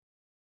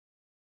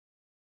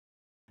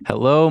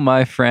Hello,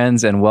 my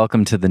friends, and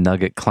welcome to the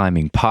Nugget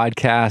Climbing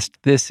Podcast.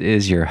 This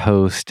is your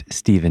host,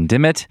 Stephen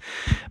Dimmitt.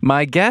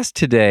 My guest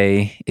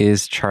today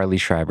is Charlie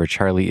Schreiber.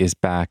 Charlie is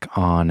back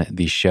on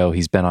the show.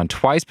 He's been on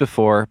twice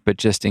before, but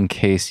just in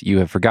case you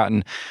have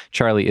forgotten,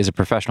 Charlie is a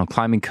professional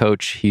climbing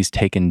coach. He's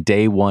taken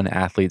day one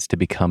athletes to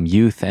become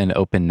youth and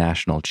open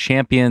national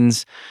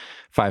champions,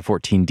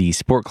 514D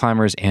sport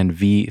climbers, and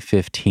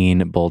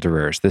V15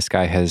 boulderers. This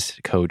guy has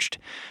coached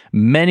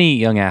many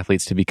young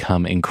athletes to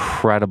become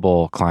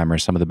incredible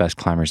climbers, some of the best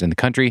climbers in the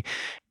country.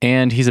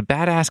 And he's a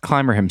badass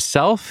climber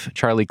himself.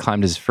 Charlie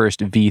climbed his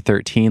first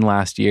V13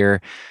 last year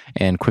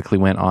and quickly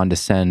went on to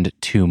send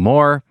two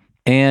more.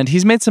 And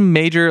he's made some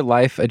major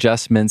life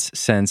adjustments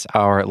since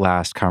our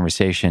last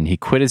conversation. He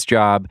quit his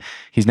job.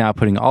 He's now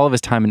putting all of his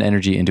time and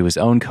energy into his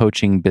own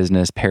coaching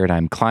business,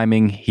 Paradigm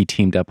Climbing. He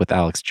teamed up with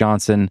Alex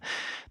Johnson.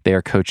 They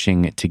are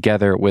coaching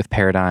together with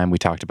Paradigm. We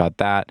talked about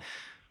that.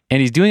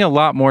 And he's doing a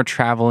lot more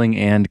traveling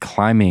and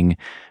climbing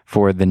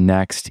for the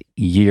next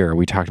year.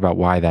 We talked about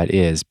why that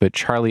is. But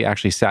Charlie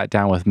actually sat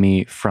down with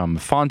me from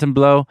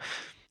Fontainebleau.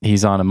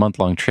 He's on a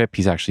month-long trip.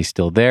 He's actually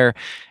still there.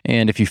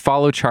 And if you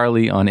follow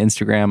Charlie on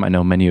Instagram, I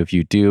know many of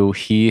you do,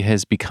 he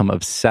has become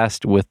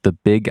obsessed with the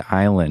Big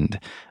Island,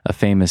 a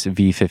famous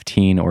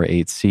V15 or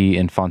 8C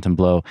in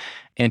Fontainebleau.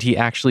 And he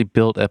actually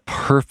built a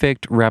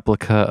perfect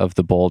replica of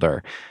the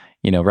boulder.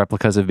 You know,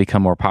 replicas have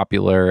become more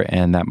popular,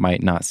 and that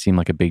might not seem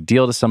like a big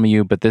deal to some of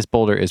you, but this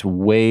boulder is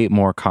way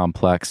more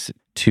complex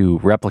to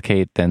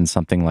replicate than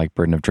something like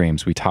Burden of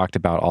Dreams. We talked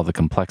about all the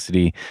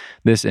complexity.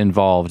 This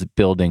involved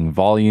building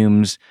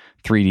volumes,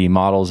 3D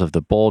models of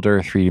the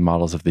boulder, 3D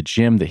models of the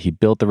gym that he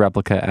built the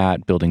replica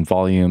at, building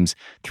volumes,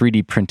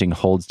 3D printing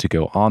holds to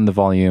go on the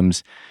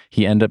volumes.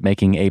 He ended up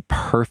making a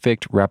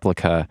perfect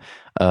replica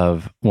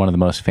of one of the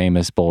most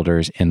famous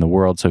boulders in the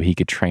world so he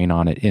could train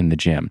on it in the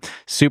gym.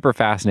 Super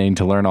fascinating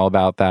to learn all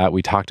about that.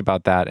 We talked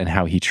about that and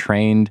how he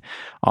trained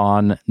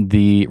on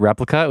the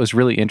replica. It was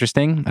really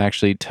interesting. I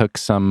actually took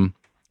some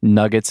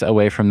nuggets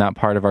away from that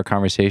part of our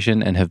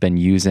conversation and have been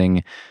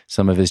using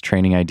some of his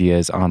training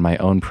ideas on my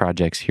own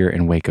projects here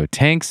in Waco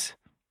Tanks.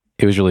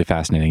 It was really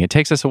fascinating. It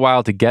takes us a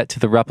while to get to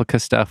the replica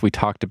stuff. We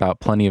talked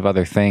about plenty of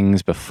other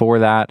things before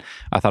that.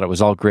 I thought it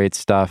was all great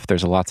stuff.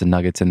 There's lots of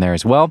nuggets in there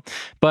as well.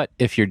 But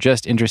if you're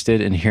just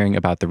interested in hearing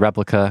about the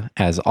replica,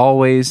 as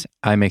always,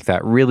 I make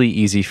that really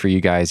easy for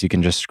you guys. You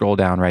can just scroll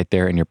down right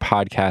there in your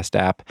podcast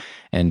app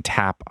and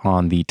tap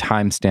on the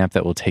timestamp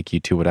that will take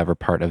you to whatever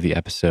part of the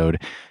episode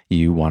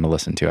you want to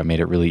listen to. I made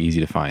it really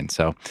easy to find.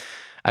 So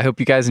I hope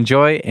you guys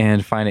enjoy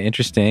and find it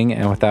interesting.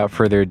 And without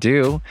further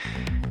ado,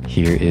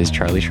 here is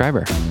Charlie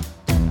Schreiber.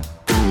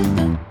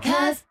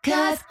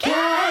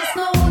 Cause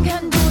no one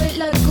can do it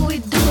like we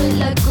do it,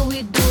 like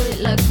we do it,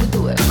 like we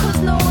do it.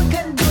 Cause no one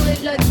can do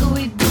it like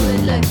we do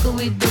it, like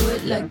we do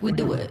it, like we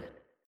do it.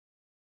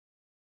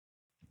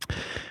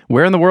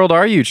 Where in the world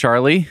are you,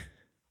 Charlie?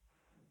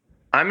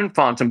 I'm in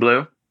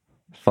Fontainebleau.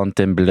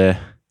 Fontainebleau.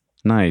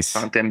 Nice.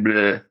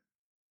 Fontainebleau.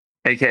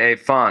 AKA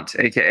Font,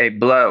 AKA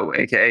Blow,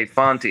 AKA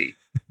Fonty.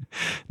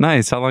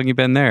 Nice. How long you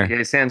been there?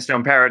 AKA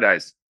Sandstone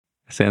Paradise.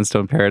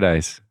 Sandstone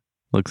Paradise.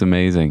 Looks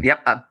amazing.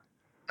 Yep.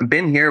 I've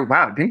been here.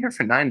 Wow. I've been here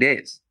for 9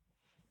 days.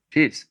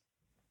 Jeez.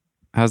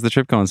 How's the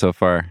trip going so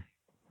far?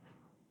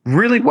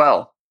 Really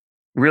well.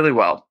 Really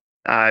well.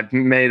 I've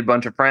made a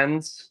bunch of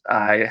friends.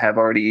 I have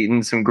already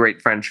eaten some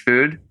great French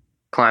food,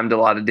 climbed a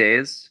lot of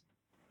days,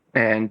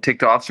 and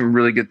ticked off some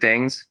really good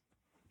things.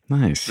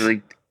 Nice.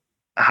 Really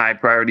high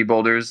priority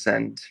boulders,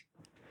 and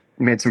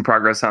made some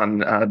progress on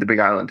the Big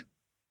Island.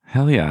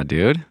 Hell yeah,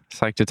 dude.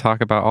 Psyched to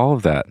talk about all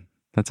of that.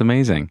 That's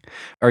amazing.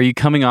 Are you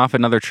coming off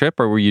another trip,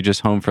 or were you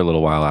just home for a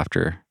little while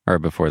after or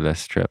before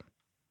this trip?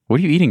 What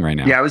are you eating right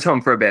now? Yeah, I was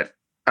home for a bit.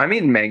 I'm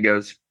eating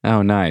mangoes.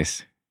 Oh,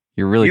 nice.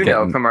 You're really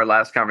know from our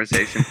last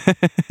conversation.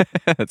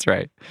 That's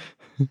right.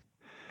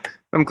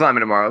 I'm climbing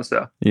tomorrow,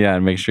 so. Yeah,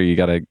 and make sure you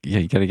gotta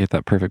get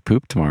that perfect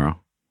poop tomorrow.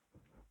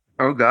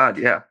 Oh God,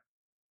 yeah.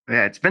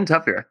 Yeah, it's been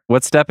tough here.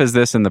 What step is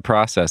this in the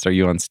process? Are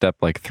you on step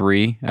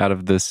 3 out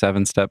of the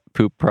 7-step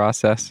poop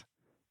process?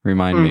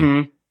 Remind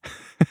me.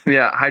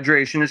 Yeah,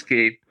 hydration is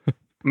key.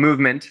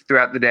 Movement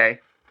throughout the day.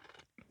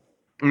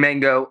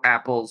 Mango,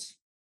 apples,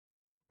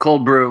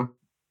 cold brew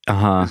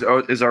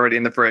is already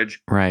in the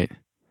fridge. Right.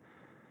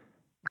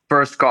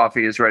 First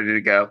coffee is ready to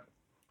go.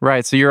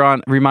 Right. So you're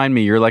on, remind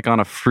me, you're like on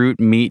a fruit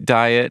meat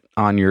diet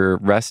on your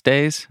rest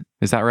days.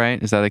 Is that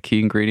right? Is that a key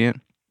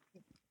ingredient?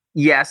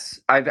 Yes.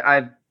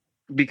 I've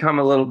become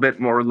a little bit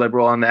more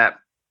liberal on that.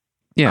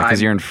 Yeah,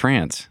 because you're in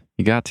France.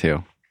 You got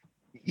to.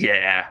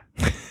 Yeah.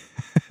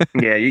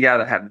 Yeah, you got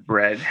to have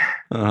bread.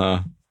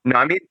 Uh-huh. No,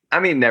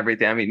 I'm eating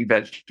everything. I'm eating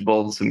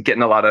vegetables and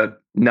getting a lot of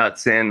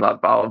nuts in, a lot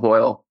of olive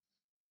oil.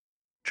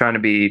 Trying to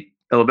be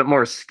a little bit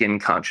more skin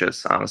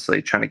conscious,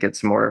 honestly. Trying to get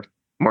some more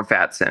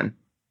fats in.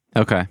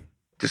 Okay.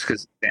 Just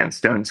because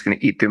sandstone's going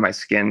to eat through my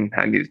skin.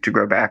 I need it to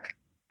grow back.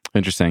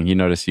 Interesting. You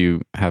notice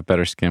you have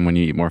better skin when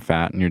you eat more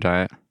fat in your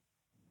diet?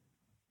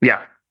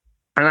 Yeah.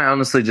 And I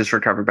honestly just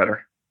recover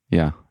better.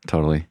 Yeah,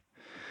 totally.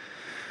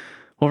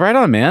 Well, right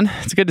on, man.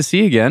 It's good to see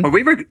you again. Are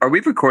we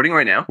recording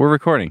right now? We're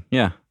recording,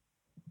 yeah.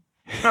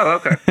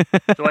 Oh, okay.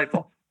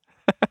 Delightful.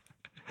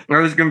 I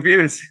was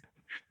confused.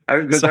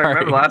 Because I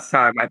remember Sorry. last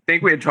time, I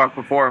think we had talked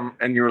before,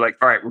 and you were like,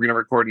 all right, we're going to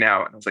record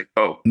now. And I was like,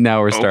 oh,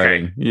 Now we're okay,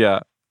 starting. Yeah.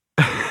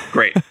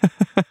 great.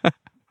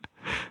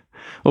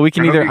 Well, we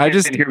can I hope either. you I can't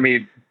just. hear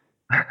me.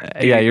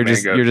 Yeah, eating you're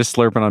mangoes. just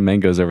slurping on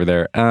mangoes over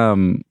there.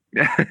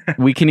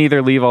 We can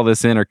either leave all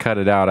this in or cut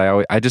it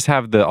out. I just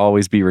have the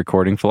always be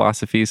recording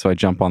philosophy, so I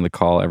jump on the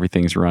call,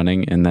 everything's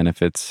running, and then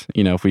if it's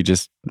if we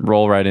just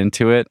roll right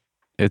into it,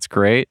 it's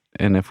great.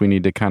 And if we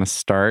need to kind of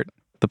start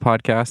the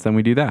podcast, then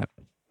we do that.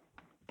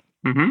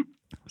 Mm-hmm.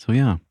 So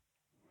yeah,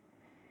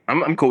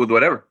 I'm cool with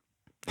whatever.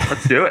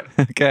 Let's do it.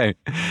 okay.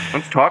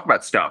 Let's talk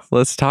about stuff.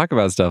 Let's talk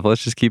about stuff.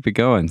 Let's just keep it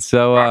going.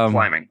 So Rock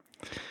climbing.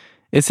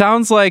 it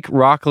sounds like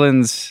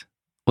Rockland's.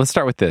 Let's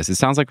start with this. It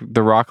sounds like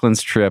the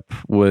Rockland's trip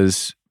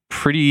was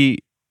pretty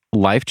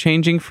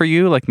life-changing for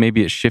you. Like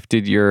maybe it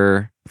shifted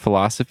your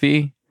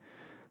philosophy.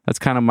 That's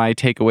kind of my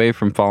takeaway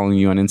from following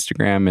you on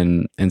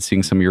Instagram and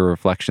seeing some of your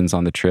reflections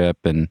on the trip.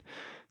 And it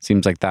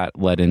seems like that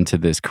led into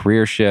this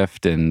career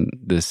shift and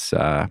this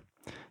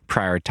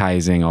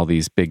prioritizing all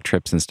these big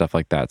trips and stuff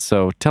like that.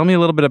 So tell me a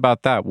little bit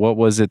about that. What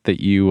was it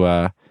that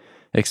you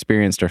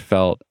experienced or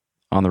felt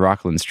on the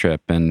Rockland's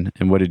trip, and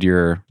what did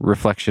your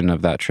reflection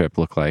of that trip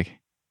look like?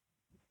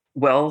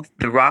 Well,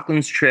 the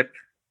Rocklands trip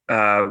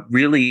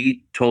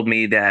really told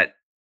me that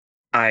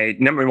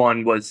number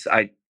one was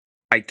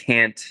I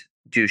can't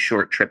do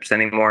short trips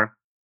anymore.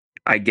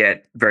 I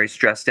get very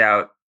stressed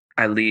out.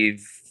 I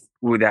leave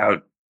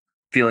without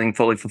feeling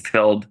fully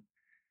fulfilled,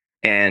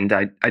 and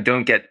I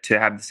don't get to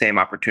have the same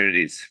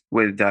opportunities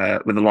with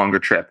a longer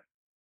trip.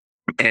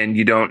 And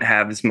you don't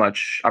have as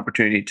much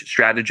opportunity to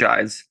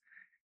strategize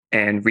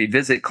and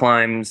revisit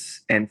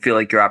climbs and feel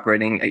like you're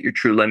operating at your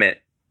true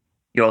limit.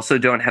 You also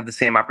don't have the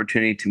same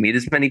opportunity to meet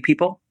as many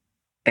people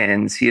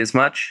and see as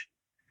much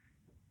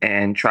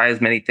and try as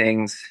many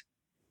things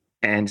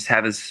and just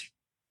have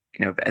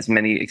as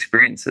many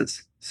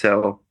experiences.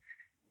 So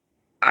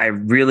I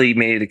really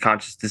made a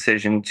conscious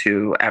decision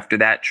to, after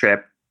that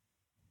trip,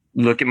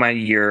 look at my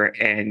year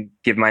and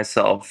give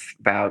myself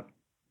about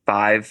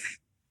 5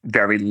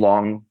 very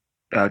long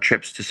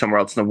trips to somewhere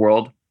else in the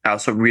world. I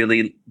also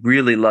really,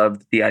 really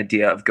loved the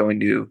idea of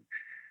going to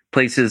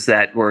places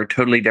that were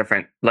totally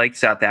different, like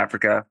South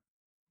Africa.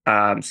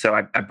 So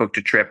I booked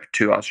a trip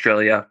to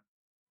Australia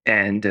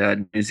and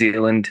New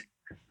Zealand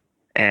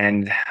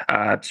and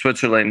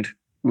Switzerland.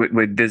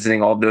 With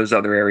visiting all those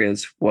other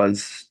areas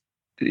was,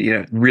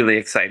 really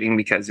exciting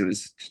because it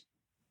was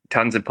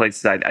tons of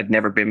places I'd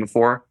never been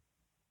before,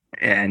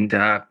 and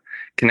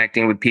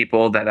connecting with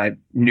people that I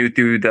knew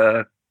through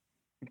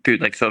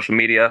like social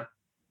media,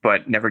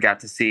 but never got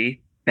to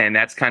see. And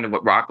that's kind of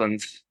what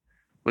Rocklands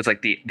was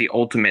like the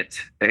ultimate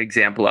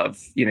example of.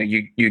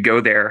 You go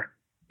there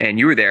and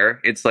you were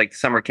there. It's like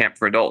summer camp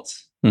for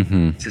adults.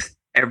 Mm-hmm. It's just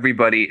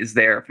everybody is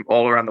there from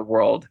all around the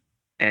world,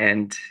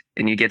 and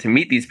you get to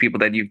meet these people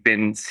that you've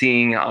been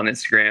seeing on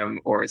Instagram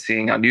or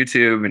seeing on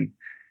YouTube and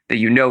that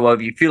you know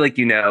of. You feel like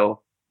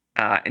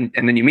and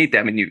then you meet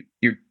them and you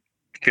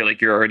feel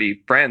like you're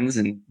already friends,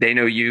 and they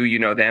know you, you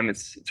know them.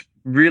 It's a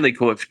really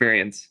cool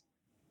experience.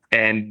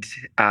 And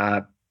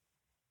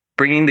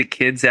bringing the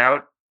kids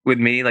out with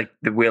me, like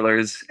the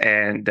Wheelers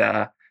and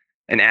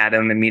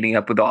Adam, and meeting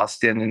up with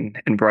Austin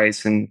and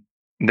Bryce and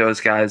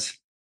those guys,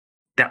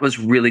 that was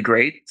really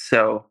great.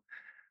 So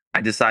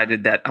I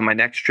decided that on my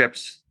next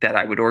trips that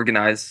I would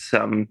organize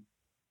some,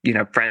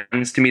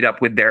 friends to meet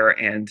up with there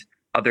and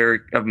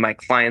other of my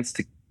clients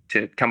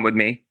to come with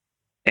me.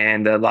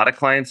 And a lot of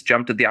clients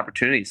jumped at the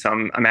opportunity. So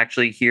I'm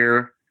actually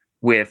here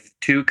with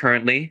 2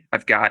 currently.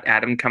 I've got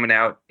Adam coming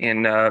out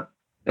in a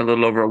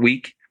little over a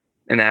week,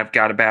 and I've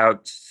got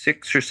about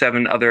 6 or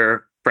 7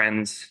 other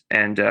friends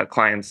and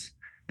clients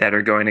that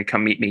are going to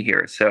come meet me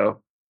here.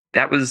 So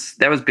that was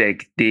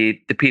big. The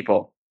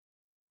people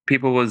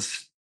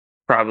was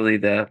probably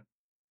the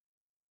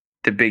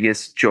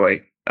biggest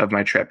joy of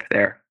my trip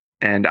there,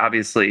 and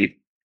obviously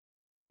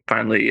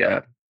finally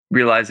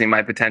realizing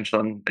my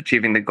potential and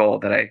achieving the goal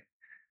that I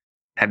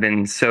have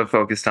been so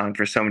focused on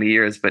for so many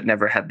years, but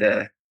never had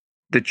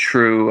the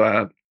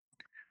true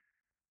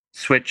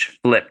switch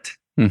flipped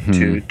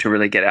Mm-hmm. to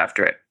really get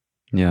after it.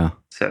 Yeah.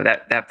 So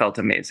that felt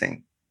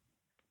amazing.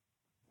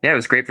 Yeah, it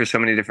was great for so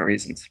many different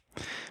reasons.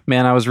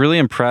 Man, I was really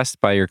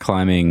impressed by your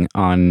climbing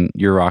on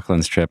your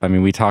Rocklands trip. I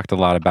mean, we talked a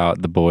lot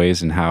about the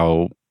boys and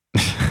how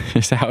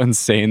just how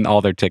insane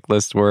all their tick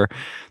lists were.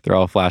 They're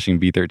all flashing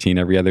V13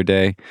 every other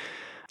day.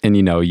 And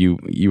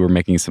you were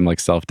making some like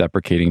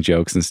self-deprecating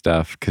jokes and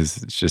stuff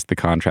because it's just the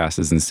contrast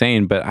is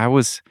insane. But I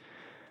was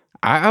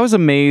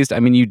amazed. I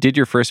mean, you did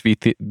your first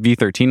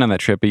V13 on that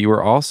trip, but you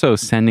were also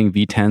sending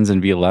V10s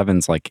and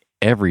V11s like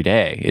every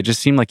day. It just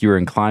seemed like you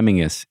were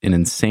climbing an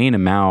insane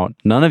amount.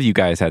 None of you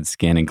guys had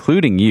skin,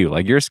 including you.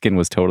 Like your skin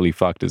was totally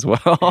fucked as well.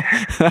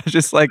 I was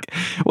just like,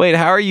 wait,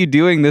 how are you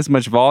doing this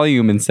much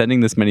volume and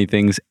sending this many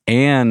things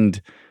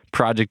and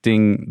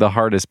projecting the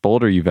hardest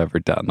boulder you've ever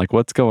done? Like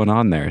what's going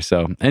on there?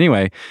 So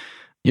anyway,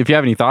 if you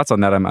have any thoughts on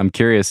that, I'm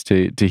curious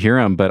to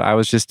hear them. But I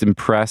was just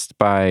impressed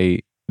by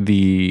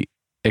the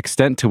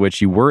extent to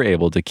which you were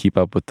able to keep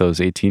up with those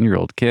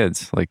 18-year-old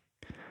kids. Like,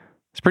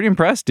 it's pretty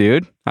impressed,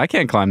 dude. I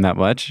can't climb that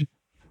much.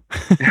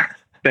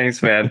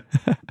 Thanks, man.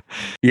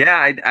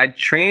 Yeah, I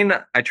train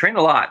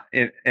a lot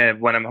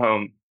when I'm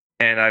home,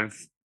 and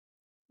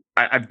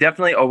I've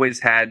definitely always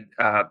had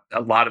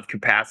a lot of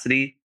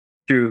capacity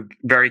through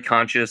very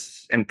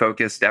conscious and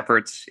focused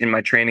efforts in my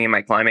training and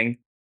my climbing.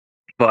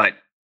 But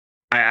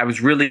I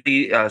was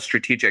really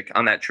strategic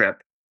on that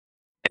trip,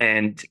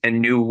 and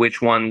knew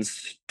which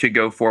ones to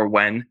go for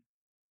when,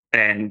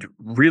 and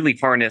really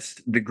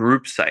harnessed the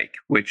group psych,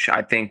 which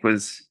I think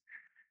was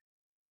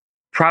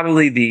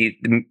probably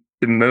the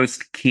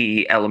most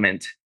key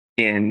element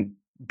in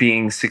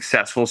being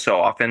successful so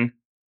often.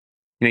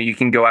 You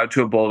can go out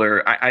to a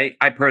boulder.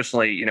 I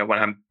personally, when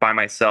I'm by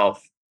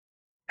myself,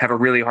 have a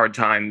really hard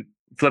time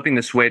flipping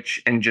the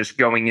switch and just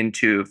going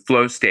into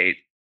flow state.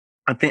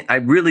 I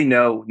really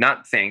know,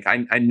 not think,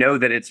 I know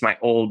that it's my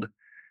old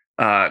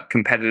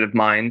competitive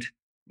mind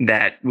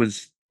that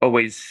was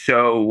always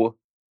so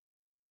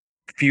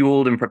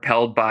fueled and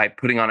propelled by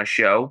putting on a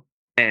show,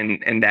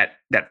 and that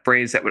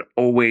phrase that would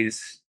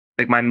always,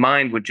 like, my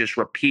mind would just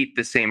repeat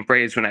the same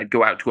phrase when I'd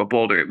go out to a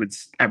boulder.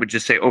 I would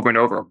just say over and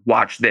over,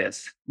 watch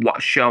this,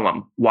 show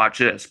them, watch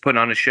this, put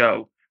on a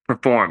show,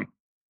 perform.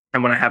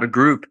 And when I have a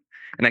group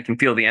and I can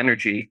feel the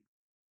energy,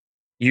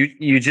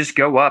 you just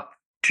go up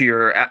to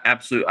your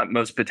absolute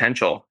utmost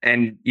potential.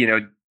 And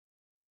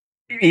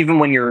even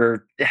when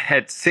you're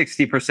at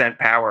 60%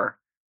 power,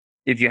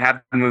 if you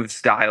have the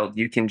moves dialed,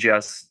 you can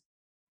just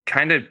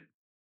kind of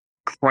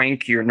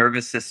crank your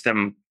nervous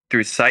system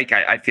through psych,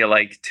 I feel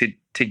like,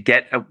 to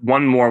get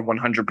one more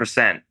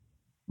 100%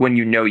 when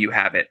you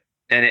have it.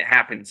 And it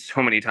happens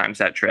so many times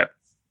that trip.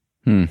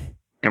 And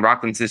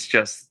Rocklands is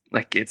just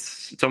like,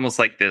 it's almost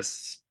like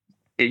this.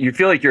 You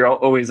feel like you're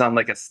always on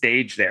like a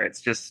stage there.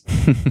 It's just,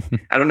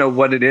 I don't know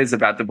what it is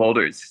about the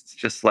boulders. It's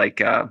just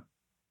like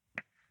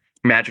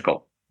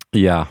magical.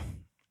 Yeah.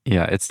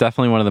 Yeah. It's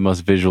definitely one of the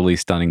most visually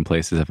stunning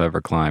places I've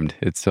ever climbed.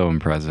 It's so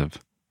impressive.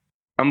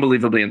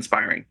 Unbelievably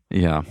inspiring.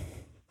 Yeah.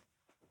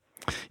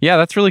 Yeah,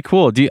 that's really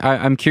cool.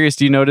 I'm curious,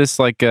 do you notice,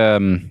 like,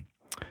 when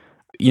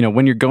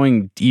you're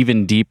going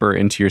even deeper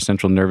into your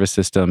central nervous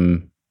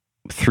system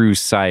through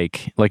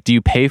psych, like, do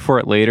you pay for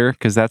it later?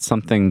 Because that's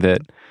something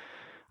that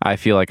I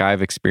feel like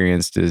I've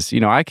experienced is,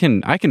 I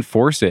can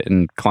force it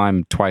and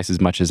climb twice as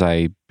much as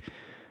I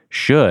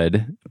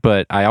should,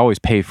 but I always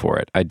pay for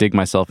it. I dig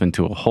myself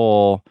into a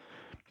hole.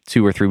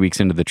 2 or 3 weeks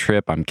into the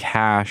trip, I'm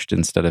cashed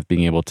instead of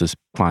being able to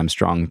climb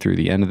strong through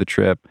the end of the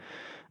trip.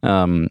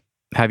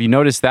 Have you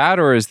noticed that,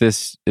 or do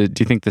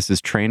you think this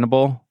is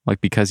trainable? Like,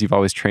 because you've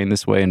always trained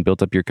this way and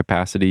built up your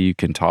capacity, you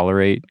can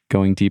tolerate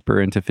going deeper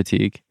into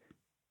fatigue?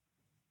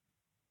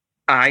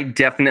 I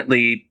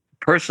definitely,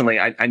 personally,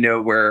 I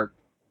know where,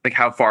 like,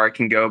 how far I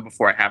can go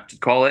before I have to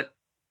call it.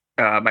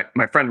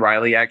 My friend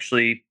Riley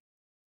actually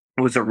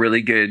was a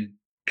really good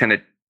kind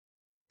of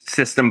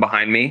system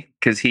behind me,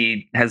 because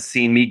he has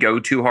seen me go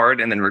too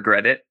hard and then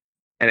regret it.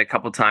 And a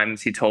couple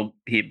times he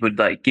would,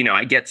 like,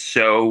 I get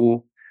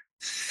so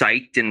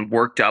psyched and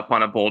worked up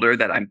on a boulder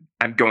that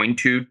I'm going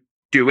to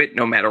do it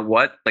no matter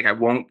what. Like, I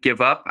won't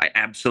give up. I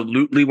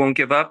absolutely won't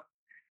give up.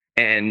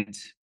 And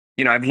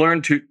I've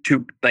learned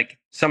to like,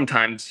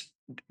 sometimes,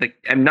 like,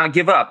 and not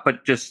give up,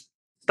 but just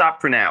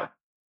stop for now.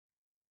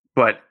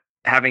 But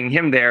having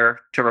him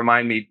there to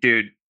remind me,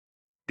 dude,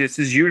 this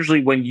is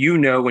usually when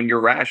you're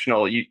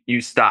rational,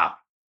 you stop.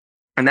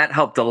 And that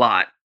helped a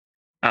lot.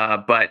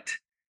 But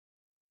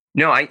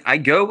no, I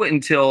go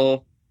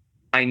until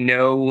I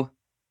know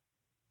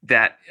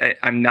that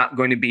I'm not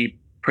going to be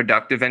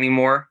productive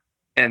anymore.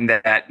 And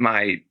that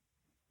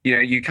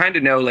you kind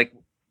of know, like,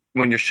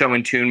 when you're so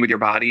in tune with your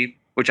body,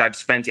 which I've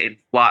spent a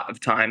lot of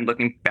time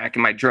looking back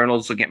in my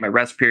journals, looking at my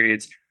rest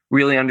periods,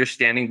 really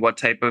understanding what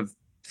type of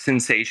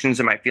sensations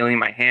am I feeling in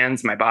my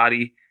hands, my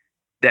body,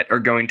 that are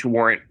going to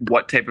warrant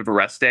what type of a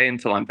rest day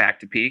until I'm back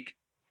to peak.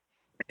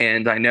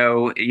 And I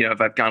know,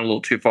 if I've gone a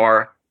little too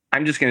far,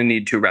 I'm just going to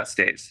need 2 rest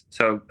days.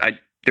 So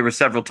there were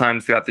several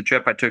times throughout the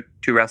trip I took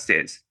 2 rest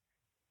days,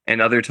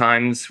 and other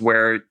times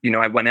where,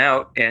 I went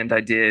out and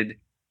I did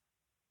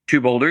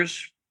 2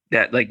 boulders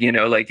that, like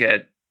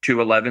at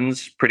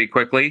 211s pretty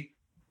quickly,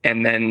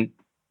 and then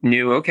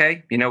knew,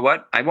 okay, you know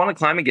what? I want to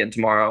climb again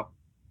tomorrow.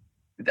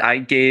 I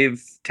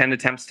gave 10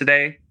 attempts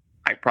today.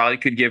 I probably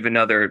could give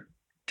another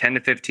 10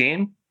 to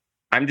 15.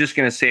 I'm just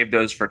going to save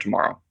those for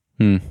tomorrow.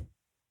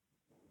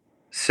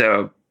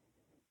 So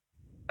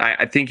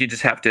I think you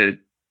just have to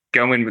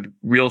go in with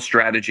real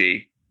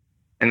strategy.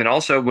 And then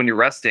also, when you're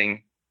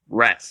resting,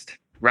 rest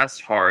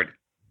hard.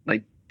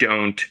 Like,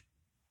 don't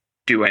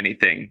do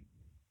anything,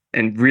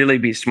 and really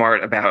be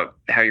smart about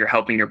how you're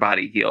helping your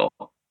body heal.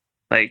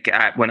 Like,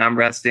 when I'm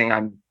resting,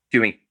 I'm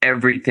doing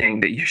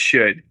everything that you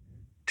should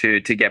to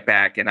get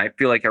back. And I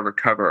feel like I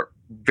recover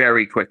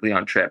very quickly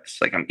on trips.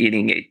 Like, I'm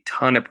eating a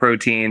ton of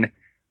protein.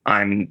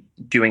 I'm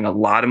doing a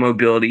lot of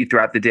mobility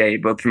throughout the day,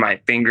 both through my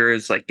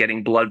fingers, like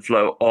getting blood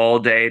flow all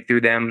day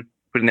through them,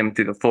 putting them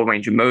through the full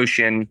range of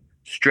motion,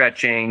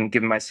 stretching,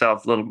 giving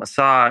myself a little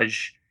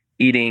massage,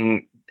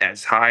 eating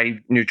as high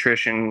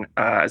nutrition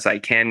as I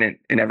can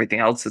and everything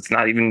else. It's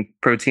not even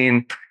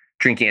protein.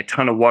 Drinking a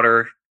ton of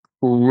water,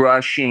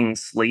 rushing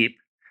sleep,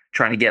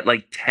 trying to get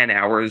like 10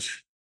 hours,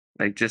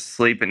 like just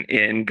sleeping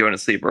in, going to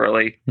sleep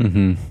early,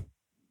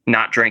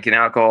 not drinking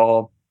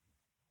alcohol,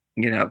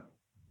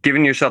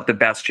 giving yourself the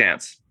best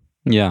chance.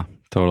 Yeah,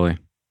 totally.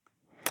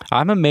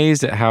 I'm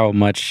amazed at how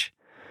much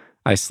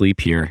I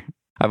sleep here.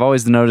 I've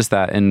always noticed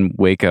that in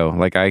Waco.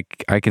 Like I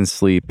can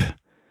sleep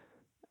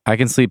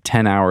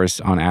 10 hours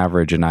on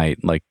average a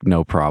night, like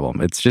no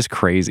problem. It's just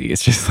crazy.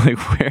 It's just like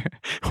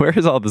where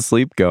is all the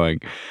sleep going?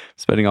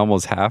 Spending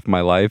almost half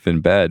my life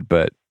in bed,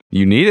 but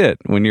you need it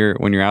when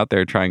you're out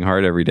there trying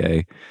hard every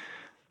day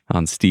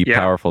on steep,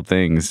 powerful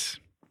things.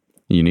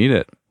 You need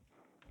it.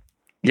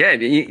 Yeah,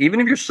 even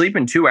if you're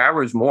sleeping 2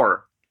 hours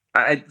more.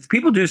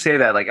 People do say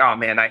that, like, oh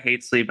man, I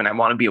hate sleep and I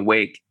want to be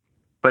awake.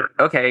 But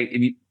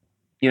okay,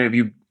 if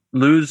you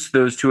lose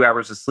those 2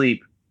 hours of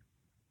sleep,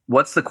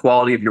 what's the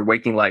quality of your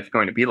waking life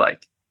going to be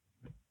like?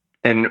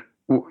 And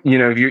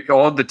if you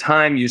all the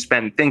time you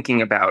spend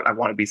thinking about, I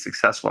want to be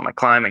successful in my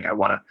climbing, I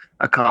want to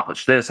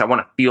accomplish this, I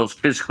want to feel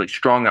physically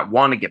strong, I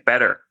want to get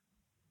better.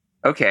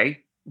 Okay,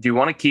 do you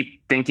want to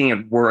keep thinking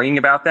and worrying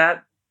about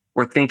that,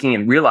 or thinking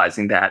and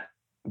realizing that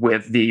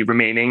with the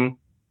remaining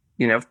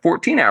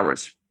 14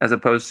 hours as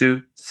opposed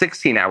to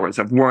 16 hours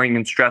of worrying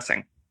and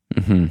stressing?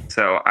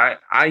 So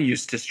I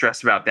used to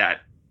stress about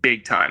that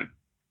big time.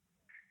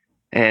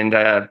 And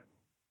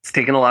it's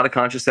taken a lot of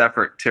conscious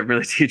effort to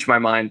really teach my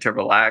mind to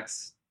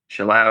relax,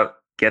 chill out,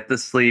 get the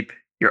sleep.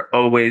 You're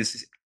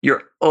always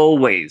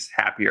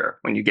happier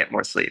when you get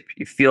more sleep.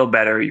 You feel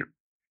better, your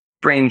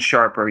brain's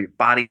sharper, your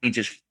body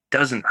just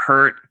doesn't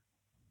hurt.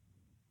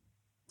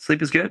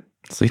 Sleep is good.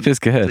 Sleep is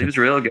good. Sleep is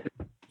real good.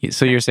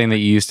 So you're saying that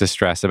you used to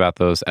stress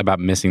about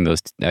missing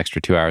those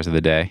extra 2 hours of the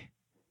day,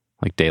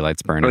 like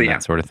daylight's burning,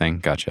 that sort of thing.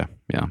 Gotcha.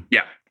 Yeah.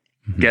 Yeah.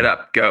 Get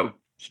up, go,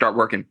 start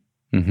working.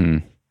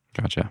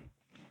 Gotcha.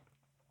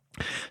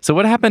 So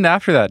what happened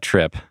after that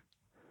trip?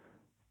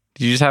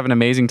 Did you just have an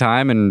amazing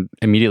time and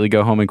immediately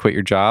go home and quit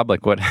your job?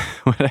 Like what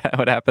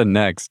happened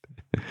next?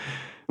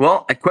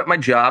 Well, I quit my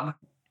job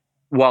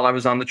while I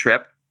was on the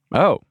trip.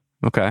 Oh,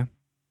 okay.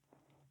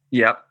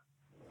 Yep.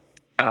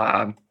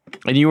 And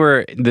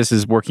this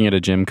is working at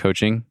a gym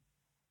coaching?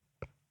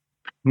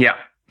 Yeah.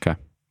 Okay.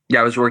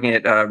 Yeah, I was working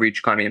at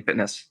Reach Climbing and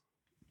Fitness.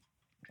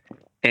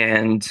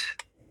 And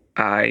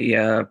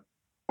I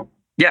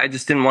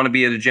just didn't want to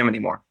be at a gym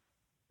anymore.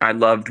 I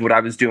loved what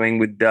I was doing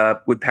with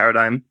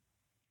Paradigm,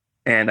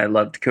 and I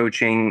loved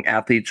coaching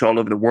athletes all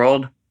over the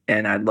world,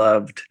 and I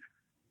loved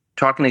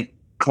talking to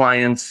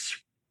clients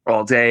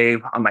all day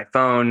on my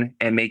phone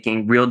and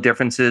making real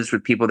differences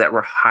with people that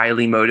were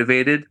highly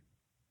motivated.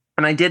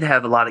 And I did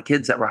have a lot of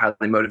kids that were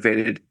highly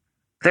motivated.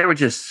 There were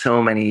just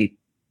so many,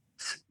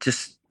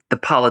 just the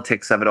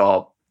politics of it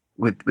all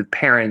with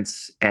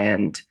parents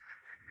and,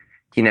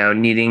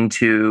 needing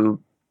to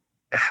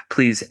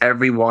please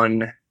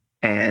everyone.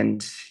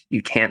 And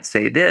you can't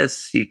say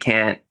this, you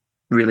can't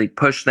really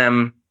push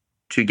them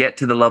to get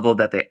to the level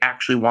that they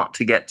actually want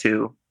to get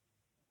to,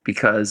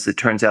 because it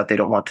turns out they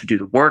don't want to do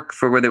the work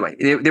for where they went.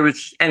 There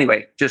was,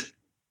 anyway, just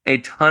a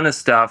ton of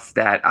stuff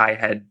that I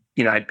had,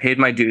 I'd paid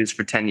my dues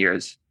for 10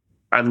 years.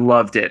 I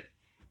loved it,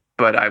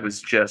 but I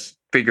was just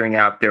figuring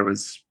out there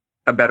was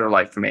a better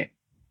life for me.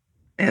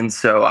 And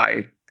so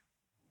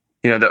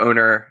the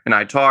owner and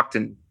I talked,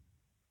 and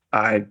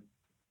I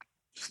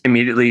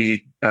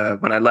immediately,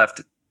 when I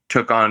left,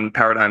 took on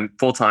Paradigm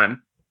full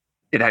time.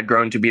 It had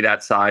grown to be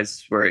that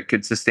size where it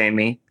could sustain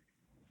me.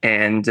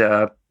 And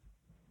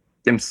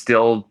I'm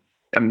still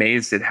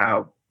amazed at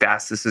how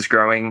fast this is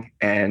growing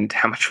and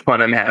how much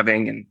fun I'm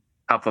having and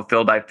how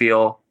fulfilled I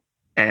feel.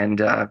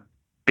 And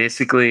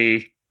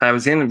basically, I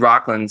was in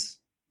Rocklands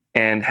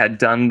and had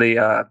done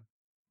the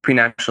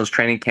pre-nationals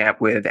training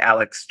camp with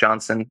Alex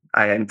Johnson.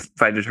 I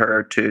invited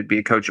her to be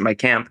a coach at my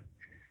camp,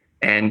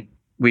 and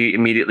we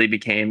immediately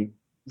became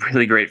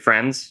really great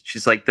friends.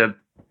 She's like the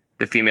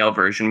female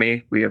version of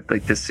me. We have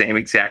like the same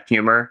exact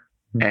humor,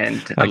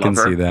 and I can love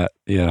her. see that.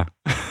 Yeah.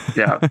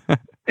 Yeah.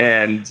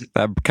 And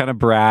that kind of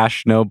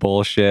brash, no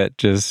bullshit.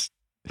 Just,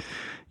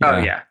 oh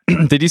yeah.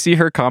 Did you see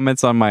her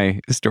comments on my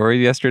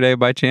story yesterday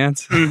by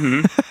chance?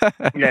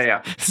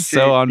 Yeah.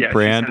 So on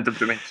brand. She sent them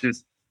to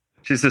me.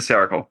 She's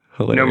hysterical.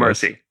 Hilarious. No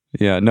mercy.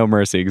 Yeah. No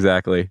mercy.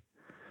 Exactly.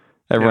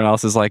 Everyone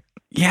else is like,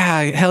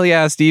 yeah, hell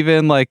yeah,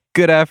 Steven, like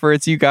good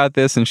efforts. You got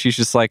this. And she's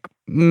just like,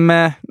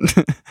 meh.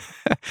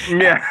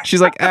 Yeah.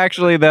 She's like,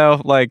 actually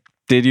though, like,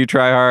 did you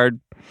try hard?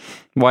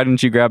 Why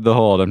didn't you grab the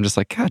hold? I'm just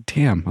like, God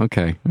damn.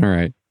 Okay. All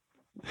right.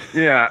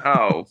 Yeah.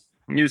 Oh,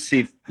 you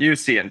see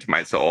into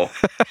my soul.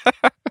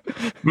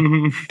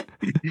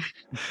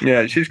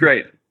 Yeah, she's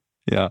great.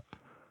 Yeah.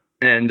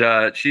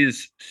 And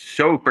she's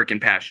so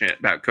freaking passionate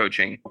about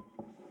coaching.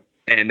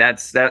 And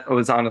that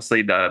was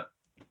honestly the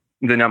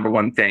number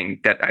one thing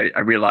that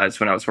I realized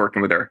when I was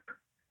working with her.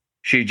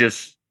 She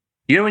just,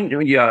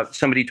 when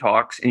somebody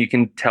talks and you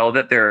can tell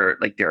that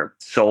their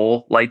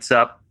soul lights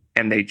up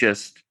and they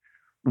just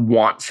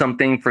want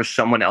something for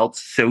someone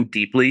else so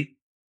deeply.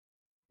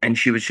 and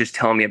she was just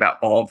telling me about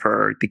all of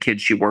the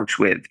kids she works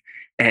with,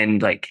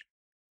 and like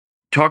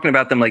talking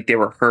about them like they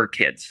were her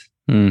kids,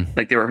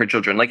 like they were her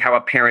children, like how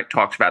a parent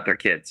talks about their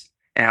kids,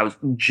 and how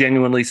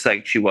genuinely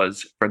psyched she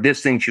was for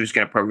this thing she was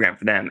going to program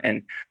for them.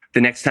 And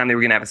the next time they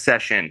were going to have a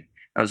session,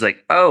 I was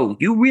like, oh,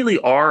 you really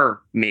are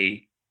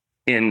me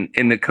in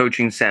the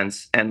coaching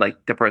sense and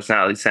like the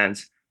personality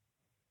sense.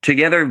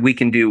 Together, we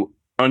can do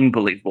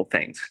unbelievable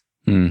things.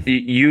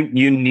 You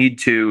need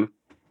to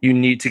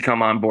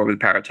come on board with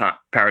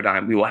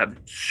Paradigm. We will have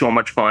so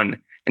much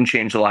fun and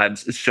change the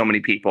lives of so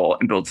many people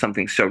and build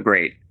something so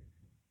great.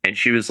 And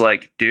she was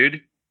like,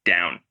 dude,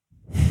 down.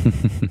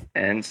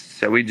 And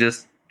so we did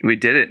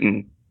it,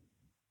 and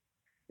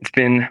it's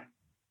been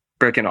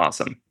freaking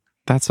awesome.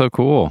 That's so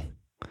cool.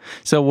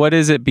 So what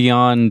is it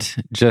beyond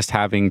just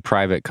having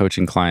private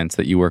coaching clients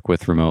that you work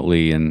with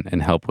remotely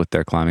and help with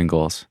their climbing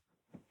goals?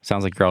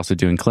 Sounds like you're also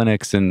doing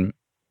clinics and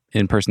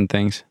in-person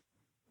things.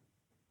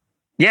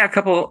 Yeah, a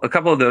couple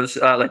of those,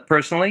 like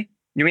personally,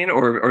 you mean,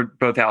 or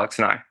both Alex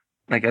and I,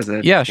 like as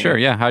a yeah, sure,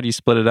 yeah. How do you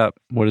split it up?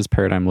 What does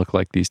Paradigm look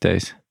like these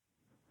days?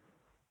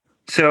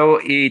 So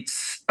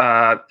it's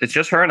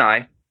just her and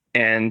I,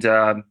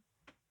 and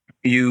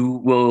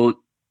you will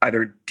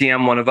either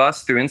DM one of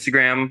us through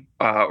Instagram,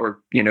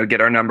 or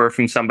get our number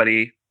from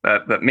somebody.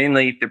 But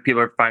mainly, the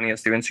people are finding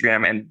us through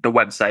Instagram and the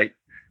website,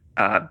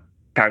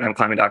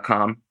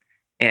 paradigmclimbing.com.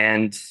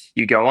 And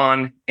you go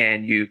on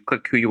and you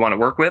click who you want to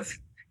work with,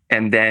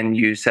 and then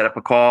you set up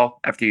a call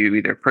after you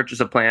either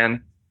purchase a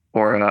plan,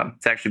 or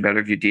it's actually better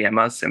if you DM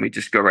us and we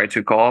just go right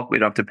to a call. We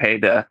don't have to pay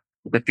the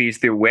fees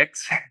through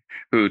Wix,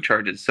 who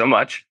charges so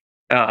much.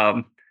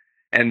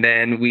 And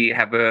then we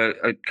have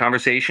a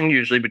conversation,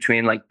 usually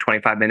between like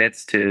 25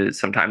 minutes to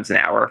sometimes an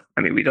hour.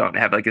 I mean, we don't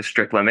have like a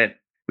strict limit.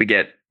 We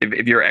get,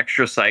 if you're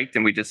extra psyched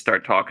and we just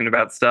start talking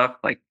about stuff,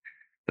 like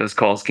those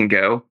calls can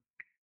go.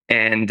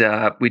 And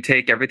we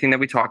take everything that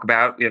we talk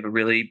about. We have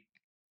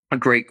a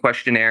great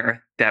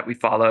questionnaire that we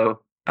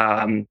follow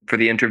for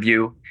the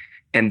interview,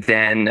 and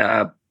then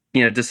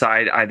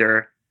decide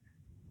either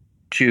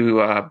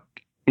to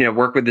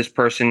work with this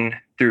person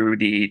through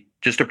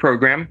just a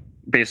program,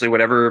 basically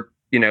whatever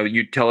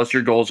you tell us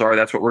your goals are.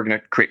 That's what we're going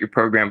to create your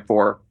program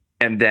for.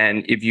 And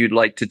then if you'd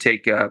like to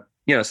take a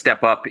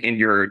step up in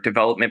your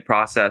development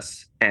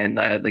process and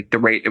like the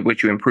rate at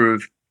which you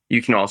improve,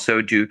 you can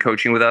also do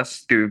coaching with us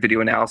through video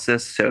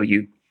analysis. So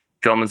you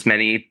film as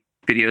many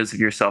videos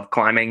of yourself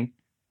climbing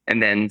and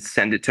then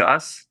send it to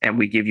us, and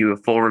we give you a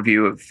full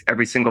review of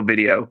every single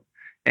video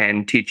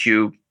and teach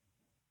you,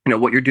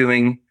 what you're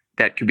doing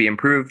that could be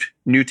improved,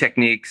 new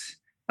techniques.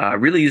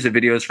 Really use the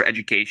videos for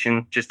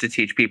education, just to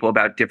teach people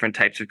about different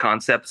types of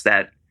concepts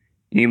that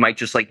you might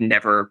just like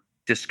never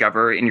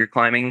discover in your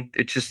climbing.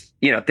 It's just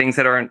things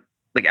that aren't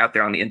like out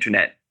there on the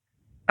internet,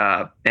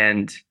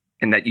 and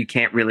that you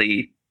can't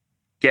really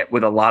get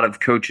with a lot of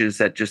coaches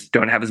that just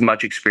don't have as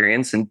much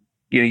experience, and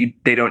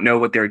they don't know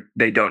what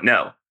they don't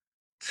know.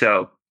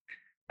 So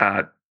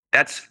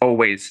that's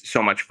always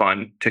so much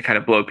fun to kind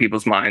of blow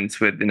people's minds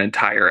with an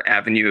entire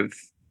avenue of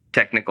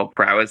technical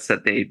prowess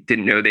that they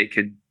didn't know they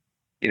could,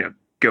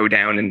 go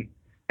down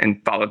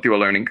and follow through a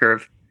learning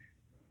curve.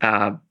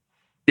 And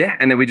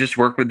then we just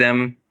work with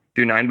them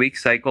through 9-week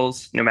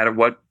cycles, no matter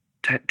what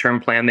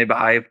term plan they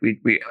buy.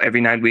 We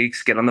every 9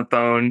 weeks get on the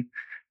phone,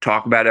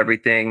 talk about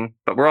everything,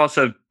 but we're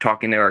also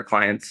talking to our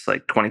clients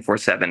like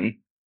 24/7.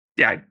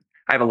 Yeah,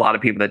 I have a lot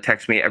of people that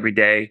text me every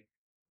day,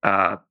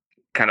 kind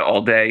of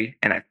all day,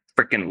 and I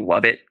freaking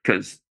love it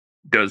because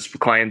those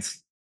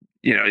clients,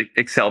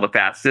 excel the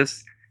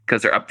fastest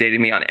because they're updating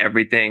me on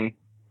everything.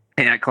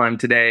 Hey, I climbed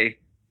today,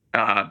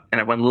 and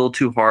I went a little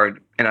too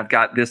hard, and I've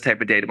got this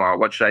type of day tomorrow.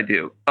 What should I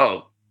do?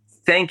 Oh,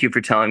 thank you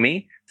for telling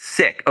me.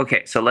 Sick.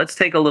 Okay, so let's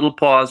take a little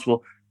pause.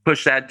 We'll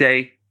push that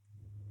day.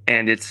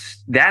 And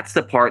that's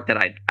the part that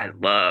I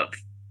love.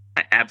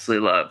 I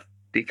absolutely love,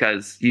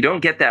 because you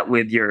don't get that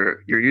with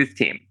your youth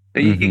team.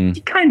 You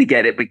kind of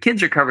get it, but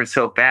kids recover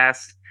so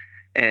fast,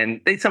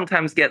 and they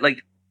sometimes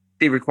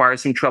they require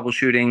some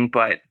troubleshooting.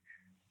 But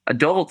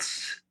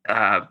adults,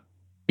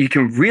 you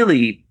can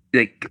really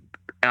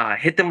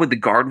hit them with the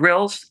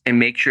guardrails and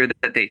make sure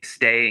that they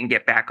stay and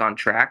get back on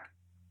track.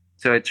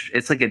 So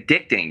it's like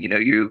addicting.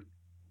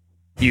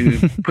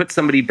 You put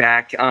somebody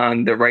back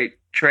on the right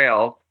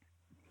trail,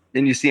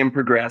 and you see them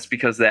progress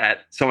because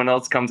that someone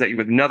else comes at you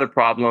with another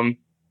problem,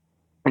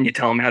 and you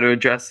tell them how to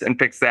address and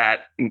fix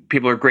that. And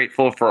people are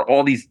grateful for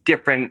all these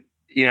different,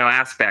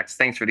 aspects.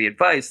 Thanks for the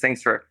advice.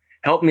 Thanks for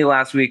helping me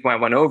last week when I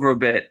went over a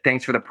bit.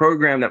 Thanks for the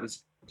program that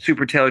was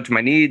super tailored to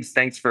my needs.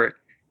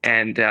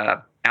 And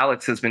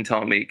Alex has been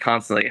telling me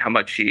constantly how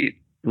much she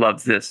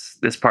loves this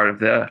part of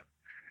the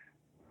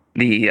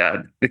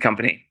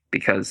company,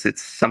 because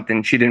it's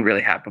something she didn't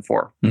really have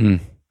before.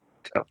 Mm-hmm.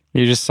 So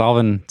you're just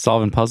solving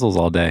puzzles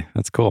all day.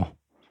 That's cool.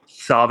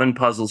 Solving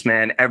puzzles,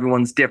 man.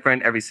 Everyone's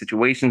different. Every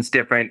situation's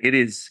different. It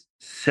is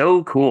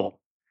so cool.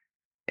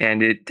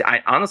 And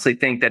I honestly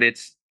think that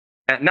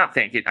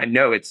I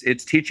know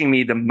it's teaching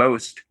me the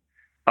most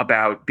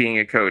about being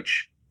a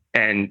coach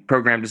and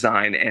program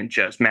design and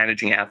just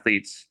managing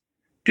athletes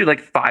do like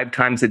 5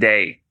 times a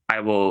day. I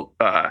will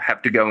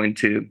have to go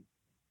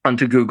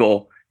onto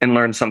Google and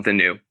learn something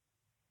new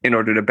in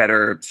order to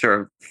better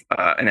serve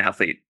an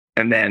athlete,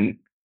 and then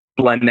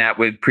blend that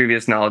with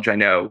previous knowledge I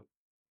know,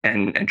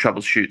 and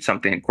troubleshoot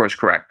something and course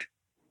correct.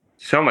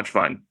 So much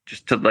fun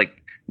just to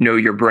like know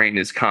your brain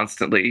is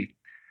constantly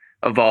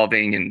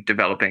evolving and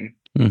developing.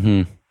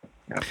 Mm-hmm.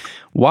 Yeah.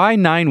 Why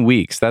 9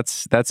 weeks? That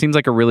seems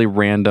like a really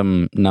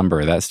random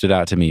number. That stood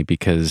out to me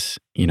because,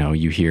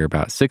 you hear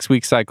about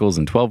 6-week cycles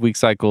and 12-week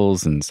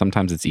cycles, and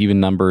sometimes it's even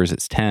numbers.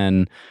 It's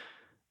 10.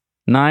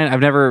 9. I've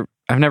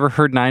never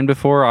heard 9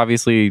 before.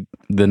 Obviously,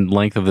 the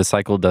length of the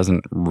cycle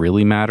doesn't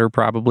really matter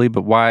probably,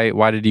 but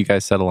why did you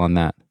guys settle on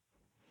that?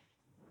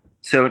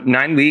 So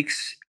 9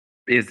 weeks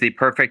is the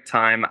perfect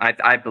time,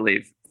 I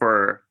believe,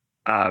 for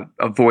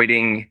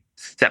avoiding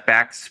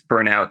setbacks,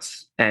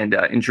 burnouts, and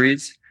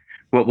injuries.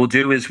 What we'll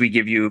do is we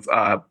give you,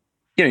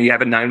 you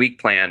have a 9-week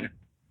plan,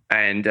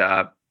 and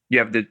you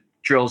have the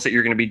drills that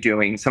you're going to be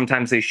doing.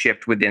 Sometimes they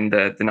shift within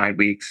the 9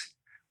 weeks,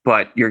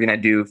 but you're going to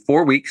do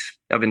 4 weeks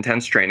of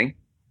intense training,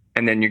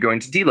 and then you're going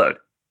to deload.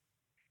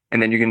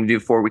 And then you're going to do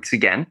 4 weeks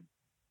again,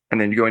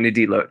 and then you're going to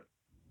deload.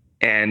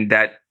 And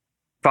that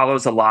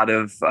follows a lot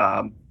of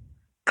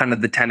kind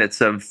of the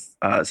tenets of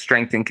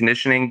strength and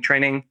conditioning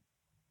training,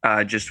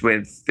 just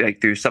with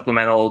like through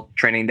supplemental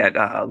training that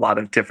a lot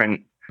of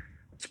different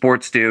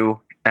sports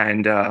do,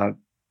 and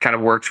kind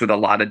of works with a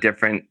lot of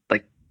different,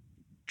 like,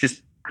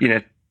 just,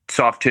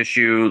 soft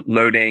tissue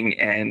loading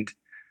and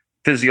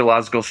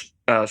physiological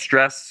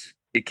stress.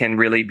 It can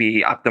really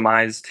be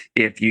optimized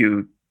if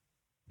you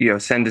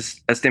send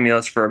a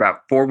stimulus for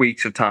about 4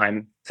 weeks of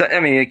time. So, I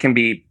mean, it can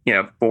be,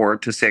 4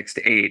 to 6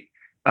 to 8.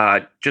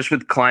 Just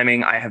with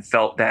climbing, I have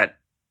felt that,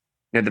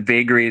 the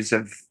vagaries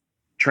of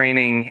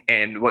training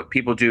and what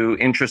people do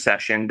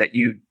intra-session that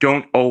you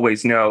don't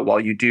always know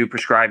while you do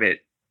prescribe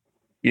it.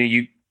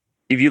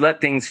 If you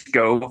let things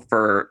go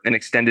for an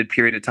extended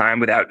period of time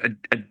without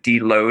a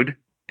deload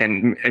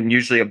and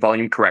usually a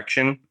volume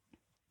correction,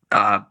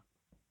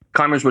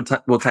 climbers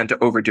will tend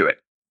to overdo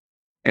it.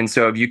 And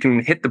so if you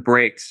can hit the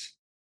brakes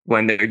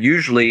when they're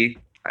usually,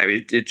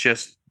 it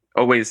just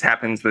always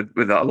happens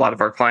with a lot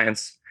of our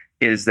clients,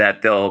 is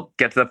that they'll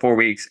get to the 4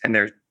 weeks and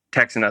they're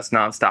texting us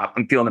nonstop.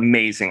 I'm feeling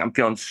amazing. I'm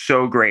feeling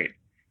so great.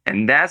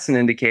 And that's an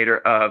indicator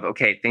of,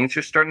 okay, things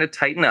are starting to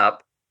tighten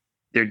up.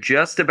 They're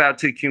just about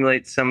to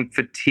accumulate some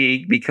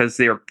fatigue because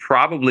they're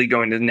probably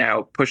going to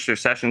now push their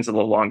sessions a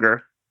little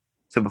longer.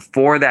 So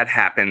before that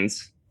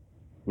happens,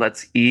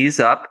 let's ease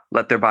up,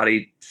 let their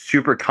body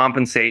super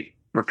compensate,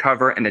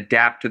 recover, and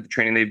adapt to the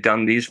training they've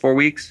done these 4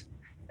 weeks,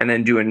 and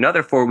then do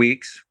another 4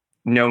 weeks,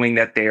 knowing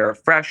that they are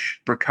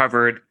fresh,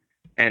 recovered,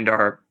 and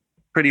are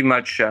pretty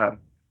much,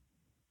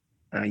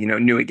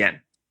 new again.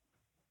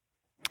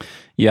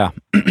 Yeah.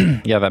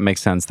 Yeah, that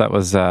makes sense. That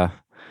was,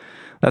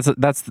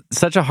 that's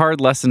such a hard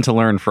lesson to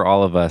learn for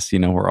all of us.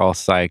 We're all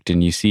psyched,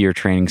 and you see your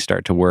training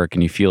start to work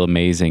and you feel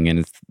amazing. And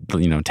it's,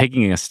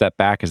 taking a step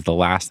back is the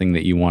last thing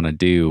that you want to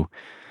do.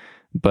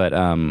 But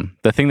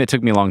the thing that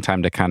took me a long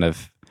time to kind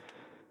of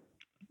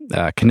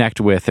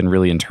connect with and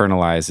really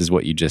internalize is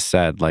what you just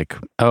said. Like,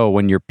 oh,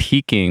 when you're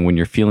peaking, when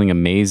you're feeling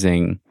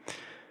amazing,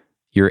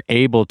 you're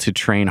able to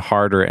train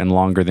harder and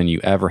longer than you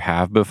ever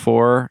have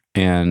before.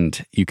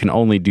 And you can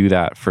only do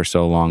that for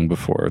so long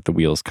before the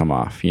wheels come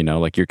off.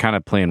 Like you're kind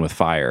of playing with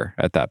fire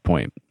at that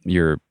point.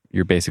 You're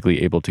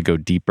basically able to go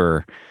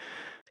deeper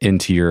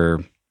into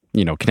your,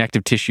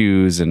 connective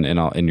tissues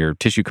and your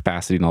tissue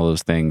capacity and all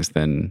those things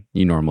than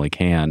you normally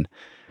can.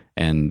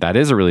 And that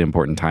is a really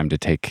important time to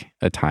take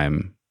a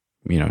time,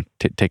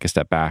 take a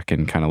step back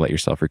and kind of let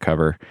yourself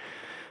recover.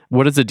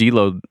 What does a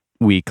deload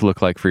week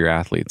look like for your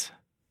athletes?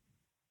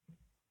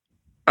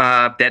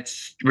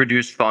 That's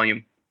reduced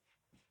volume,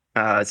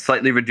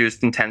 slightly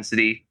reduced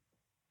intensity.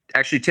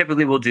 Actually,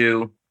 typically we'll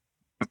do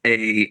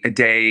a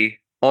day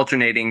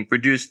alternating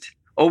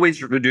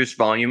always reduced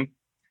volume,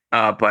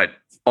 but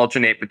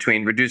alternate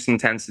between reduced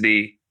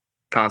intensity,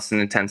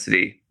 constant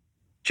intensity,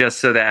 just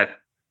so that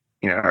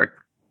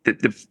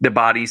the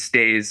body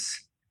stays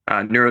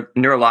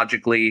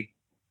neurologically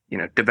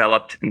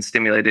developed and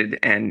stimulated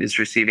and is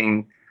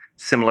receiving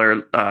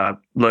similar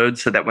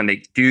loads, so that when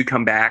they do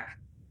come back,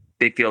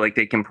 they feel like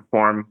they can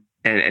perform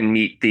and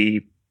meet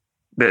the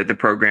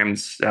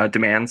program's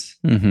demands.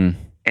 Mm-hmm.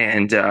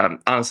 And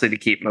honestly, to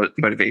keep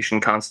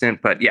motivation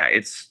constant. But yeah,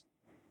 it's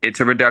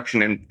a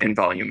reduction in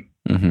volume.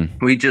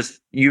 Mm-hmm. We just,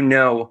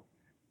 the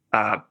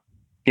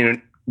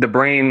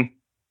brain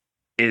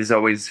is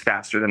always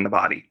faster than the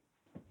body.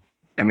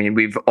 I mean,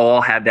 we've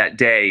all had that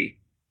day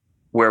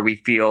where we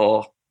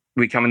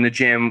come in the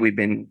gym, we've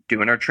been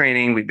doing our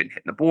training, we've been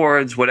hitting the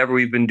boards, whatever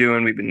we've been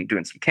doing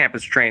some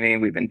campus training,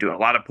 we've been doing a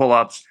lot of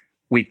pull-ups.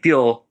 We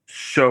feel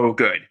so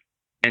good.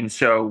 And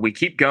so we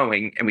keep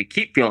going and we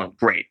keep feeling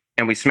great.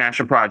 And we smash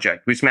a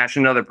project, we smash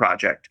another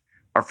project.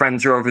 Our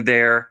friends are over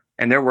there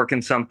and they're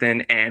working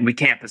something and we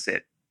campus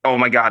it. Oh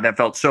my God, that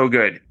felt so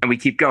good. And we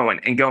keep going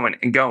and going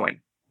and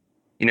going.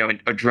 And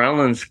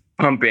adrenaline's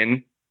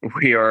pumping.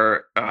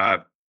 We're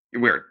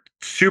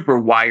super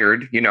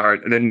wired.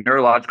 The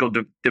neurological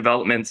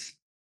developments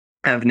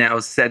have now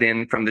set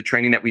in from the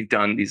training that we've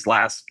done these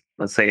last,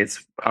 let's say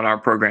it's on our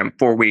program,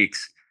 4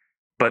 weeks,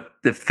 but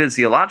the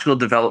physiological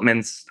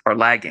developments are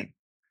lagging.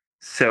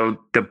 So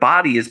the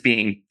body is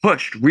being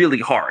pushed really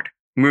hard,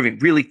 moving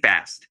really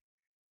fast,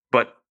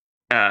 but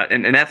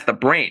and that's the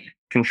brain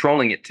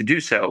controlling it to do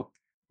so.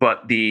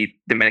 But the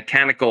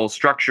mechanical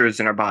structures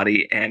in our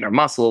body and our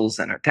muscles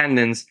and our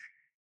tendons,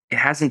 it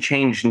hasn't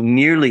changed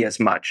nearly as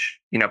much,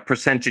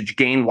 percentage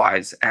gain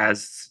wise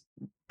as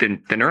the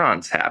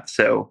neurons have.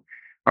 So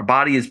our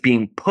body is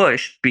being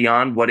pushed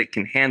beyond what it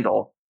can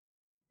handle.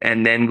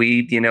 And then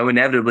we,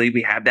 inevitably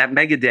we have that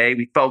mega day.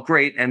 We felt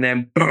great. And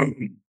then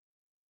boom,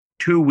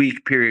 2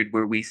 week period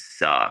where we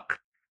suck.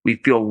 We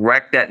feel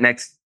wrecked that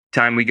next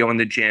time we go in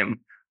the gym.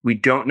 We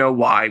don't know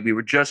why. We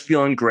were just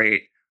feeling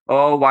great.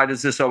 Oh, why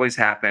does this always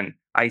happen?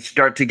 I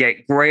start to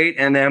get great.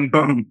 And then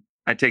boom,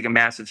 I take a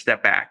massive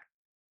step back.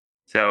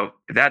 So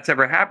if that's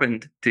ever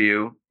happened to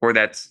you, or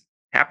that's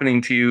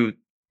happening to you,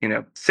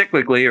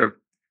 cyclically, or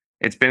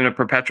it's been a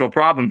perpetual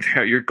problem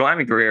throughout your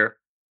climbing career,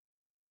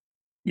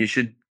 you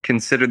should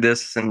consider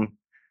this and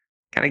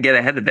kind of get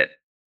ahead of it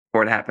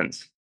before it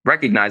happens.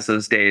 Recognize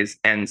those days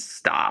and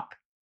stop.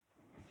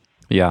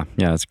 Yeah,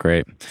 that's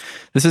great.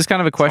 This is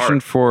kind of a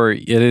question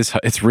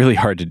it's really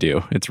hard to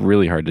do. It's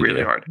really hard to do.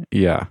 Really hard.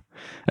 Yeah.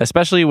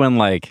 Especially when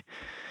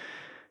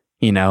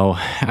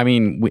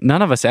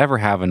none of us ever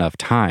have enough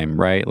time,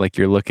 right? Like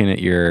you're looking at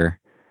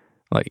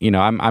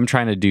I'm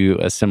trying to do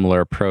a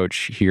similar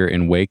approach here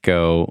in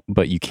Waco,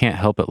 but you can't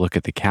help but look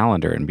at the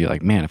calendar and be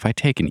like, man, if I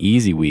take an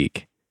easy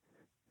week,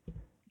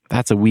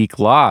 that's a week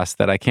lost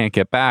that I can't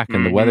get back.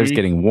 And the weather's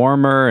getting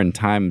warmer and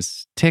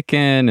time's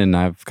ticking and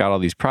I've got all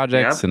these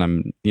projects and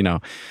I'm,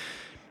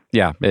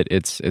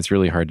 it's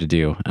really hard to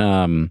do.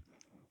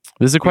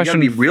 This is a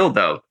question. You gotta be real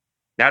though.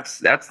 That's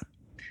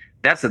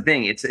the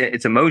thing.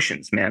 It's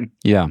emotions, man.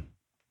 Yeah.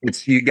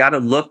 You got to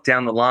look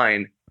down the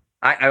line.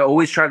 I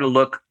always try to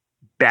look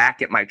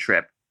back at my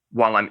trip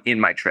while I'm in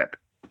my trip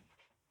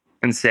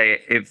and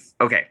say,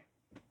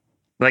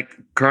 like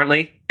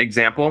currently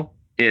example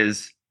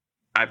is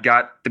I've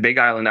got the Big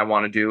Island I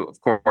want to do.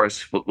 Of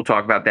course, we'll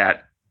talk about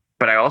that.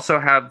 But I also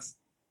have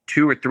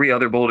 2 or 3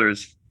 other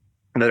boulders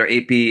that are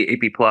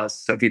AP plus,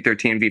 so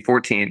V13,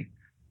 V14,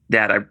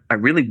 that I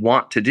really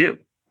want to do.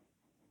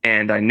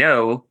 And I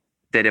know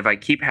that if I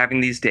keep having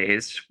these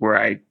days where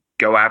I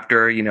go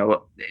after,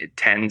 10s,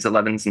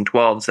 11s, and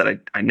 12s that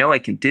I know I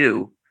can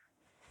do,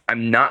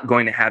 I'm not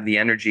going to have the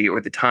energy or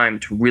the time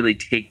to really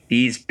take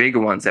these bigger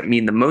ones that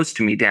mean the most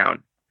to me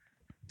down.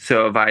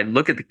 So if I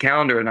look at the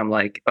calendar and I'm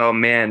like, oh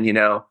man,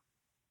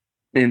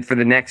 and for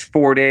the next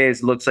 4 days,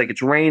 it looks like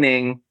it's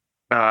raining.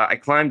 I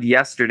climbed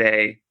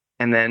yesterday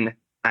and then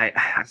I'm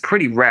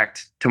pretty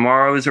wrecked.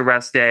 Tomorrow is a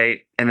rest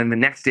day. And then the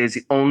next day is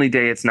the only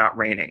day it's not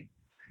raining.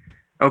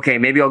 Okay,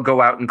 maybe I'll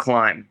go out and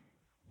climb.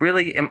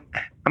 Really, I'm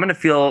going to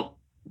feel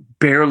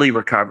barely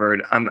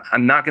recovered. I'm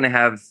not going to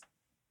have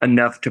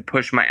enough to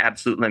push my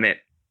absolute limit.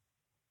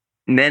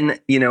 And then,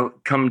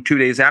 come 2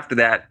 days after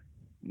that,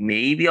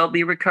 maybe I'll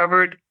be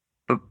recovered,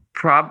 but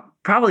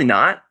probably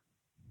not.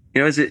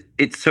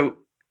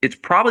 It's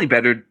probably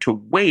better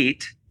to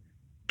wait,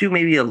 do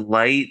maybe a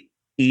light,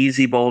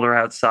 easy boulder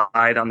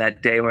outside on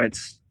that day when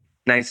it's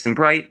nice and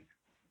bright,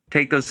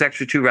 take those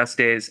extra 2 rest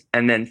days,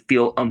 and then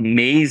feel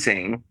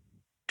amazing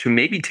to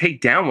maybe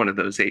take down one of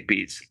those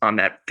 8Bs on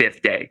that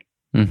 5th day.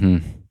 Mm-hmm.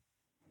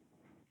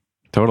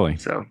 Totally.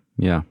 So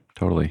yeah,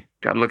 totally.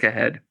 Got to look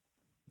ahead.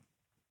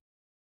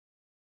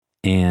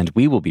 And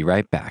we will be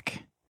right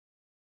back.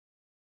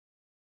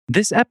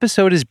 This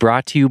episode is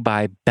brought to you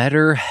by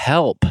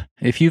BetterHelp.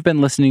 If you've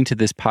been listening to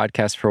this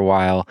podcast for a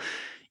while,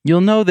 you'll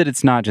know that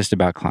it's not just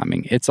about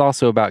climbing. It's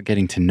also about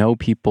getting to know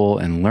people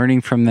and learning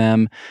from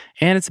them.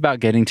 And it's about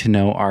getting to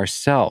know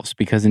ourselves,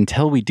 because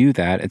until we do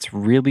that, it's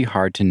really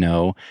hard to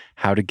know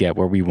how to get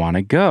where we want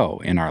to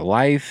go in our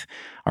life,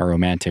 our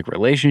romantic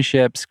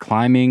relationships,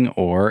 climbing,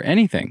 or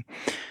anything.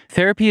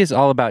 Therapy is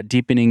all about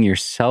deepening your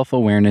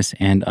self-awareness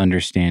and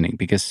understanding,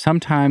 because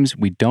sometimes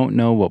we don't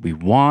know what we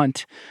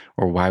want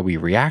or why we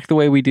react the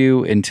way we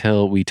do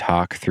until we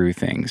talk through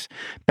things.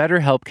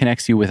 BetterHelp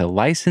connects you with a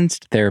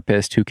licensed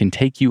therapist who can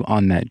take you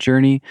on that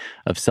journey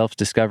of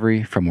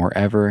self-discovery from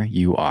wherever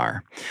you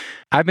are.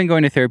 I've been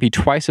going to therapy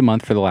twice a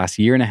month for the last 1.5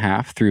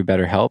 years through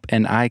BetterHelp,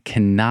 and I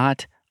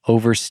cannot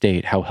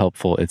overstate how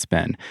helpful it's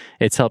been.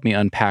 It's helped me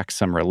unpack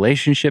some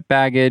relationship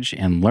baggage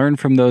and learn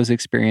from those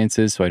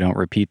experiences so I don't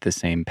repeat the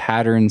same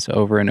patterns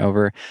over and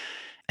over.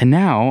 And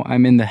now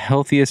I'm in the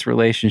healthiest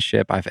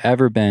relationship I've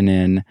ever been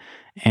in,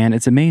 and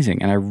it's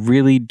amazing. And I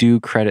really do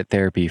credit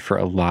therapy for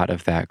a lot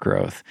of that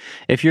growth.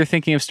 If you're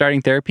thinking of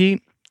starting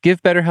therapy,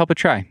 give BetterHelp a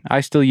try.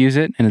 I still use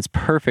it, and it's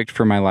perfect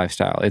for my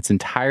lifestyle. It's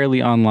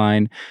entirely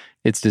online.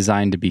 It's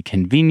designed to be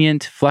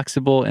convenient,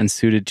 flexible, and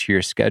suited to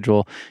your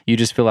schedule. You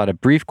just fill out a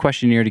brief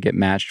questionnaire to get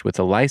matched with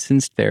a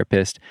licensed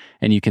therapist,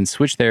 and you can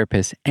switch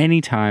therapists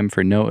anytime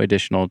for no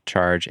additional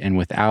charge and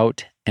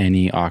without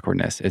any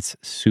awkwardness. It's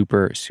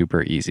super,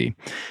 super easy.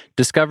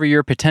 Discover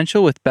your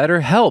potential with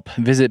BetterHelp.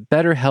 Visit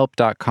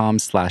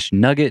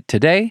betterhelp.com/nugget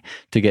today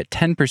to get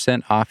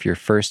 10% off your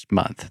first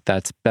month.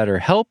 That's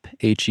BetterHelp,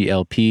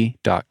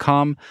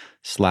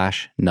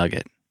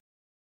 HELP.com/nugget.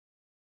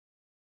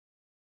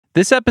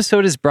 This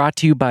episode is brought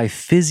to you by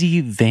Fizzy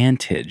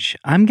Vantage.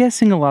 I'm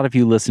guessing a lot of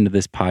you listen to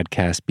this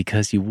podcast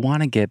because you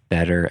want to get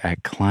better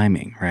at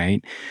climbing,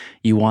 right?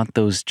 You want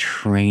those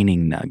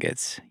training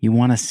nuggets. You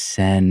want to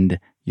send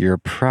your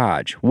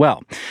proj.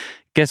 Well,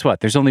 guess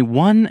what? There's only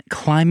one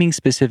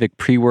climbing-specific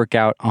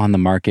pre-workout on the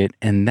market,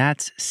 and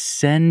that's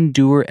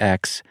Sendure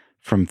X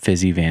from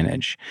Fizzy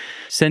Vantage.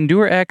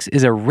 Sendure X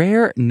is a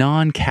rare,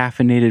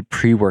 non-caffeinated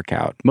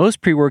pre-workout.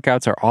 Most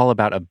pre-workouts are all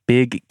about a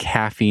big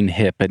caffeine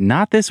hit, but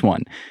not this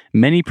one.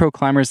 Many pro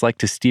climbers like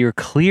to steer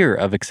clear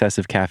of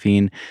excessive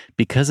caffeine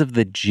because of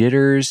the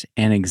jitters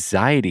and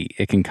anxiety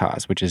it can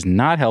cause, which is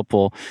not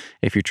helpful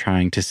if you're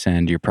trying to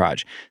send your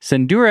proj.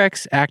 Sendure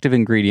X active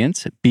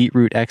ingredients,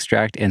 beetroot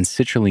extract and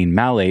citrulline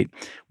malate,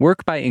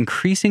 work by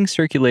increasing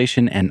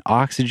circulation and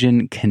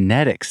oxygen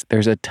kinetics.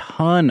 There's a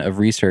ton of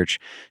research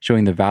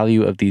showing the value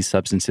of these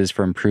substances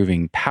for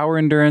improving power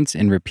endurance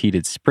in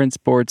repeated sprint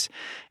sports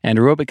and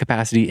aerobic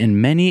capacity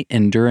in many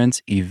endurance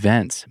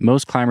events.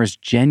 Most climbers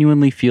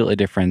genuinely feel a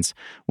difference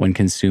when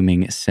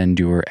consuming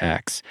Sendure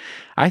X.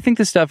 I think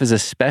this stuff is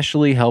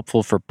especially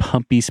helpful for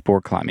pumpy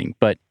sport climbing,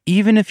 but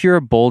even if you're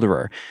a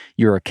boulderer,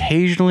 you're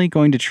occasionally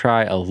going to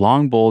try a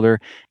long boulder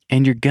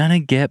and you're gonna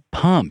get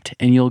pumped,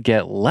 and you'll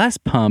get less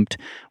pumped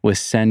with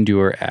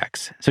Sendure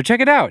X. So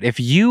check it out. If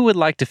you would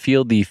like to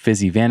feel the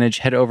Fizzy Vantage,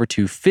 head over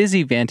to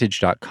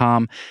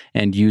fizzyvantage.com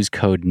and use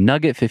code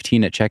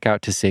NUGGET15 at checkout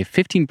to save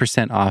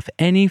 15% off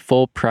any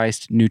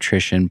full-priced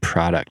nutrition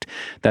product.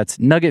 That's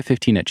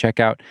NUGGET15 at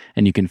checkout,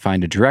 and you can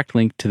find a direct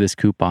link to this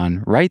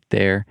coupon right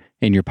there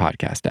in your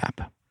podcast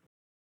app.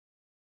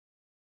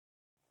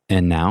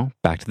 And now,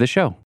 back to the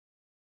show.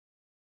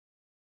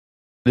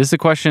 This is a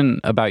question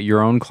about your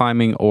own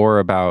climbing or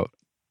about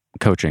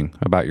coaching,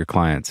 about your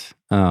clients.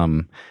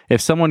 If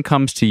someone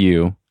comes to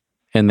you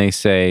and they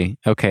say,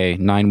 okay,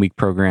 9-week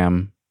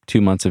program,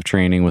 2 months of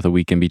training with a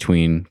week in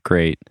between,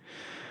 great.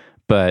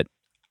 But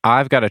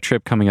I've got a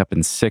trip coming up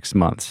in 6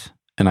 months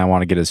and I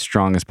want to get as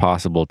strong as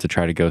possible to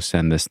try to go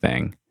send this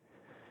thing.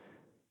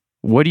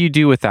 What do you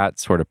do with that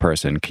sort of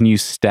person? Can you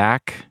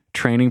stack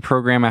training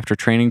program after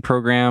training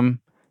program?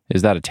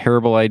 Is that a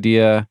terrible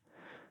idea?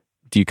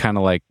 Do you kind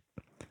of like,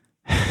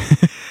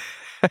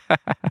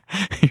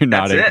 you're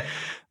nodding.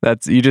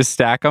 That's it. You just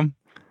stack them?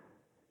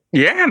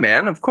 Yeah,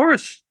 man, of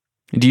course.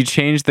 Do you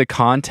change the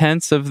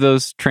contents of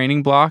those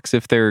training blocks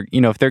if they're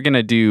going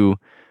to do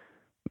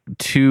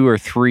 2 or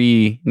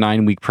 3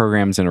 9-week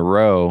programs in a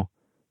row?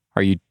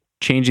 Are you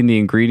changing the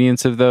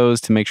ingredients of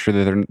those to make sure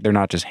that they're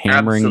not just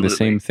hammering the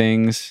same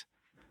things?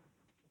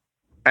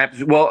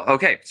 Well,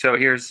 okay. So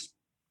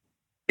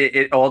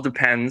it all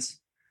depends.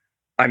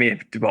 I mean,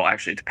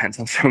 actually, it depends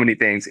on so many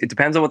things. It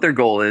depends on what their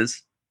goal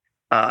is.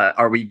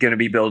 Are we going to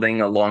be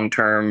building a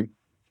long-term,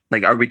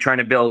 are we trying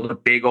to build a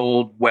big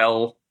old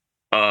well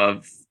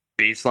of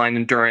baseline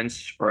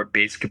endurance or a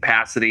base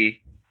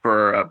capacity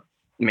for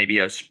maybe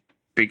a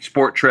big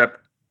sport trip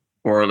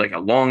or like a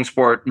long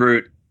sport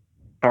route?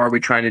 Or are we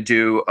trying to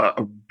do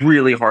a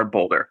really hard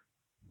boulder?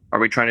 Are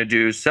we trying to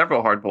do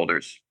several hard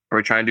boulders? Are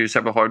we trying to do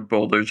several hard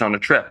boulders on a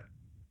trip?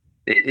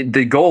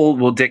 The goal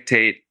will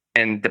dictate,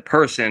 and the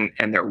person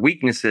and their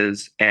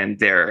weaknesses and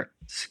their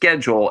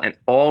schedule and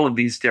all of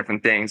these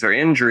different things, or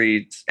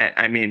injuries.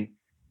 I mean,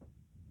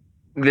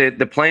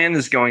 the plan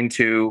is going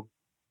to,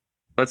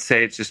 let's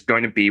say it's just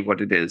going to be what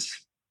it is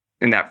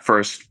in that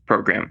first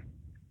program.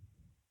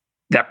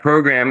 That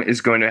program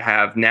is going to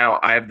have, now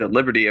I have the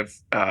liberty of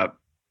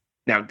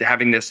now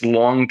having this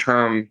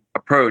long-term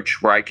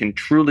approach where I can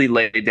truly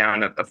lay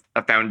down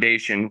a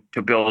foundation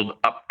to build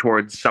up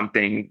towards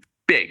something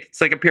big.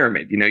 It's like a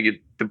pyramid.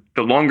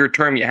 The longer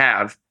term you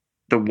have,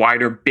 the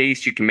wider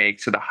base you can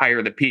make, so the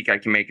higher the peak I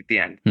can make at the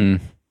end.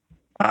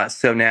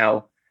 So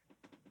now,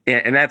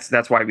 and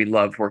that's why we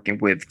love working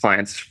with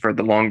clients for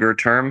the longer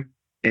term.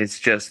 It's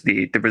just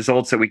the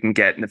results that we can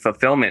get and the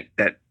fulfillment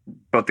that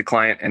both the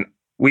client and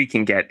we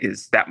can get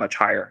is that much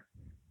higher.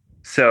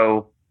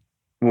 So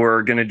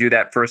we're going to do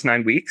that first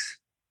 9 weeks.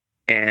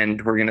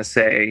 And we're going to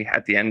say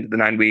at the end of the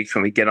 9 weeks,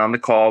 when we get on the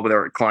call with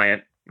our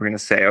client, we're going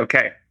to say,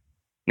 okay,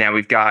 now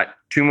we've got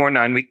 2 more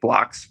 9-week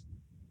blocks.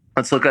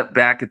 Let's look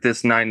back at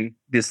this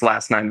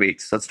last 9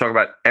 weeks. Let's talk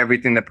about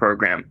everything in the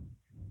program.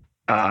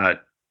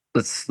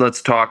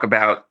 Let's talk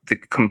about the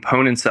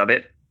components of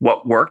it,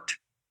 what worked,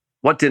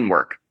 what didn't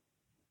work.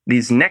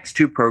 These next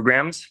 2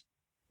 programs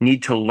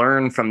need to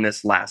learn from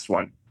this last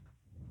one.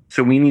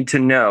 So we need to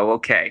know,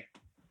 okay,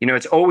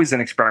 it's always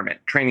an experiment.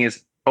 Training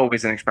is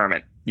always an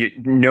experiment.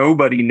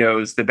 Nobody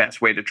knows the best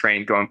way to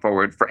train going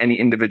forward for any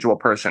individual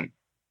person.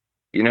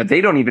 They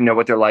don't even know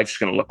what their life's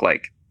going to look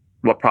like.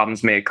 what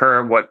problems may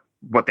occur,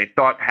 what they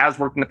thought has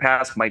worked in the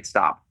past might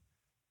stop.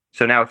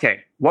 So now,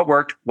 okay, what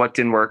worked, what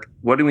didn't work,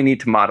 what do we need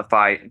to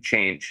modify and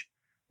change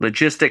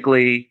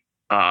logistically,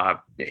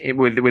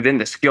 within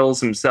the skills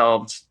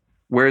themselves?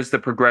 Where's the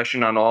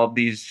progression on all of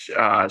these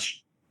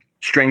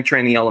strength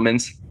training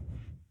elements?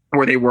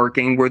 Were they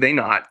working? Were they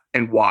not?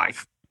 And why?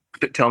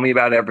 Tell me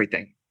about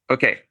everything.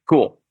 Okay,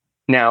 cool.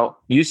 Now,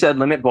 you said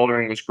limit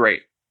bouldering was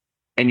great,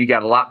 and you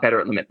got a lot better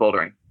at limit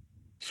bouldering.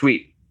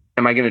 Sweet.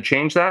 Am I going to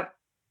change that?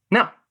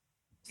 No.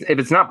 If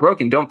it's not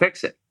broken, don't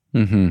fix it.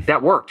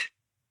 That worked.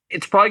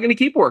 It's probably going to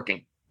keep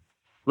working.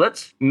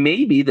 Let's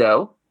maybe,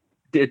 though,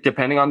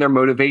 depending on their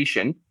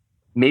motivation,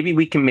 maybe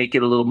we can make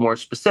it a little more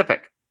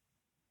specific.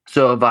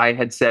 So if I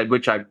had said,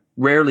 which I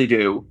rarely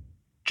do,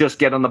 just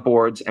get on the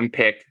boards and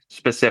pick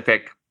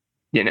specific,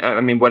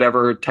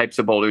 whatever types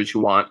of boulders you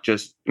want,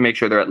 just make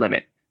sure they're at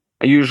limit.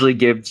 I usually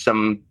give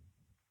some,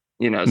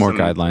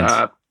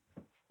 guidelines.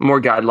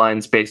 More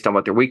guidelines based on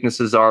what their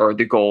weaknesses are or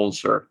the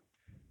goals or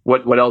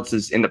what else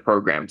is in the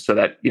program, so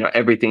that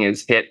everything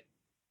is hit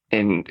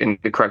in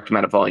the correct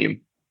amount of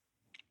volume.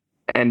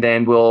 And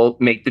then we'll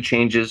make the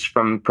changes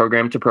from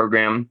program to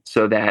program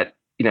so that,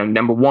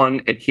 number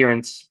one,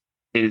 adherence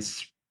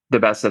is the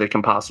best that it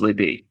can possibly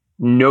be.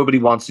 Nobody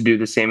wants to do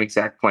the same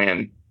exact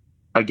plan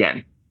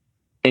again.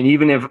 And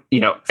even if,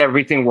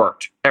 everything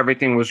worked,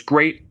 everything was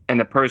great, and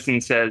the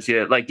person says,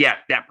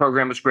 that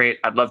program was great,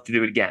 I'd love to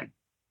do it again.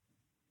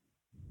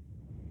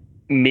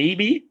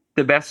 Maybe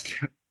the best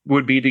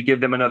would be to give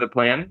them another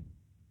plan,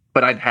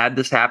 but I've had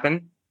this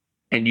happen.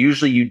 And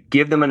usually you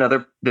give them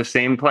the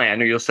same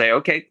plan, or you'll say,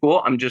 okay,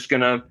 cool. I'm just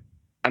going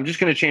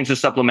to change the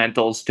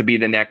supplementals to be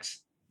the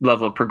next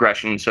level of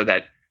progression so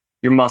that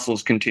your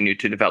muscles continue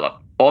to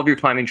develop. All of your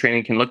climbing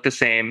training can look the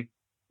same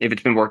if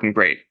it's been working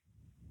great.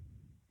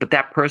 But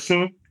that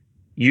person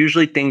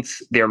usually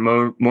thinks they're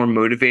more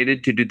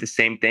motivated to do the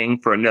same thing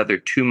for another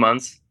 2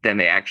 months than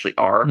they actually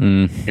are,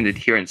 and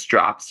adherence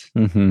drops.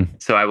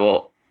 So I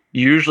will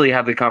usually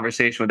have the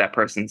conversation with that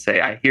person and say,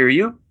 I hear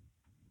you,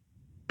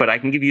 but I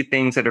can give you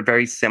things that are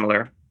very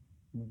similar,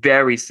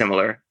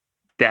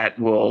 that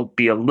will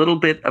be a little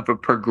bit of a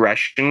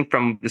progression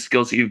from the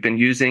skills that you've been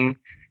using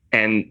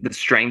and the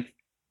strengths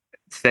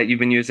that you've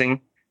been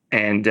using.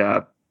 And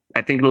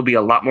I think it'll be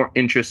a lot more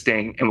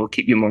interesting and will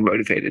keep you more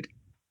motivated,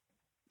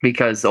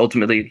 because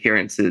ultimately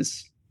adherence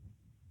is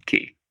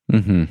key.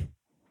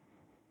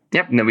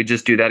 Yep. And then we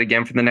just do that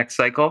again for the next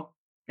cycle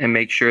and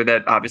make sure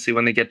that obviously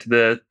when they get to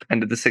the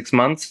end of the 6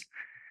 months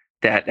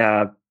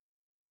that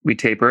we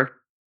taper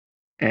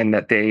and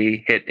that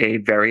they hit a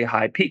very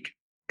high peak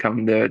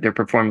come their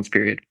performance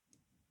period.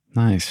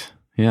 Nice.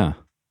 Yeah.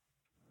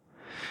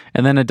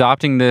 And then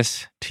adopting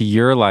this to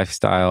your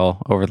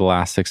lifestyle over the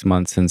last 6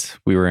 months since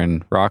we were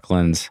in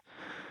Rocklands,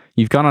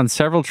 you've gone on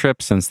several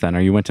trips since then, or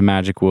you went to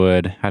Magic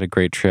Wood, had a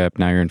great trip.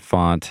 Now you're in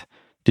Font.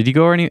 Did you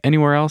go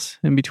anywhere else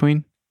in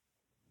between?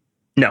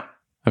 No.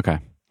 Okay.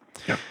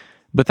 No.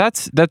 But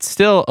that's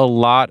still a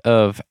lot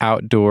of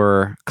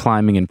outdoor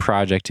climbing and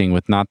projecting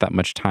with not that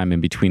much time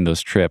in between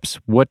those trips.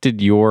 What did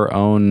your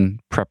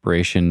own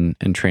preparation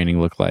and training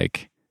look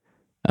like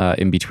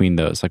in between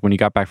those? Like when you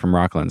got back from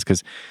Rocklands?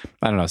 Because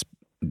I don't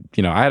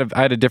know, I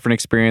had a different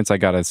experience. I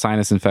got a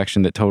sinus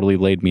infection that totally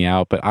laid me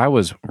out, but I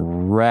was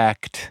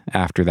wrecked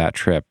after that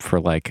trip for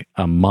like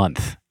a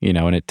month,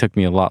 and it took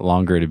me a lot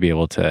longer to be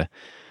able to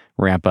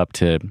ramp up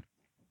to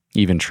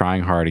even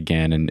trying hard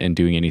again and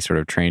doing any sort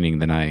of training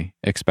than I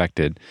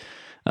expected.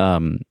 Are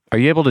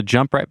you able to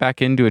jump right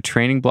back into a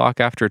training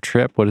block after a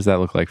trip? What does that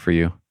look like for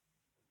you?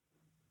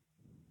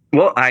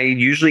 Well, I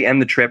usually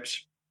end the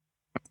trips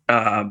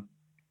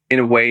in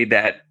a way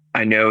that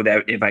I know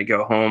that if I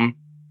go home,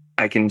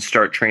 I can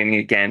start training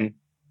again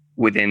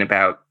within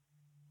about,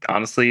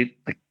 honestly,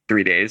 like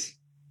 3 days.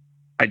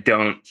 I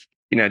don't,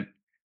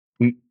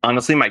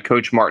 honestly, my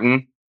coach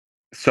Martin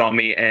saw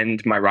me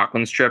end my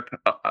Rocklands trip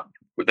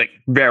with like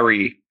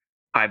very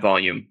high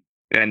volume,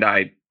 and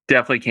I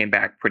definitely came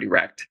back pretty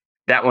wrecked.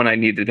 That one I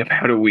needed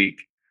about a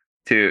week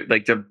to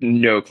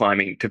no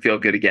climbing to feel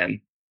good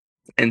again.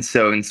 And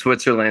so in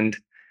Switzerland,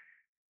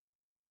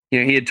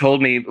 he had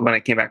told me when I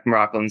came back from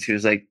Rocklands, he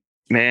was like,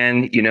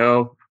 man,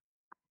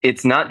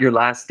 it's not your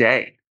last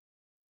day.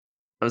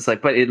 I was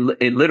like, but it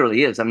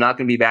literally is. I'm not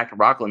going to be back at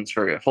Rocklands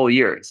for a whole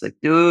year. It's like,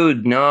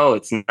 dude, no,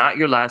 it's not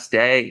your last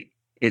day.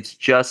 It's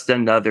just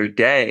another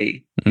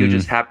day. You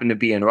just happen to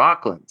be in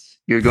Rocklands.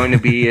 You're going to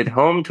be at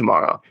home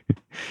tomorrow.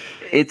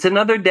 It's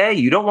another day.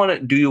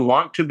 Do you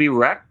want to be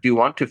wrecked? Do you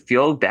want to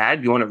feel bad?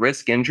 Do you want to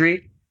risk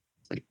injury?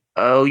 It's like,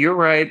 oh, you're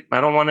right. I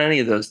don't want any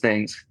of those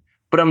things.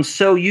 But I'm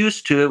so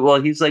used to it.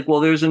 Well, he's like, well,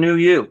 there's a new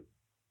you.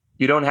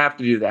 You don't have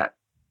to do that.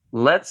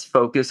 Let's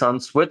focus on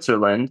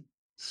Switzerland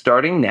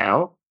starting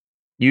now.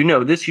 You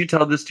know this. You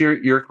tell this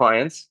to your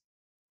clients.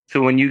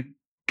 So when you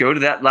go to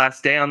that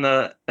last day on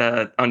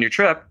your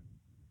trip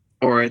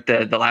or at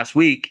the last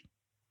week,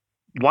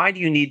 why do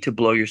you need to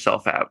blow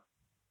yourself out?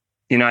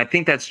 I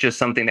think that's just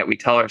something that we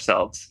tell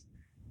ourselves.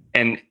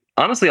 And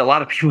honestly, a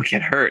lot of people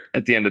get hurt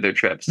at the end of their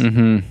trips.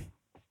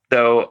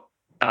 So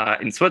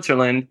in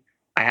Switzerland,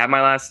 I had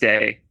my last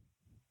day,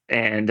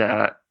 and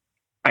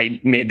I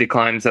made the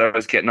climbs that I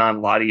was getting on a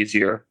lot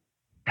easier.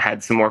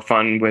 Had some more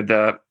fun with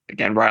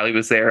again, Riley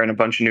was there and a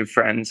bunch of new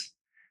friends.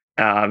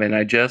 And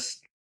I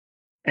just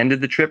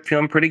ended the trip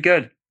feeling pretty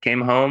good.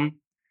 Came home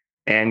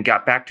and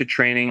got back to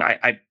training.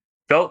 I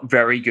felt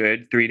very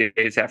good 3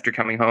 days after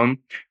coming home,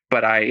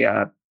 but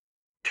I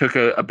took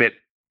a bit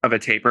of a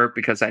taper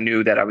because I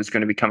knew that I was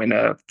going to be coming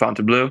to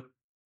Fontainebleau,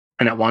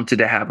 and I wanted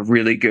to have a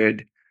really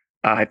good.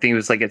 I think it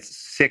was like a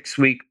 6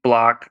 week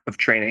block of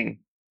training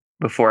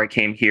before I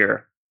came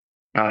here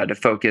to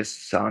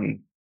focus on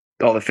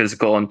all the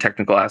physical and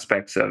technical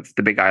aspects of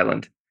the Big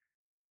Island,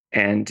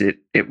 and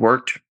it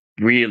worked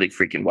really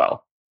freaking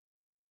well.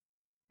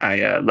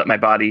 I let my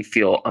body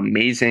feel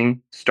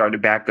amazing,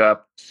 started back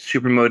up,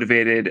 super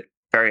motivated,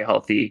 very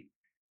healthy,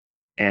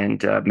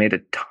 and made a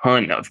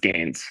ton of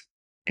gains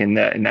in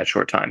that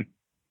short time.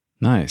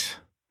 Nice.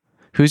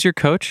 Who's your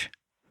coach?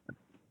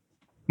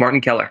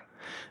 Martin Keller.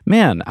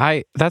 Man,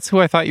 that's who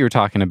I thought you were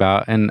talking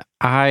about, and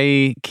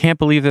I can't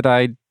believe that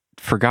I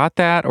forgot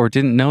that or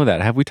didn't know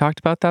that. Have we talked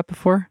about that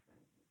before?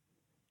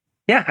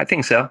 Yeah, I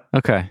think so.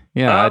 Okay.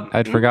 Yeah,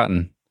 I'd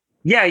forgotten.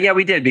 Yeah,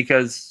 we did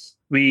because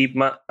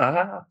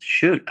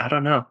shoot, I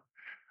don't know.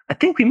 I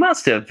think we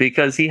must have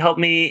because he helped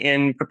me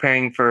in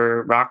preparing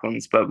for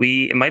Rocklands, but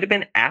it might have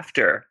been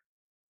after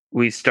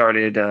we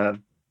started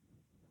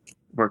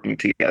working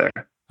together.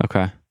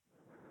 Okay.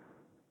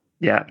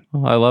 Yeah.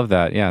 Well, I love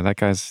that. Yeah, that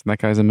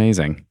guy's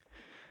amazing.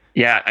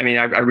 Yeah, I mean,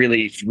 I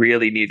really,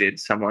 really needed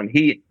someone.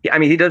 He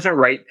doesn't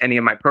write any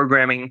of my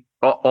programming.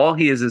 All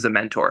he is a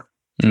mentor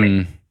to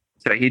me.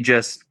 So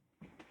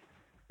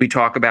we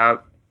talk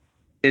about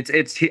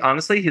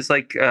honestly, he's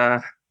like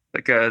a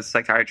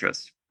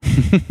psychiatrist.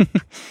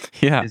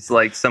 Yeah. It's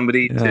like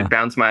somebody to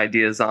bounce my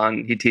ideas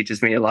on. He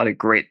teaches me a lot of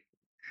great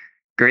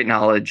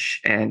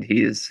knowledge, and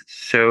he is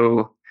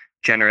so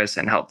generous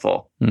and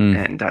helpful,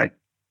 and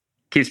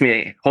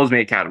holds me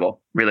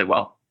accountable really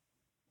well.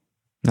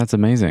 That's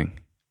amazing.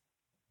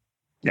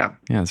 Yeah,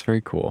 it's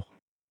very cool.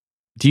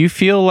 Do you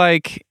feel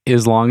like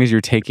as long as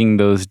you're taking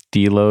those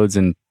deloads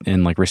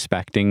and like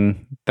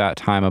respecting that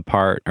time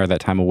apart or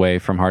that time away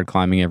from hard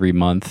climbing every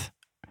month,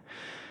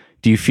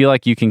 do you feel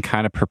like you can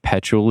kind of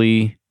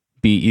perpetually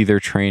be either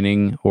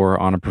training or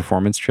on a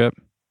performance trip?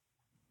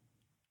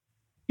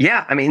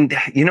 Yeah, I mean,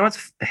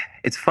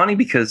 it's funny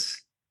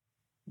because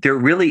there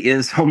really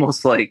is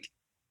almost like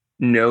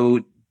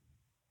no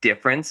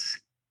difference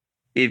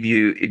if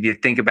you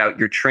think about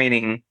your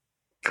training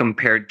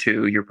compared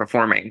to your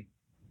performing.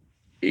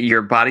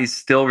 Your body's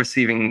still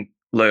receiving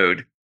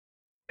load.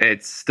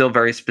 It's still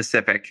very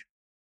specific.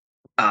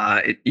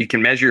 You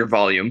can measure your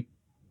volume.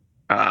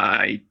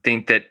 I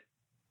think that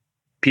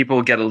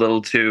people get a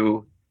little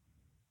too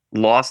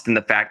lost in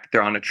the fact that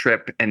they're on a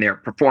trip and they're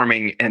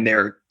performing and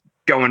they're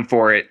going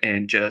for it,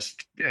 and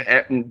just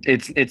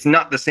it's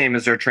not the same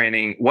as their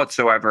training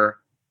whatsoever,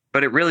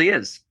 but it really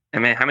is. I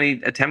mean, how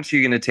many attempts are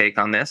you going to take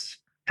on this?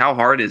 How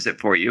hard is it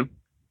for you?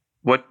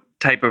 What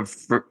type of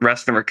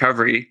rest and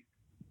recovery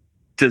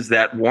does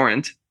that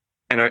warrant?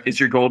 And is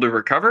your goal to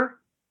recover?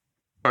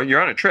 Or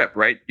you're on a trip,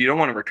 right? You don't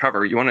want to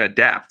recover. You want to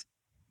adapt.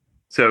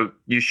 So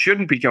you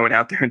shouldn't be going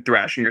out there and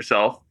thrashing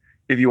yourself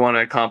if you want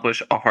to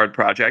accomplish a hard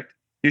project.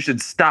 You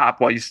should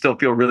stop while you still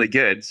feel really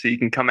good, so you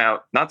can come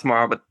out, not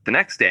tomorrow, but the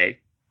next day,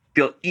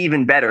 feel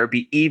even better,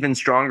 be even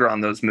stronger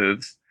on those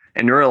moves,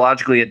 and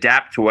neurologically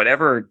adapt to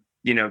whatever,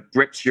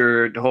 grips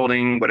you're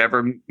holding,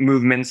 whatever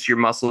movements your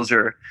muscles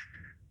are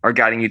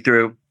guiding you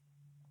through.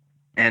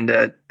 And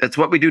that's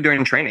what we do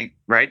during training,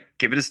 right?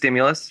 Give it a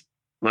stimulus,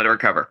 let it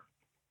recover.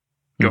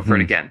 Go for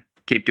it again.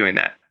 Keep doing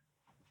that.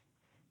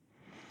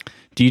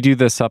 Do you do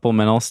the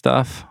supplemental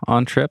stuff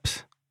on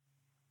trips?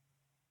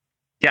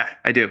 Yeah,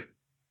 I do.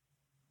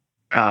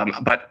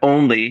 But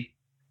only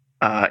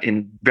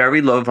in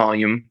very low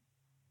volume,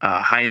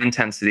 high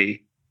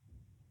intensity,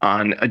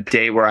 on a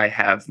day where I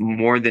have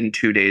more than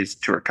 2 days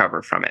to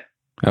recover from it.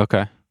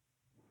 Okay.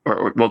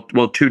 Or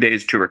 2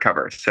 days to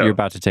recover. So you're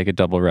about to take a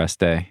double rest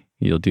day.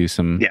 You'll do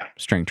some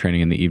strength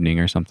training in the evening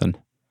or something.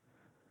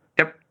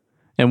 Yep.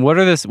 And what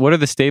are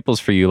the staples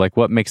for you? Like,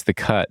 what makes the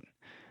cut?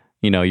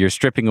 You're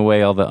stripping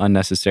away all the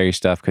unnecessary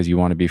stuff because you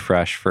want to be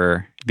fresh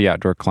for the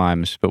outdoor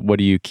climbs. But what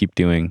do you keep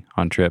doing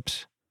on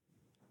trips?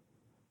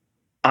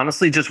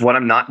 Honestly, just what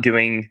I'm not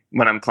doing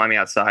when I'm climbing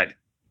outside.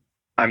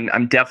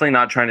 I'm definitely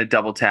not trying to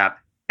double tap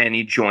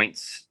any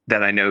joints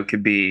that I know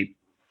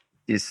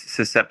is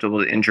susceptible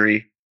to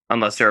injury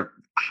unless they're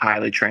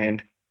highly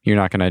trained. You're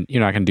not gonna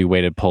do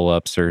weighted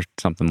pull-ups or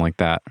something like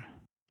that.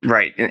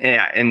 Right.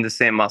 Yeah, in the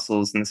same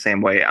muscles in the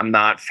same way. I'm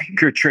not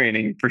finger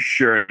training, for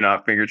sure.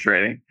 Not finger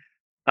training.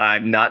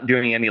 I'm not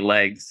doing any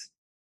legs.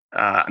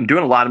 I'm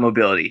doing a lot of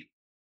mobility,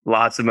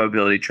 lots of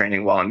mobility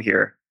training while I'm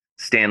here,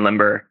 staying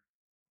limber.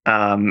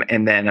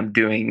 And then I'm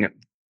doing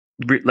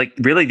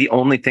really the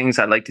only things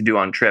I like to do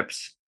on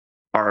trips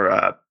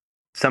are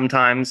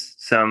sometimes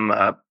some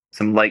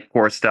light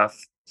core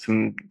stuff,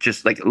 some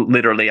just like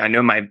literally. I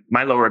know my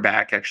lower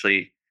back,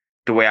 actually,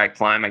 the way I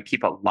climb, I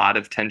keep a lot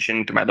of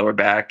tension to my lower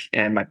back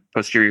and my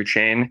posterior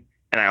chain,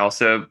 And I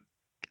also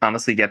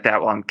honestly get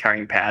that while I'm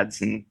carrying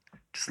pads and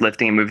just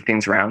lifting and moving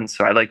things around.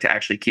 So I like to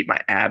actually keep my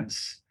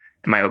abs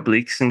and my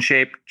obliques in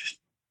shape, just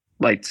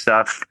light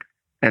stuff,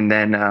 and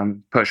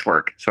then push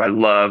work. So I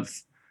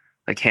love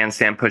like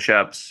handstand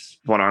push-ups,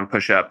 one-arm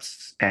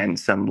push-ups, and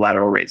some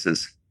lateral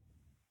raises.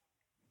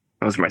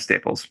 Those are my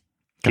staples.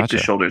 Keep Gotcha.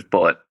 the shoulders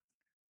bullet.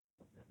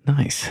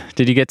 Nice.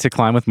 Did you get to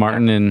climb with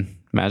Martin in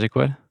Magic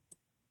Wood?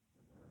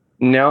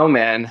 No,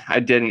 man, I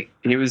didn't.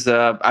 He was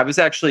I was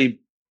actually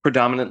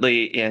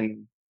predominantly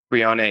in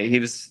Brione. He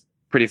was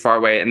pretty far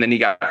away, and then he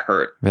got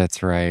hurt.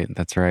 That's right.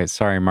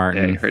 Sorry, Yeah,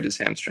 Martin. he hurt his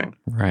hamstring.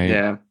 Right.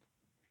 Yeah.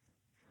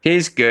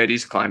 He's good.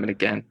 He's climbing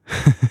again.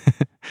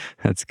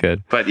 That's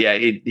good. But yeah,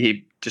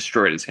 he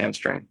destroyed his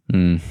hamstring.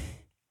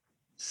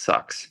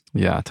 Sucks.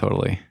 Yeah,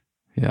 totally.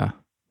 Yeah.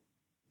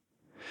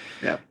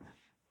 Yeah.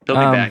 He'll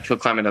be back. He'll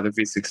climb another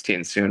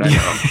V16 soon. I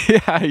know.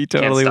 Yeah, he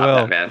totally Can't stop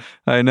will. that, man.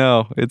 I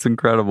know. It's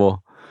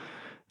incredible.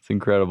 It's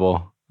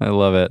incredible. I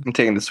love it. I'm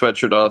taking the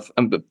sweatshirt off.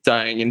 I'm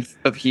dying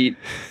of heat.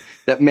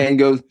 That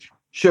mango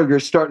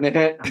sugar's starting to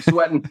hit. I'm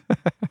sweating.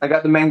 I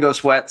got the mango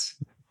sweats.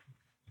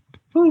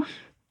 Whew.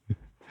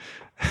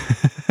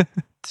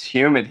 It's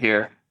humid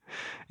here.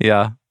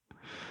 Yeah.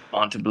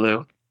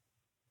 Fontainebleau.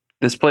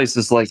 This place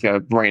is like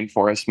a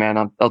rainforest,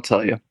 man. I'll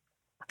tell you.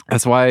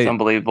 That's why It's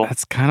unbelievable.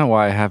 That's kind of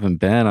why I haven't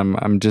been.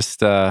 I'm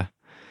just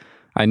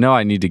I know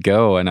I need to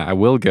go, and I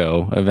will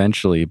go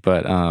eventually,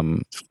 but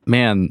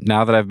man,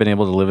 now that I've been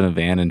able to live in a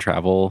van and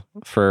travel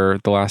for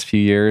the last few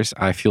years,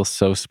 I feel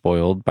so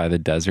spoiled by the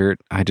desert.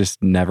 I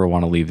just never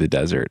want to leave the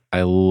desert.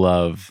 I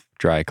love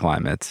dry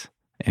climates,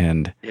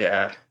 and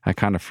Yeah. I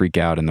kind of freak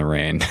out in the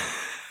rain.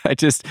 I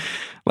just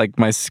like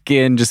my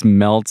skin just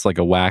melts like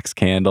a wax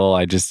candle.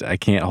 I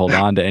can't hold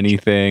on to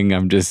anything.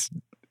 I'm just,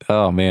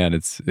 oh man,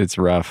 it's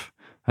rough.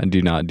 I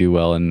do not do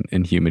well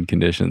in humid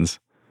conditions.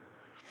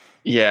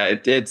 Yeah,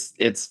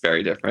 it's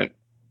very different.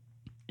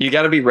 You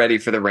got to be ready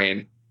for the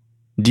rain.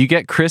 Do you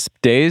get crisp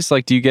days?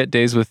 Like, do you get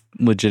days with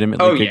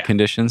legitimately good yeah.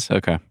 conditions?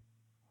 Okay.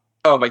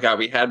 Oh my God,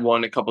 we had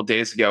one a couple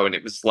days ago, and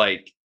it was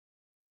like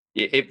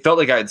it felt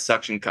like I had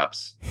suction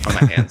cups on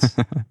my hands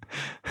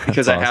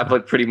because I have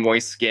like pretty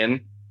moist skin.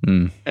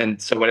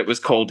 And so when it was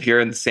cold here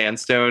in the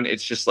sandstone,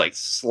 it's just like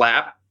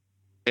slap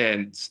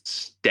and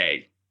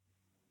stay.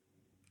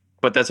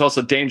 But that's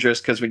also dangerous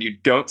because when you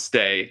don't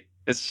stay,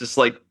 it's just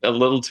like a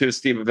little too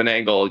steep of an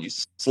angle. You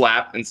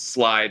slap and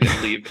slide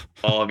and leave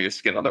all of your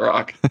skin on the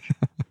rock.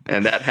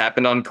 And that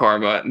happened on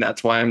Karma. And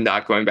that's why I'm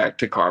not going back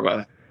to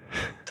Karma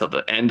till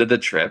the end of the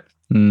trip.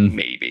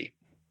 Maybe.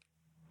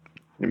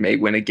 I may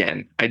win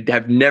again. I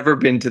have never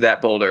been to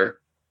that boulder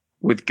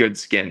with good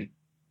skin.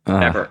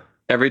 Ever.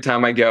 Every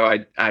time I go,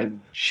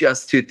 I'm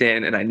just too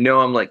thin. And I know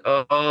I'm like,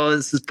 oh,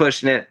 this is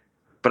pushing it.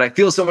 But I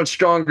feel so much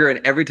stronger.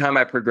 And every time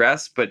I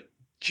progress, but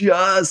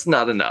just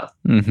not enough.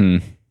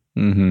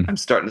 I'm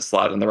starting to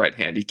slide on the right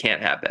hand. You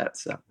can't have that.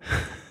 So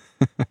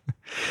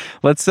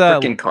let's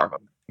freaking Karma.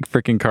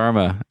 Freaking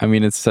Karma. I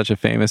mean, it's such a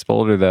famous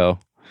boulder, though.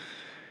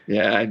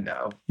 Yeah, I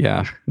know.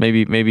 Yeah,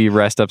 maybe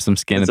rest up some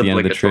skin It's at the end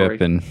of the trip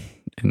obligatory.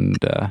 and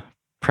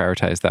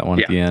prioritize that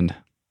one at the end.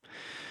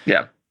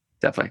 Yeah,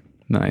 definitely.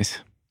 Nice.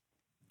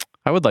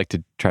 I would like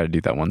to try to do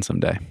that one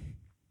someday.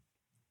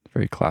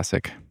 Very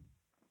classic.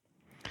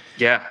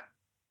 Yeah,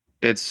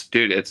 it's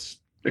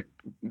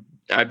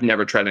I've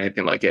never tried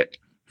anything like it.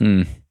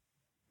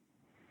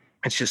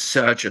 It's just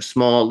such a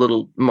small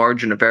little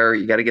margin of error.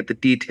 You got to get the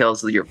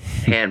details of your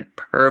hand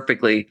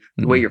perfectly.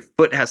 The way your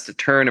foot has to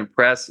turn and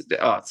press.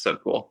 Oh, it's so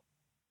cool.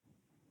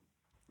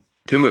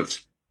 2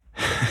 moves.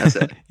 That's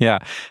it. Yeah.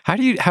 How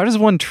does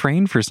one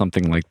train for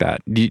something like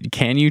that?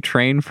 Can you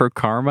train for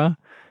Karma,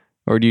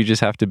 or do you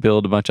just have to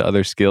build a bunch of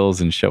other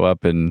skills and show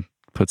up and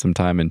put some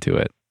time into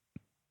it?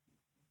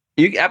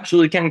 You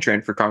absolutely can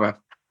train for Karma.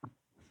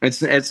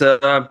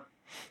 The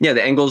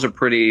angles are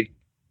pretty.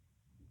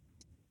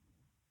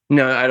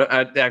 No, I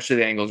don't. Actually,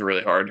 the angles are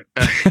really hard.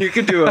 You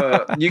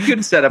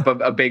could set up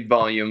a big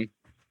volume,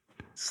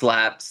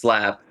 slap.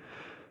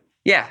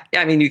 Yeah.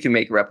 I mean, you can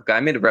make a replica.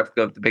 I made a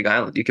replica of the Big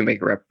Island. You can make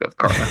a replica of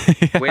Karma.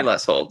 Yeah. Way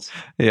less holds.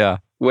 Yeah.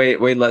 Way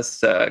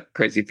less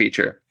crazy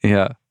feature.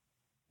 Yeah.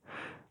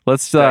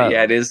 Let's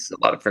it is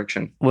a lot of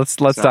friction. Let's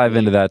dive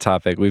into that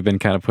topic. We've been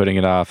kind of putting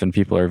it off, and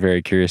people are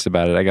very curious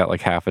about it. I got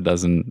like half a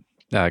dozen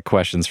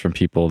questions from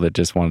people that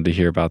just wanted to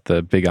hear about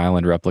the Big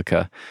Island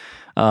replica.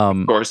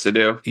 Of course they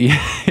do.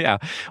 Yeah.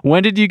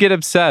 When did you get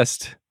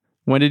obsessed?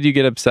 When did you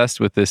get obsessed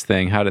with this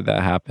thing? How did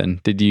that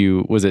happen?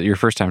 Was it your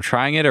first time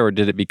trying it, or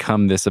did it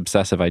become this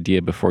obsessive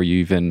idea before you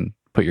even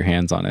put your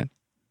hands on it?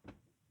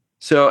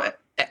 So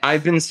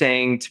I've been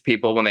saying to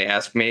people when they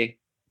ask me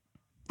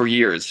for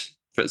years,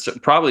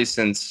 probably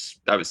since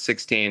I was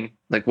 16,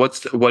 like,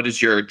 what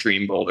is your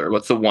dream boulder?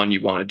 What's the one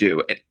you want to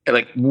do? And,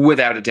 like,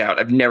 without a doubt,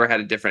 I've never had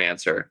a different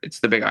answer.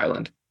 It's the Big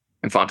Island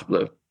in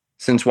Fontainebleau.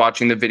 Since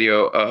watching the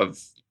video of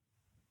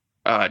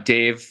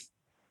Dave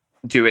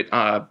do it,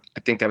 I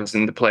think that was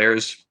in the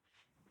Players.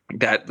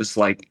 That was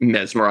like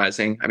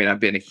mesmerizing. I mean, I've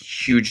been a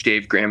huge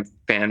Dave Graham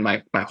fan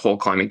my whole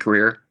climbing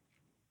career,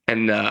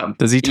 And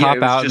does he it top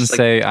was out and just like,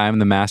 say, "I'm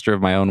the master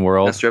of my own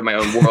world"? master of my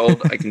own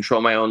world. I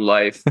control my own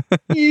life.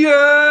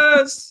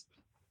 Yes.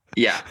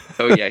 Yeah.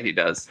 Oh yeah, he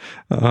does.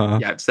 Uh-huh.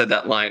 Yeah, I've said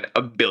that line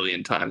a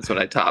billion times when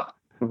I top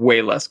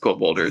way less cool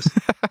boulders.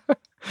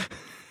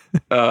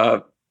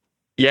 So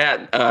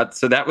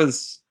that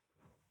was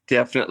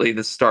definitely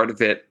the start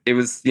of it. It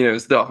was, it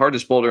was the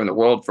hardest boulder in the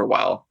world for a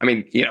while. I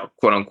mean,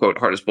 quote unquote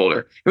hardest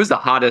boulder. It was the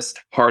hottest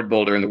hard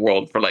boulder in the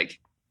world for like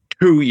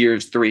 2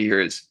 years, 3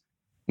 years,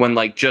 when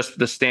like just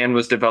the stand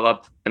was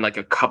developed and like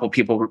a couple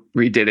people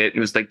redid it. It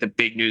was like the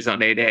big news on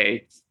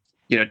 8A.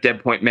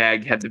 Dead Point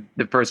Mag had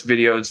the first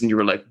videos, and you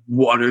were like,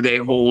 "What are they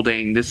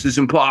holding? This is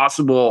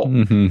impossible."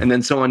 Mhm. And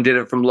then someone did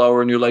it from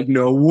lower, and you're like,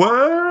 "No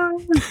way!"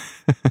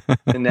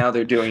 And now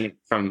they're doing it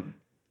from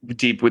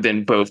deep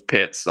within both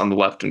pits on the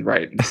left and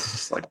right. It's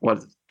just like,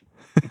 what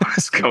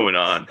is going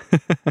on?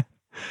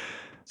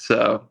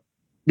 So,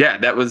 yeah,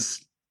 that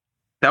was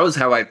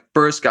how I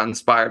first got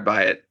inspired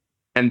by it.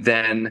 And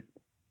then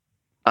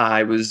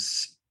I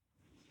was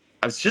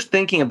just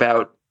thinking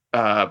about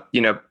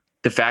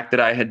the fact that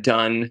I had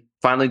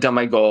finally done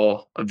my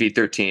goal of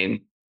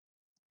V13,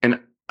 and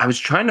I was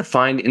trying to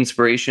find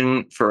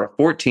inspiration for a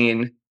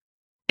 14,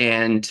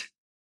 and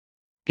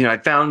I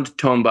found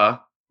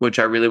Tomba, which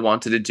I really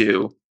wanted to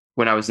do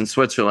when I was in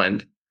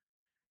Switzerland,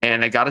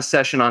 and I got a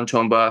session on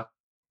Tomba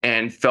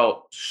and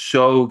felt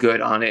so good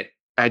on it.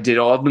 I did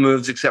all of the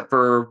moves except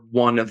for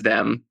one of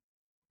them,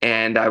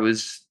 and I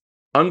was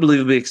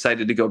unbelievably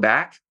excited to go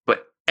back.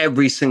 But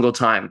every single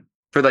time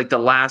for like the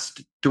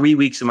last 3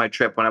 weeks of my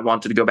trip, when I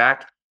wanted to go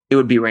back, it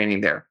would be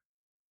raining there,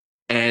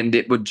 and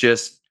it would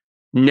just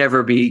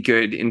never be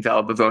good in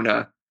Val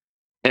Bavona.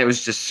 And it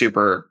was just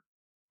super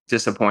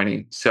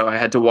disappointing. So I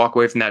had to walk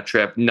away from that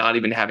trip, not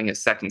even having a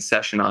second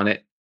session on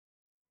it.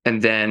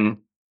 And then,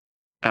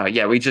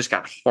 we just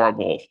got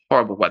horrible,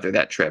 horrible weather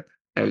that trip.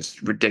 It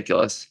was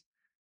ridiculous.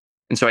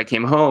 And so I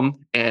came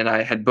home, and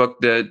I had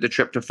booked the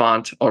trip to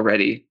Font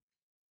already.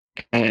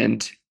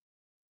 And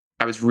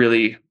I was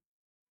really,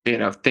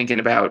 thinking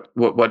about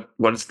what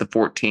is the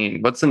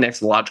 14? What's the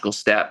next logical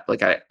step?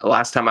 Like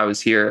last time I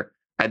was here,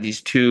 I had these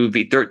two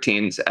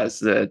V13s as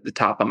the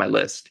top on my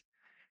list.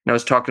 And I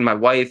was talking to my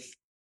wife,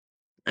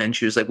 and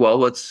she was like, "Well,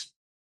 what's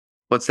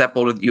that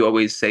boulder that you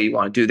always say you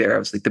want to do there?" I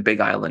was like, "The Big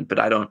Island," but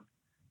I don't,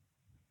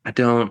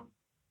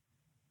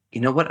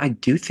 you know what? I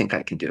do think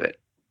I can do it.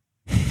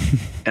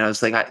 And I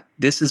was like,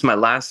 this is my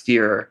last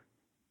year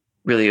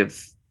really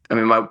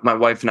my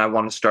wife and I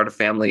want to start a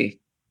family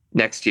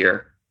next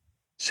year.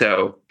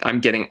 So I'm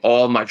getting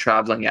all my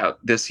traveling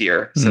out this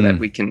year so that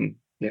we can,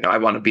 I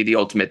want to be the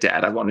ultimate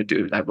dad. I want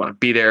to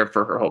be there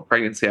for her whole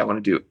pregnancy. I want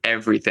to do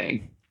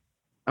everything.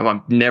 I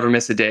want to never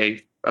miss a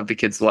day of the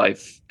kid's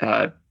life.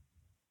 Not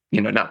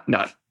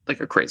like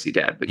a crazy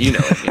dad, but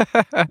what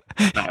I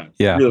mean. I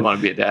Yeah. really want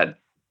to be a dad.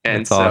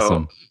 And That's so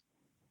awesome.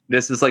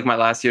 This is like my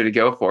last year to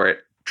go for it,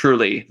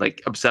 truly,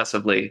 like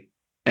obsessively,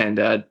 and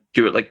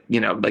do it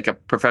like a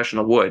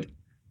professional would,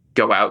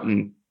 go out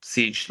and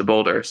siege the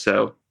boulder.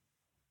 So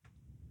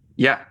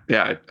I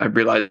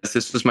realized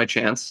this was my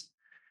chance.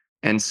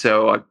 And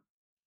so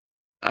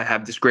I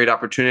have this great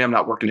opportunity. I'm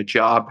not working a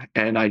job.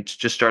 And I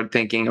just started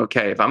thinking,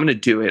 okay, if I'm going to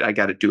do it, I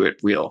got to do it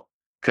real,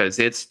 because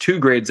it's 2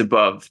 grades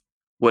above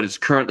what is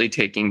currently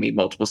taking me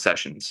multiple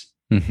sessions.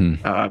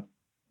 Mm-hmm.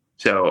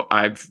 So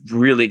I've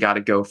really got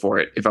to go for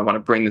it if I want to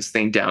bring this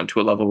thing down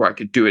to a level where I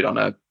could do it on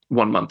a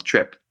 1-month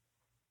trip.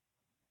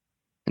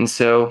 And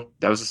so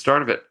that was the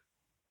start of it.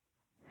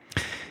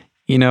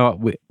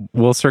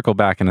 We'll circle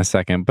back in a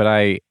second, but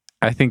I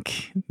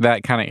think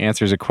that kind of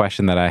answers a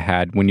question that I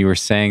had when you were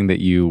saying that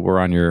you were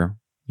on your,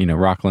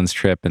 Rocklands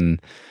trip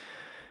and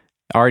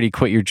already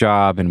quit your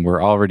job and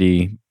were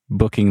already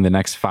booking the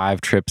next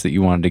 5 trips that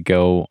you wanted to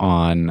go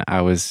on.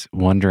 I was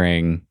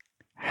wondering,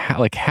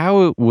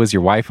 how was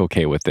your wife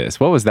okay with this?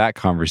 What was that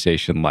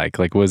conversation like?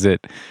 Did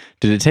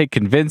it take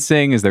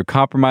convincing? Is there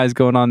compromise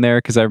going on there?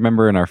 Because I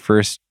remember in our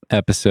first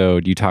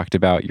episode, you talked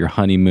about your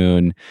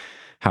honeymoon,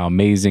 how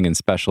amazing and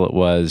special it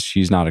was.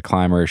 She's not a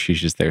climber.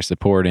 She's just there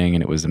supporting,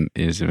 and it was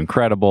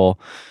incredible.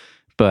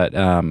 But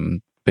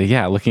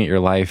yeah, looking at your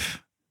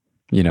life,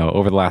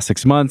 over the last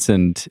 6 months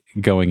and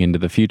going into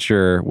the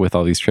future with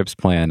all these trips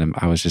planned,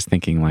 I was just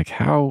thinking, like,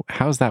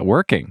 how's that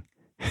working?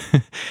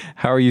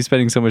 How are you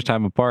spending so much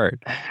time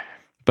apart?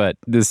 But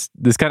this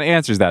kind of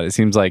answers that. It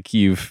seems like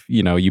you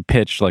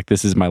pitched like,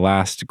 this is my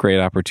last great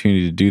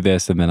opportunity to do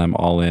this, and then I'm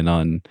all in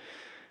on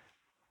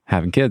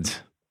having kids.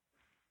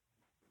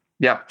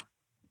 Yeah.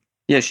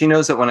 Yeah, she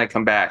knows that when I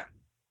come back,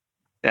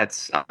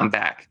 I'm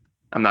back.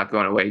 I'm not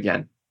going away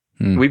again.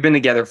 We've been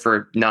together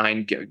for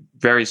 9,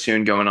 very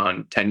soon going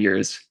on 10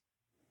 years.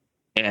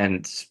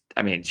 And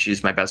I mean,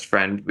 she's my best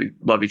friend. We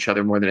love each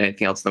other more than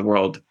anything else in the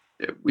world.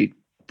 We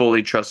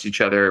fully trust each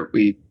other.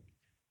 We're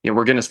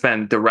going to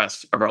spend the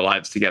rest of our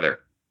lives together.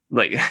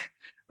 Like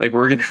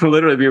we're going to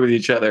literally be with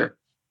each other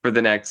for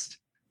the next,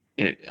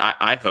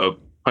 I hope,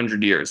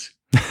 100 years.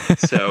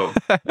 So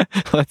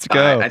let's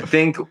go. I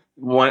think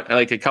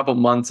a couple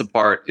months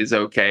apart is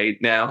okay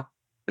now,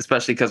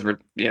 especially because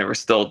we're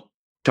still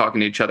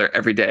talking to each other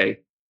every day.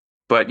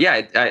 But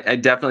yeah, I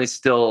definitely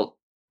still,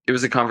 it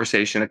was a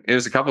conversation. It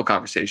was a couple of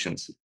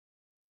conversations.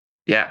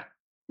 Yeah.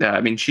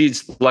 I mean,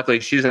 luckily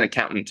she's an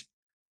accountant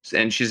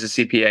and she's a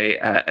CPA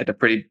at a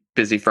pretty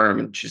busy firm,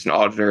 and she's an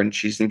auditor, and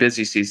she's in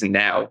busy season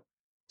now.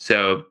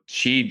 So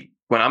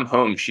when I'm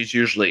home, she's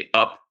usually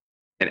up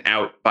and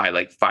out by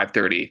like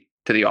 5:30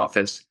 to the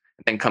office,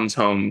 and then comes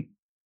home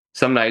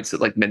some nights at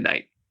like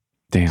midnight.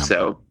 Damn.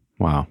 So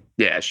wow.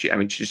 yeah,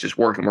 she's just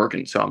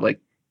working. So I'm like,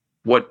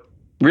 what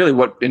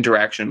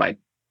interaction am I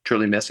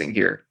truly missing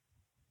here?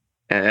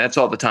 And that's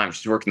all the time.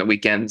 She's working the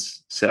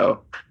weekends.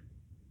 So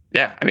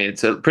yeah, I mean,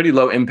 it's a pretty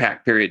low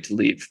impact period to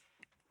leave.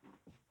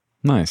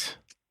 Nice.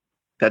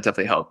 That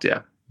definitely helped.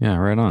 Yeah. Yeah,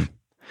 right on.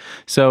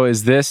 So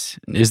is this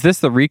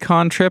the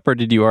recon trip, or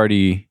did you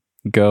already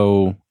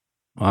go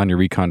on your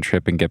recon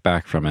trip and get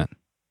back from it?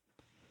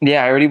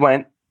 Yeah, I already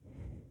went.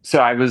 So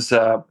I was,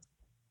 I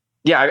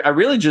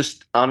really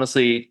just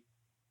honestly,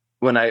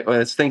 when I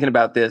was thinking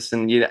about this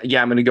and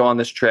I'm going to go on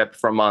this trip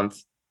for a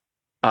month,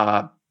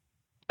 I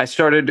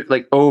started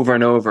like over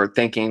and over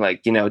thinking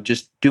like,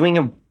 just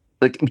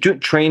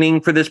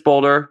training for this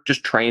boulder,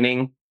 just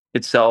training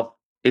itself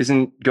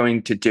isn't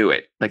going to do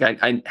it.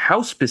 Like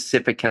how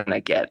specific can I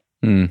get?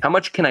 How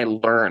much can I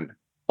learn?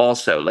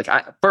 Also, like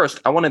I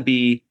want to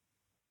be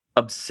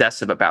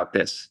obsessive about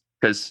this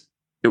because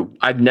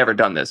I've never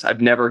done this.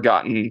 I've never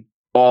gotten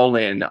all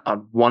in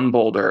on one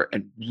boulder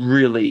and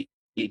really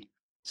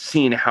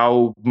seen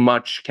how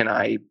much can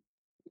I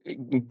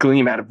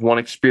glean out of one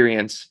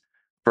experience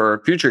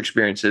for future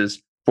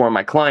experiences for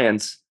my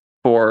clients,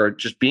 for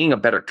just being a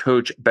better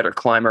coach, better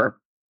climber.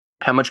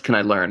 How much can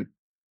I learn?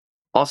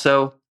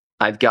 Also,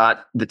 I've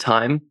got the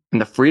time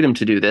and the freedom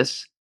to do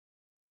this.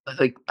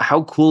 Like,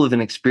 how cool of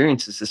an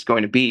experience is this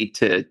going to be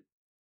to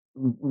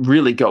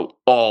really go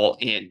all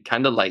in,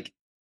 kind of like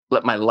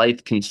let my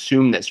life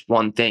consume this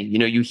one thing?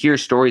 You hear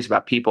stories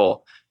about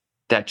people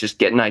that just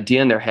get an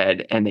idea in their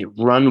head and they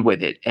run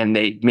with it and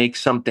they make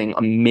something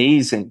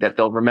amazing that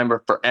they'll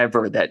remember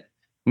forever, that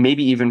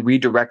maybe even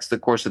redirects the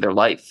course of their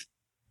life.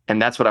 And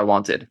that's what I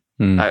wanted.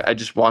 I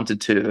just wanted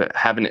to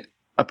have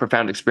a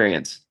profound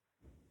experience.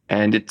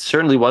 And it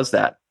certainly was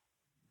that.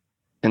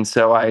 And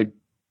so I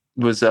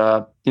was,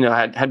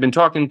 had been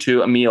talking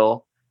to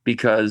Emil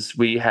because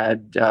we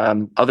had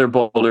other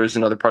boulders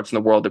in other parts of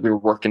the world that we were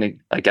working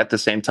like at the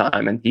same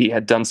time. And he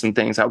had done some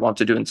things I want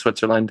to do in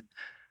Switzerland.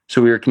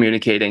 So we were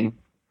communicating,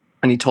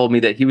 and he told me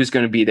that he was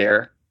going to be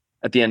there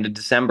at the end of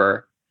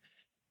December.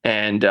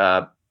 And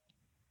I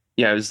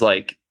was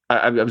like,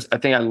 I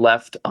think I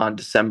left on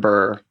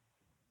December,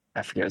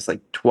 I forget, it was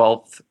like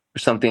 12th or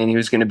something, and he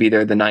was going to be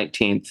there the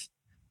 19th.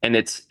 And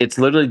it's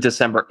literally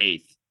December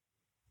 8th.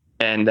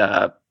 And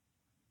I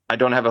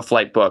don't have a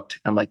flight booked.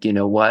 I'm like, you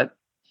know what?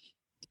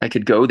 I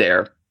could go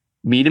there,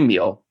 meet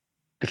Emil.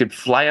 I could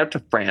fly out to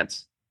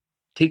France,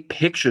 take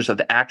pictures of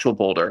the actual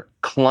boulder,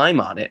 climb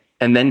on it,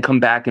 and then come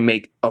back and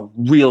make a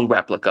real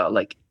replica,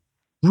 like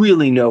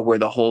really know where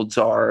the holds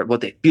are,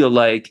 what they feel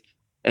like,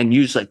 and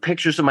use like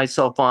pictures of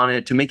myself on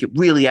it to make it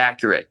really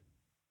accurate.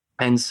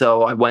 And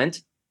so I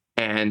went,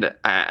 and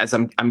as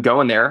I'm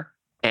going there,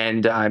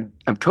 and I'm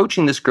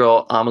coaching this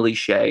girl, Amelie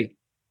Shea,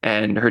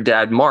 and her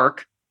dad,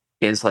 Mark,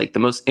 is like the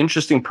most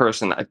interesting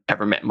person I've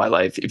ever met in my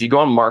life. If you go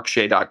on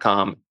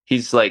markshea.com, he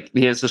has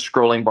a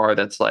scrolling bar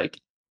that's like,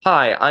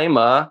 hi,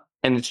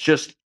 and it's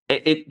just,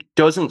 it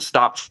doesn't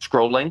stop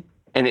scrolling.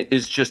 And it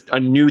is just a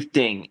new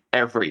thing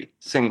every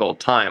single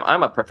time.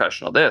 I'm a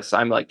professional.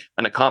 I'm like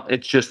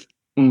it's just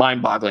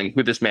mind boggling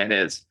who this man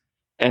is.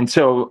 And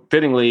so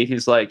fittingly,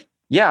 he's like,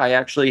 yeah, I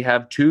actually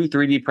have 2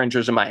 3D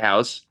printers in my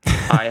house.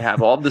 I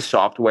have all the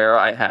software.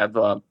 I have,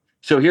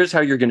 so here's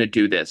how you're going to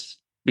do this.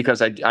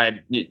 Because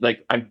I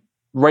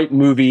write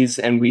movies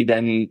and we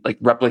then like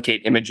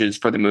replicate images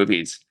for the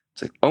movies.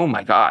 It's like, oh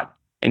my God.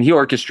 And he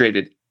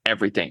orchestrated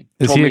everything.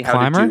 Is he a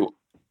climber?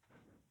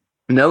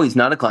 No, he's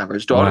not a climber.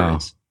 His daughter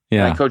is.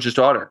 Yeah. I coach his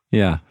daughter.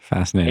 Yeah.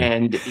 Fascinating.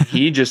 And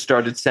he just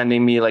started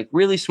sending me like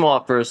really small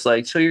at first,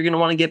 like, so you're going to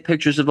want to get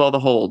pictures of all the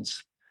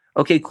holds.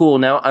 Okay, cool.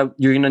 Now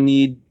you're going to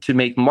need to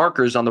make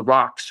markers on the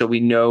rocks so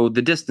we know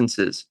the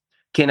distances.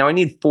 Okay, now I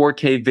need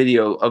 4K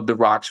video of the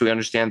rock so we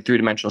understand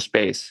 3-dimensional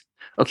space.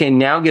 Okay,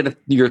 now get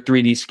your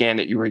 3D scan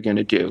that you were going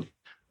to do.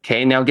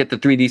 Okay, now get the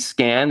 3D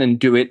scan and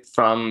do it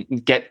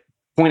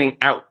pointing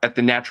out at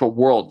the natural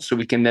world so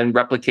we can then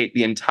replicate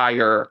the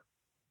entire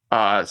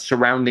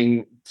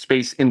surrounding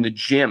space in the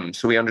gym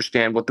so we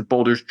understand what the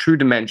boulder's true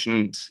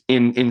dimensions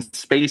in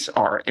space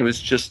are. It was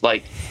just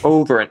like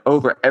over and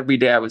over every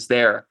day I was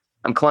there.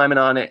 I'm climbing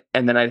on it,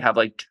 and then I'd have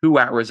like 2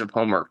 hours of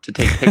homework to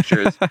take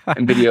pictures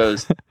and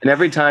videos. And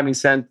every time he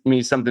sent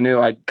me something new,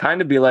 I'd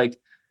kind of be like,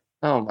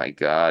 oh my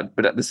God.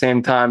 But at the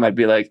same time, I'd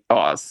be like,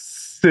 oh,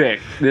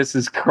 sick. This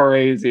is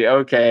crazy.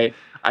 Okay,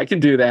 I can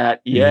do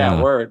that. Yeah.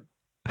 Word.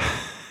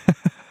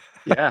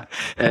 Yeah.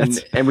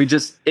 And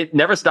it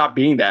never stopped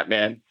being that,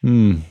 man.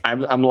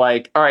 I'm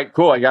like, all right,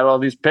 cool. I got all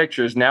these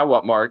pictures. Now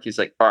what, Mark? He's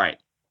like, all right,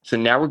 so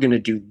now we're going to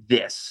do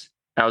this.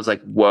 I was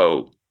like,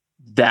 whoa,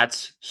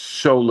 that's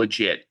so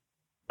legit.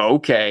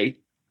 Okay.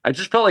 I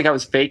just felt like I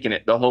was faking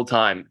it the whole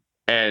time,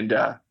 and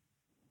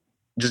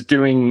just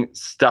doing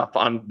stuff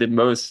on the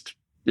most,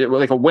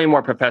 like a way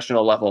more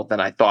professional level than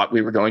I thought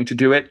we were going to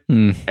do it.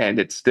 And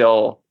it's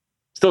still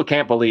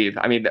can't believe.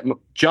 I mean,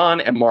 John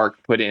and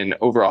Mark put in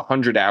over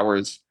 100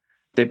 hours.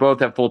 They both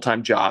have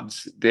full-time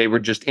jobs. They were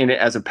just in it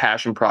as a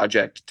passion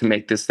project to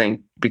make this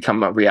thing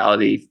become a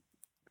reality.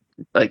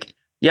 Like,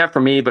 yeah, for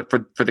me, but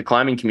for the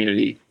climbing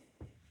community.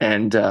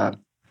 And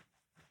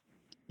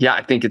yeah,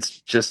 I think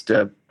it's just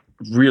a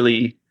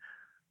really,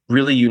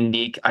 really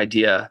unique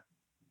idea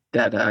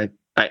that I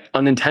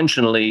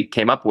unintentionally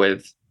came up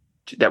with,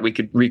 that we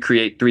could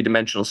recreate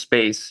three-dimensional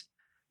space.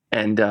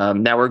 And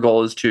now our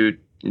goal is to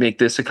make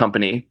this a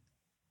company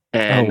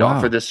and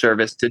offer this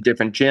service to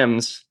different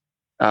gyms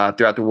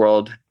throughout the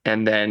world,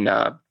 and then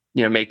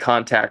make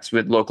contacts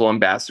with local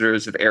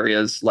ambassadors of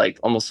areas, like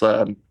almost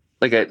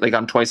like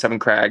on 27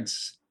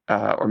 Crags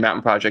or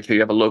Mountain Project, here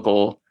you have a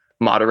local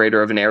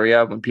moderator of an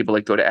area when people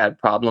like go to add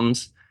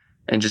problems,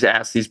 and just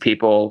ask these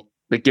people,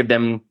 like give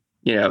them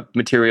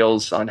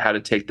materials on how to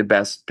take the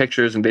best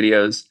pictures and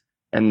videos,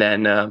 and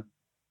then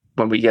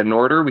when we get an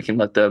order, we can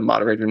let the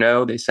moderator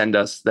know. They send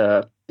us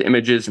the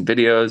images and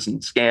videos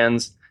and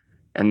scans,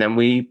 and then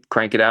we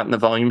crank it out in the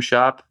volume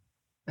shop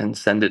and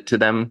send it to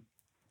them,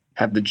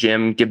 have the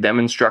gym give them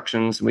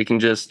instructions, and we can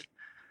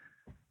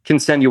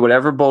send you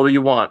whatever boulder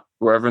you want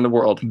wherever in the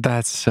world.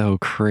 That's so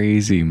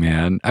crazy,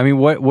 man. I mean,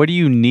 what do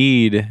you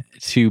need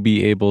to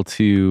be able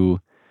to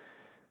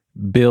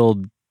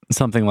build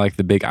something like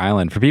the Big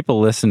Island? For people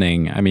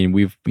listening, I mean,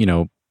 we've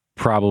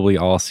probably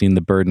all seen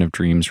the Burden of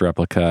Dreams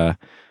replica.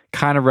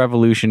 Kind of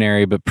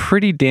revolutionary, but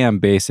pretty damn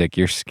basic.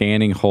 You're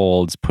scanning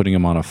holds, putting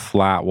them on a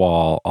flat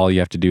wall. All you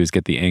have to do is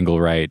get the angle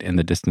right and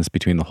the distance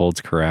between the holds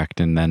correct,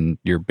 and then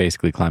you're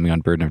basically climbing on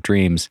Burden of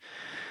Dreams.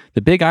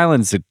 The Big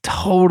Island's a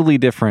totally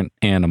different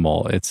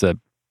animal. It's a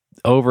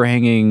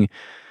overhanging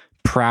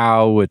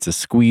prow. It's a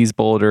squeeze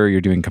boulder. You're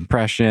doing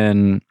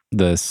compression.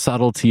 The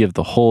subtlety of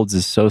the holds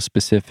is so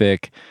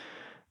specific.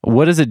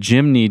 What does a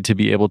gym need to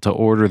be able to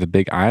order the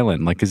Big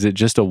Island? Like, is it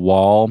just a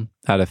wall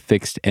at a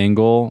fixed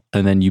angle,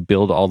 and then you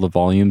build all the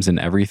volumes and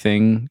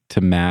everything to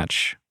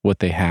match what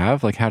they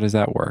have? Like, how does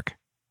that work?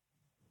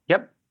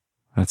 Yep.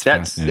 That's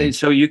fascinating.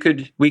 So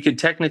we could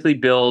technically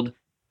build,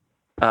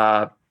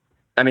 I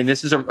mean,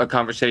 this is a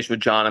conversation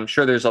with John. I'm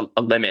sure there's a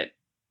limit,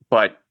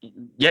 but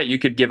yeah, you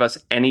could give us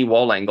any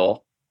wall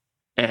angle,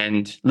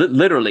 and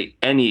literally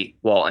any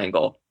wall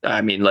angle.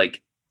 I mean,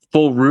 like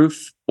full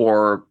roof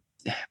or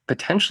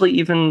potentially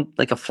even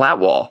like a flat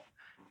wall,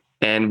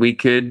 and we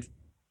could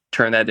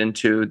turn that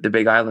into the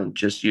Big Island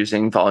just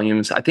using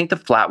volumes. I think the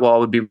flat wall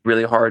would be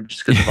really hard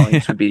just because the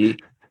volumes would be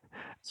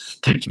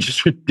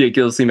just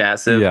ridiculously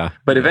massive. Yeah.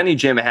 But if any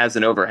gym has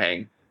an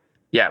overhang,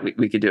 yeah,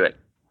 we could do it.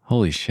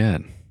 Holy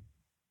shit.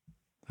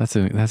 That's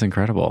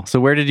incredible.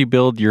 So where did you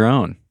build your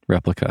own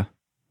replica?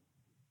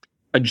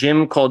 A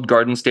gym called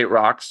Garden State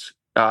Rocks.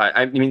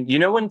 I mean,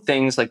 when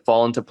things like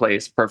fall into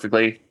place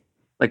perfectly,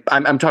 like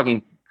I'm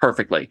talking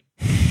perfectly.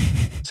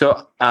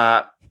 So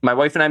my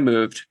wife and I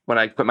moved when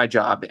I quit my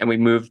job, and we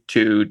moved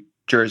to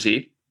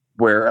Jersey,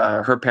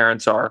 where her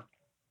parents are,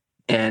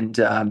 and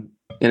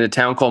in a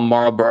town called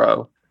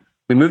Marlborough.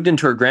 We moved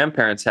into her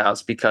grandparents'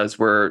 house because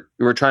we're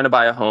trying to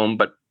buy a home,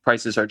 but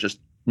prices are just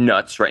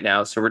nuts right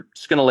now. So we're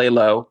just going to lay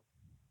low,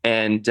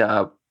 and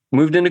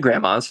moved into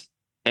grandma's.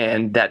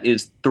 And that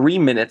is 3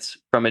 minutes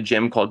from a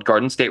gym called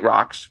Garden State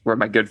Rocks, where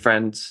my good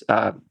friends,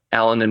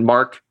 Alan and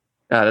Mark,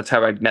 that's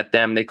how I met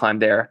them. They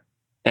climbed there.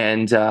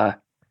 And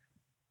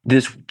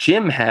this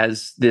gym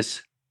has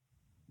this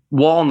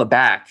wall in the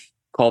back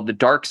called the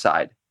Dark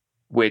Side,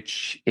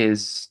 which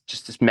is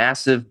just this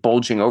massive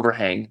bulging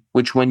overhang,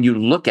 which when you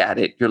look at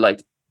it, you're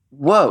like,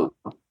 whoa,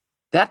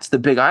 that's the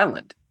Big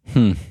Island.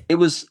 It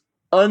was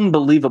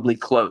unbelievably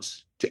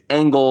close to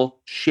angle,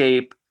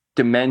 shape,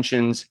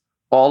 dimensions,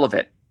 all of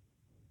it.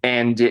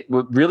 And it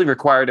really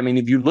required, I mean,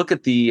 if you look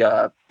at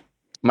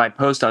my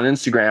post on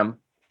Instagram,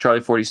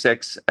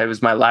 Charlie46, it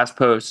was my last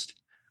post.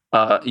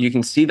 You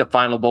can see the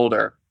final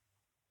boulder.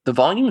 The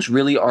volumes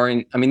really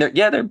aren't, I mean,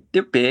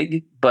 they're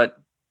big,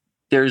 but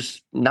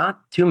there's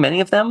not too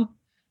many of them.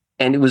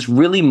 And it was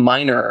really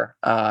minor,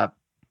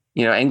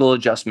 angle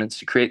adjustments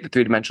to create the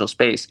three-dimensional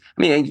space.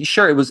 I mean,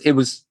 sure, it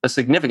was a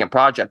significant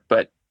project,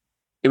 but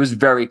it was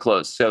very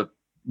close. So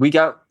we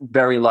got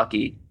very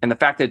lucky. And the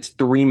fact that it's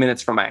 3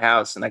 minutes from my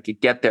house and I could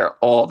get there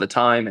all the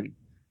time and,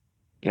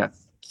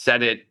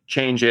 set it,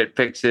 change it,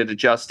 fix it,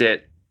 adjust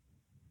it.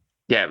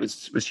 Yeah, it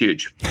was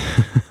huge.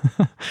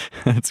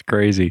 That's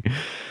crazy.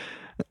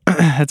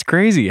 That's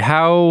crazy.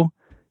 How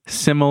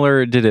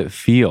similar did it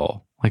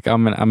feel? Like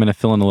I'm gonna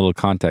fill in a little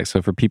context.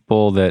 So for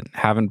people that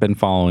haven't been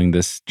following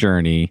this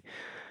journey,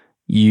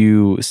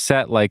 you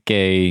set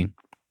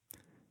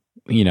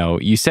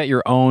you set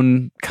your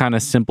own kind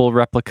of simple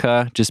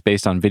replica just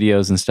based on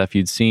videos and stuff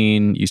you'd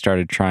seen. You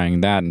started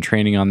trying that and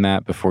training on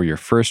that before your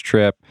first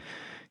trip.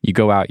 You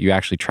go out, you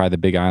actually try the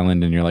Big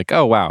Island, and you're like,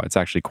 oh wow, it's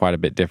actually quite a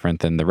bit different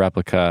than the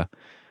replica.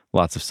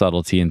 Lots of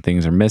subtlety and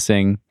things are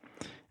missing.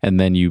 And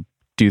then you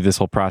do this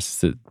whole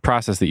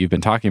process that you've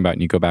been talking about,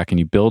 and you go back and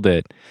you build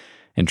it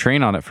and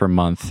train on it for a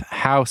month,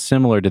 how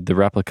similar did the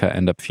replica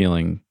end up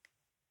feeling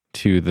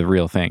to the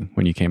real thing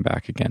when you came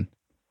back again?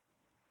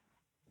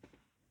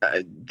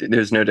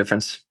 There's no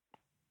difference.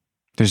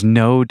 There's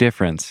no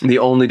difference. The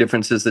only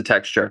difference is the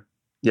texture.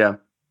 Yeah.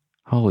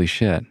 Holy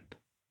shit.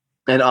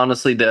 And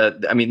honestly,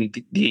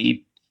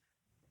 the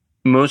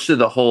most of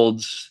the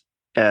holds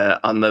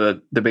on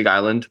the Big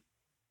Island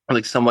are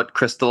like somewhat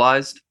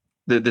crystallized,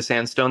 the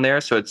sandstone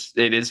there. So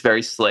it is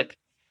very slick.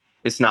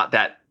 It's not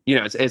that,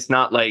 it's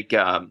not like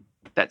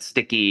that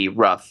sticky,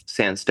 rough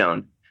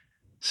sandstone.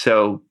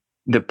 So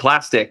the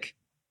plastic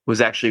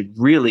was actually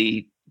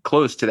really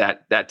close to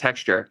that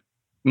texture,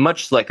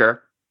 much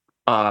slicker.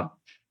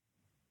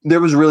 There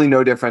was really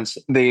no difference.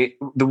 The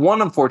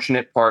one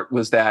unfortunate part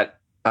was that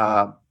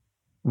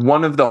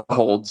one of the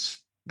holds,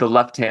 the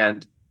left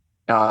hand,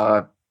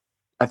 I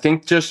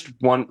think just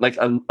one, like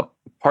a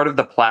part of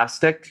the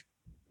plastic,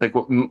 like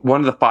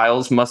one of the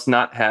files must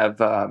not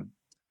have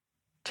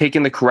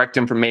taken the correct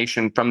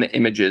information from the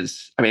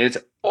images. I mean, it's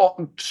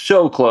all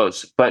so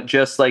close, but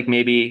just like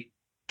maybe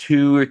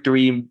 2 or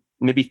 3,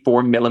 maybe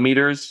 4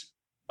 millimeters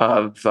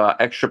of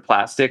extra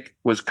plastic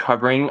was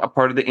covering a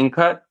part of the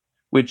incut,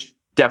 which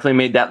definitely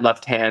made that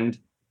left hand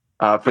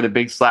for the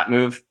big slap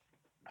move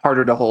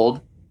harder to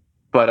hold.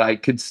 But I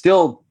could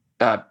still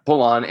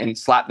pull on and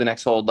slap the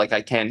next hold like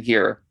I can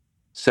here.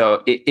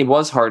 So it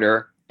was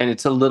harder, and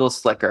it's a little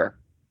slicker.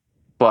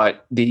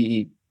 But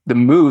the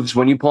moves,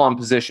 when you pull on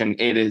position,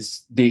 it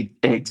is the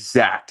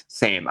exact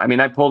same. I mean,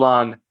 I pulled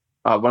on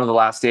one of the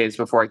last days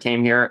before I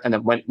came here and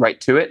then went right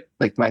to it,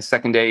 like my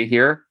second day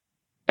here.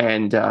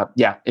 And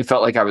it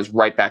felt like I was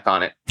right back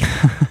on it.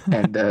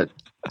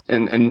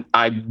 And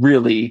I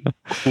really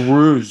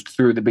cruised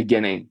through the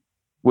beginning,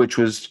 which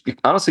was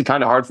honestly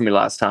kind of hard for me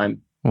last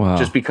time. Wow.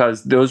 Just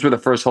because those were the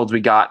first holds we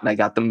got, and I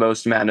got the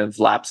most amount of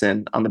laps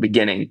in on the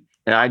beginning.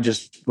 And I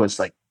just was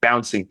like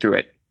bouncing through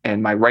it.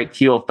 And my right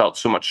heel felt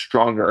so much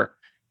stronger.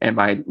 And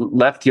my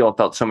left heel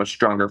felt so much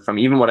stronger from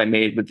even what I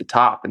made with the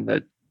top and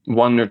the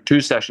 1 or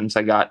 2 sessions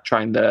I got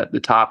trying the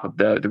top of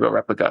the real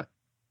replica.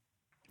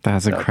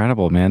 That's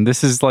incredible, man.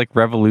 This is like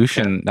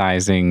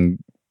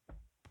revolutionizing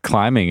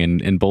climbing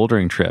and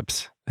bouldering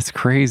trips. It's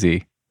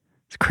crazy.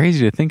 It's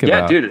crazy to think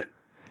about. Yeah, dude.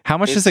 How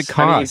much does it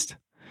cost?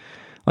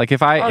 Like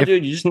if I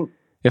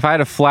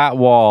had a flat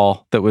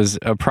wall that was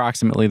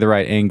approximately the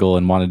right angle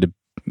and wanted to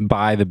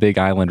buy the Big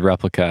Island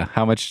replica,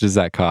 how much does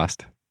that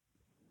cost?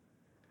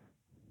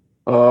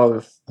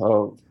 I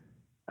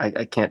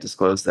can't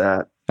disclose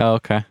that. Oh,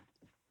 okay.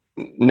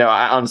 No,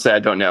 honestly, I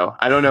don't know.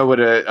 I don't know what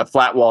a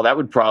flat wall that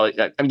would probably.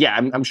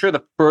 I'm sure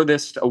the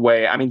furthest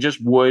away. I mean,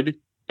 just wood,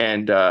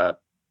 and I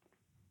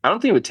don't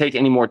think it would take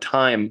any more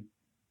time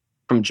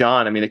from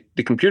John. I mean,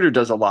 the computer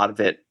does a lot of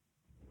it.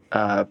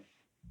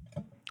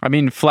 I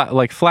mean,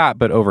 flat,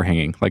 but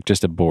overhanging, like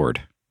just a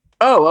board.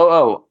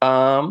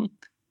 I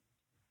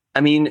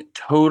mean,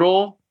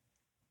 total.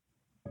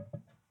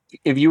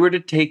 If you were to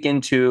take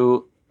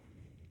into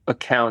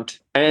account,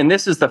 and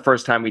this is the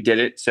first time we did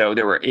it, so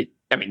the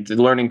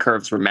learning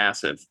curves were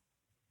massive,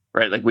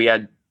 right? Like we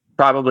had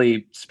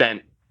probably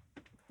spent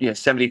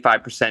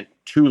 75%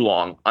 too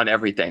long on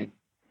everything.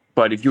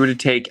 But if you were to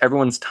take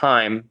everyone's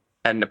time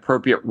at an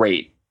appropriate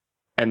rate,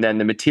 and then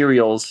the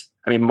materials,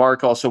 I mean,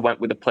 Mark also went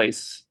with a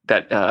place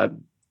that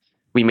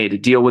we made a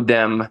deal with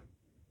them.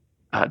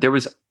 I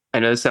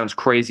know this sounds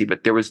crazy,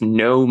 but there was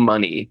no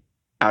money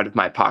out of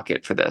my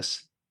pocket for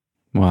this.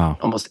 Wow.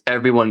 Almost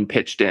everyone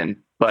pitched in,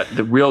 but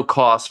the real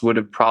cost would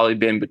have probably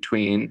been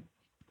between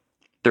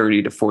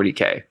 30 to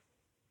 40K.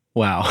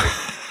 Wow.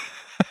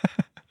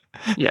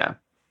 Yeah.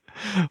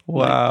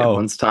 Wow. Like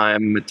everyone's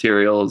time,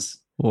 materials.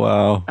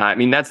 Wow. I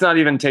mean, that's not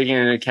even taking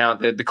into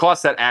account the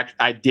cost that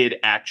I did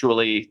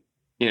actually,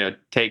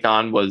 take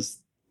on was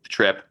the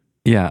trip.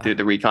 Yeah.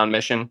 The recon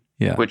mission.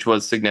 Yeah. Which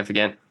was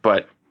significant,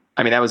 but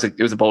I mean, it was a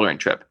bouldering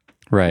trip.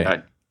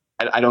 Right.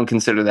 I don't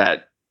consider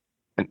that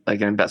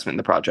like an investment in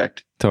the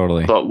project.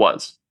 Totally. So it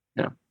was.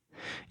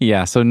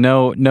 Yeah. So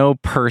no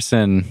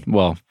person,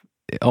 well,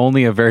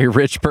 only a very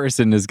rich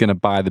person is going to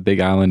buy the Big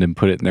Island and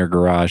put it in their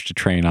garage to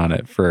train on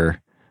it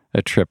for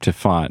a trip to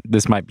Font.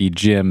 This might be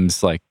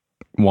gyms like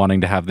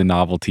wanting to have the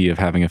novelty of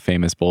having a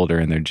famous boulder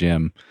in their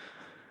gym.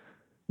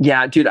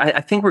 Yeah, dude,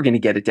 I think we're going to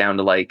get it down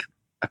to like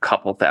a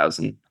couple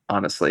thousand,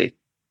 honestly.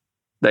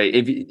 Like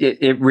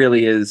it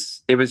really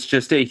is. It was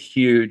just a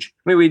huge.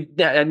 I mean, we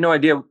had no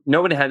idea.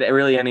 No one had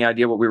really any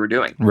idea what we were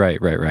doing. Right.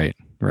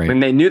 I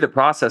mean, they knew the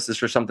processes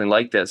for something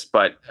like this,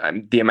 but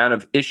the amount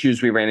of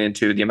issues we ran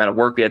into, the amount of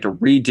work we had to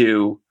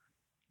redo.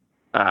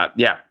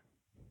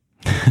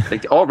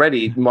 Like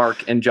already,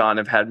 Mark and John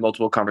have had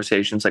multiple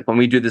conversations. Like when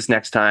we do this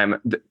next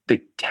time,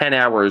 the 10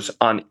 hours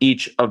on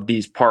each of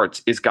these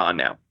parts is gone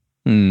now.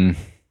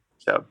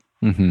 So.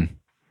 Mm-hmm.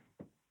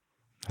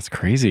 That's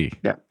crazy.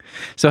 Yeah.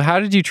 So how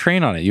did you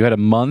train on it? You had a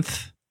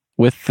month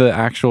with the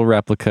actual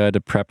replica to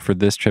prep for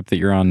this trip that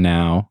you're on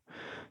now.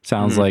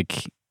 Sounds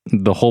like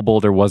the whole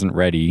boulder wasn't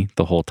ready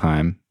the whole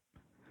time.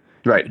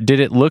 Right. Did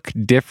it look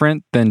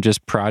different than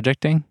just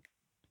projecting?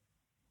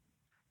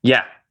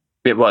 Yeah,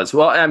 it was.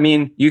 Well, I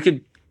mean, you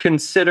could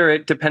consider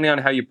it depending on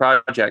how you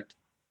project.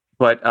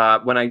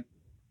 But when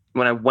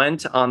I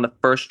went on the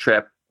first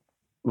trip,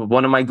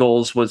 one of my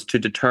goals was to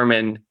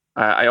determine.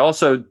 I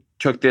also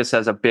took this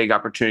as a big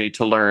opportunity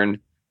to learn,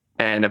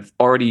 and I've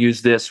already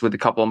used this with a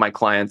couple of my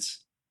clients.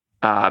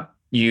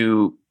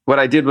 What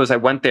I did was I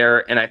went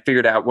there and I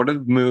figured out what are the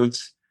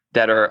moves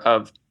that are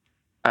of.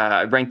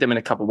 I ranked them in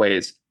a couple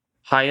ways.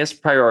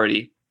 Highest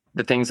priority,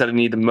 the things that I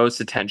need the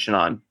most attention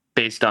on,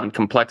 based on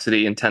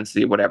complexity,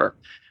 intensity, whatever.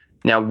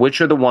 Now,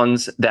 which are the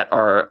ones that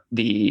are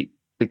the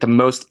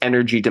most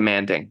energy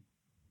demanding,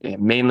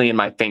 mainly in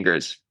my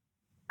fingers?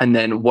 And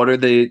then what are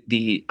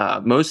the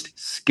most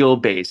skill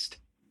based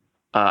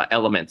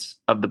elements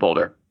of the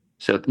boulder?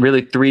 So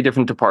really three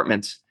different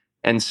departments.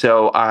 And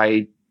so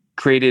I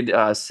created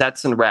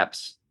sets and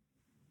reps,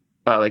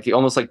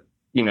 almost like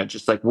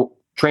just like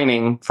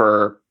training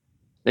for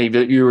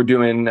you were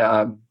doing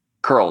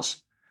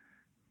curls,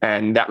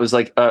 and that was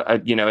like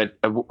a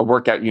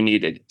workout you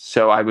needed.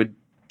 So I would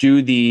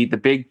do the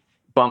big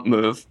bump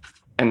move,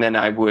 and then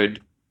I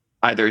would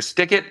either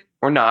stick it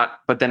or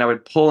not, but then I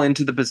would pull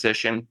into the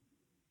position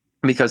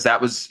because that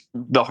was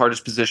the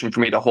hardest position for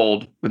me to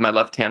hold with my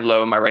left hand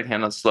low and my right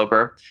hand on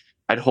sloper.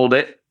 I'd hold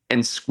it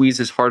and squeeze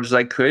as hard as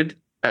I could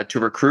to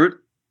recruit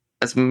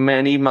as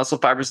many muscle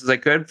fibers as I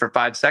could for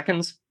 5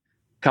 seconds,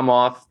 come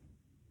off,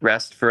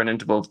 rest for an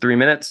interval of 3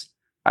 minutes.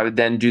 I would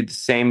then do the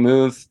same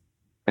move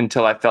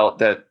until I felt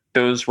that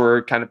those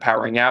were kind of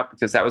powering out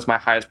because that was my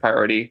highest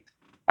priority.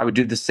 I would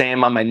do the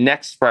same on my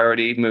next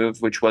priority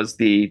move, which was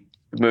the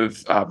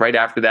move right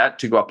after that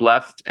to go up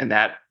left. And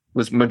that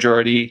was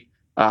majority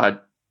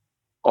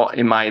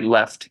in my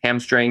left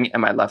hamstring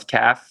and my left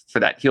calf for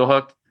that heel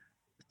hook,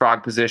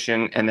 frog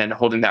position, and then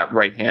holding that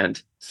right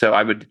hand. So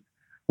I would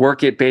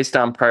work it based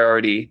on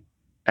priority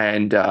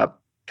and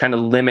kind of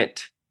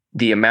limit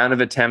the amount of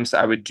attempts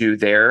I would do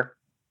there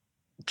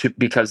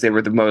because they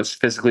were the most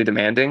physically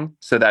demanding,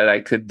 so that I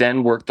could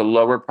then work the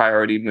lower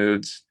priority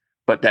moves,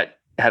 but that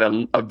had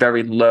a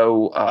very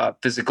low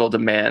physical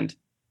demand,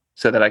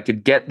 so that I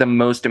could get the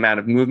most amount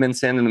of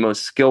movements in and the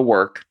most skill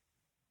work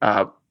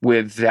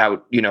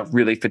without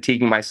really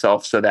fatiguing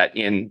myself, so that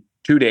in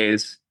 2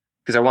 days,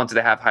 because I wanted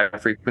to have high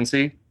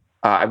frequency,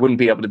 I wouldn't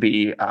be able to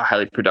be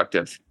highly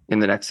productive in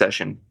the next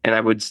session. And I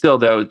would still,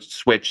 though,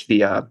 switch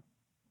the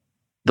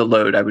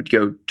load. I would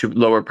go to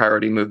lower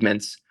priority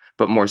movements,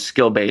 but more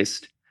skill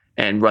based,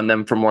 and run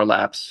them for more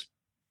laps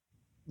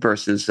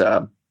versus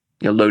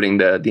loading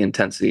the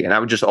intensity. And I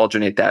would just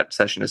alternate that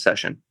session to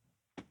session.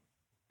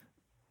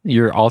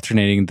 You're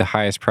alternating the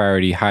highest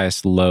priority,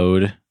 highest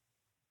load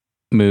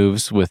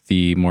moves with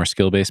the more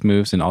skill-based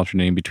moves and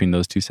alternating between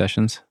those two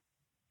sessions?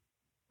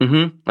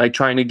 Mm-hmm. Like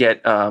trying to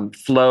get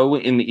flow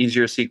in the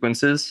easier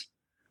sequences.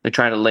 Like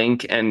trying to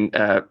link and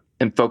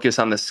focus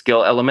on the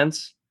skill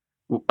elements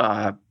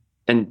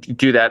and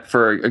do that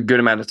for a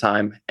good amount of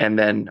time. And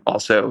then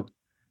also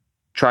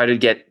try to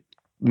get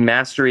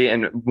mastery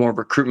and more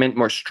recruitment,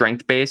 more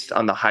strength-based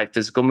on the high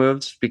physical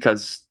moves,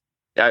 because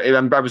I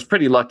was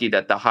pretty lucky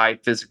that the high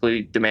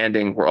physically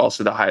demanding were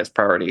also the highest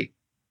priority.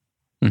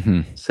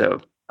 Mm-hmm.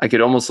 So I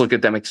could almost look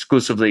at them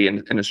exclusively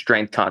in a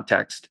strength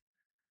context.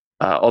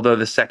 Although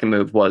the second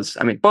move was,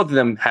 both of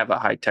them have a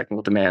high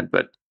technical demand,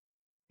 but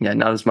yeah,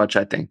 not as much,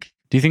 I think.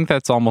 Do you think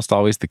that's almost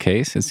always the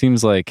case? It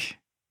seems like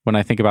when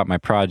I think about my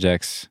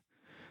projects,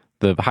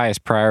 the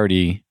highest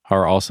priority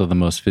are also the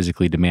most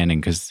physically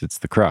demanding because it's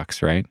the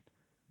crux, right?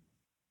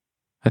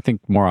 I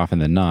think more often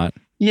than not.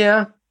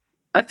 Yeah,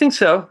 I think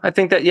so. I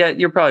think that, yeah,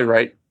 you're probably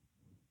right.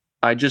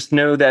 I just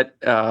know that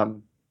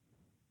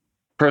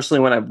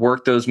personally, when I've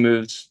worked those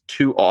moves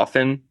too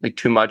often, like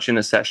too much in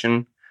a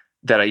session,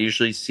 that I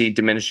usually see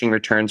diminishing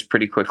returns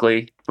pretty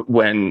quickly.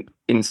 When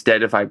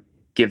instead, if I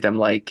give them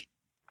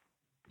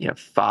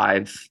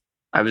 5,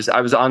 I was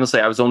honestly,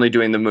 I was only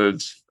doing the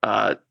moves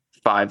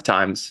 5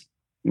 times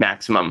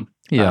maximum.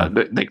 Yeah.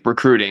 Like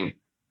recruiting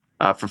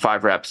for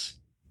 5 reps.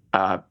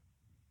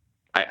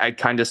 I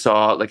kind of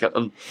saw like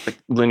a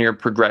linear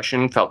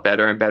progression, felt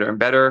better and better and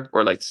better,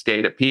 or like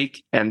stayed at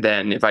peak. And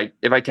then if I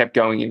kept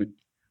going,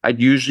 I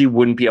usually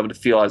wouldn't be able to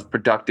feel as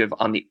productive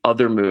on the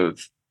other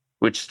move,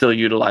 which still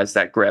utilized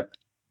that grip.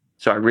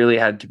 So I really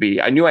I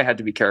knew I had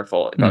to be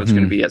careful if I was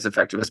going to be as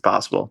effective as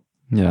possible.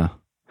 Yeah.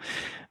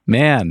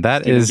 Man,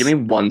 Give me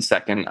 1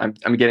 second.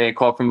 I'm getting a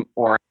call from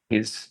Oren.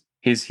 He's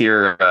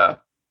here.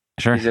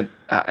 Sure. He's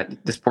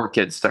this poor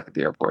kid's stuck at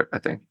the airport, I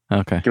think.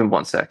 Okay. Give me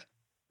 1 sec.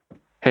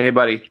 Hey,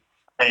 buddy.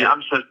 Hey,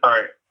 I'm so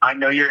sorry. I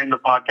know you're in the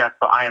podcast,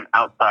 but I am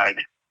outside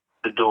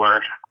the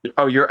door.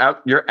 Oh, you're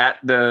out. You're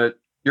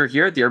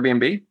here at the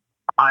Airbnb?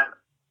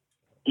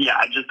 Yeah,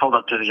 I just pulled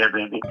up to the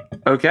Airbnb.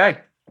 Okay.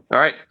 All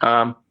right.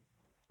 I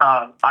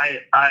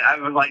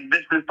was like,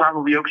 this is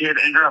probably okay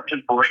to interrupt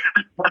him for.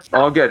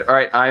 All good. All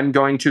right. I'm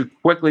going to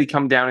quickly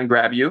come down and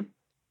grab you.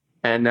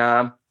 And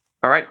all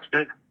right.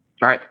 Good.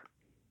 All right.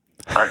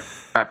 All right.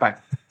 All right. Bye.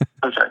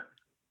 I'm sorry.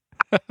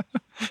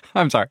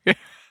 I'm sorry.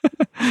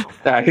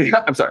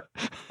 I'm sorry.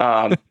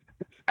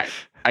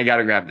 I got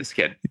to grab this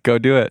kid. Go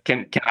do it.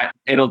 Can I?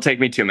 It'll take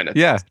me 2 minutes.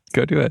 Yeah,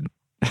 go do it.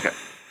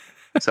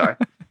 Sorry.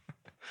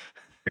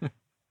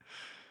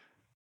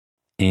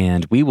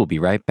 And we will be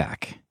right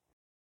back.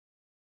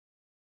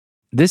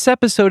 This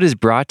episode is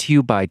brought to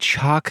you by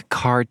Chalk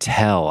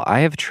Cartel. I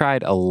have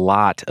tried a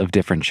lot of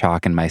different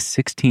chalk in my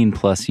 16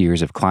 plus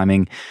years of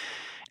climbing,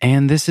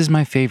 and this is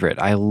my favorite.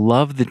 I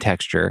love the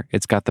texture.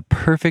 It's got the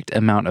perfect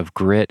amount of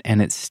grit,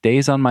 and it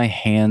stays on my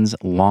hands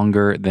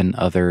longer than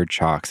other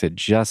chalks. It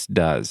just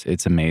does.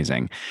 It's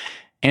amazing.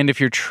 And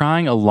if you're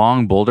trying a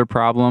long boulder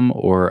problem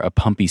or a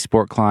pumpy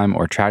sport climb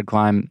or trad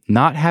climb,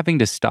 not having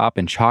to stop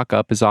and chalk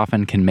up as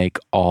often can make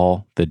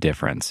all the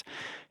difference.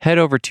 Head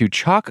over to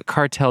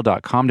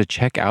chalkcartel.com to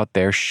check out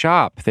their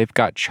shop. They've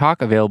got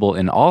chalk available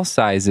in all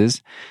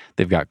sizes.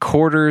 They've got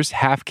quarters,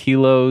 half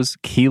kilos,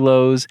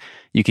 kilos.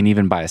 You can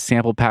even buy a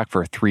sample pack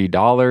for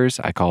 $3.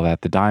 I call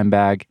that the dime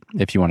bag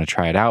if you want to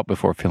try it out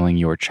before filling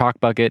your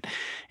chalk bucket.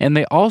 And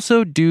they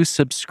also do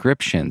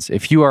subscriptions.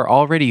 If you are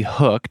already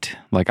hooked,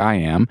 like I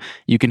am,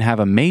 you can have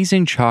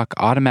amazing chalk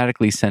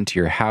automatically sent to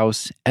your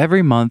house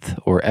every month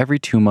or every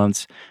 2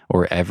 months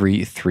or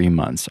every 3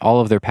 months.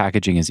 All of their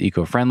packaging is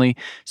eco-friendly,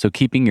 so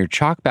keeping your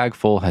chalk bag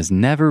full has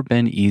never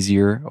been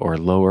easier or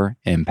lower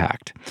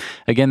impact.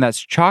 Again,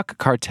 that's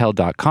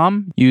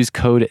chalkcartel.com. Use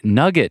code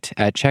NUGGET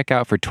at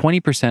checkout for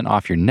 20%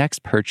 off your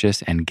next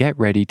purchase and get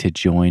ready to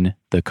join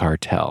the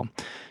cartel.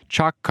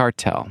 Chalk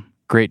Cartel.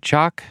 Great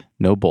chalk,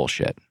 no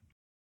bullshit.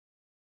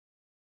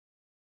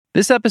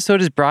 This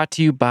episode is brought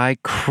to you by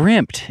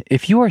Crimped.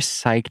 If you are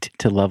psyched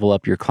to level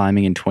up your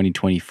climbing in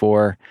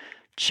 2024,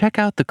 check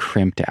out the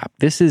Crimped app.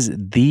 This is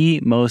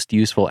the most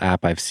useful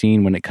app I've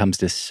seen when it comes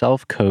to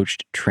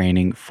self-coached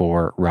training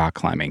for rock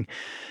climbing.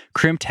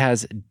 Crimped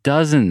has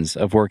dozens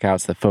of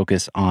workouts that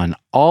focus on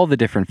all the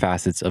different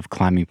facets of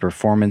climbing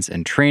performance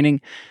and training,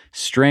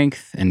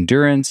 strength,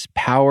 endurance,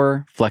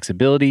 power,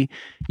 flexibility,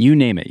 you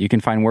name it. You can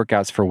find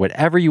workouts for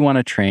whatever you want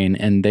to train,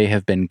 and they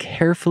have been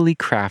carefully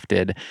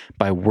crafted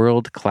by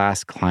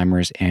world-class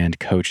climbers and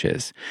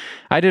coaches.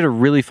 I did a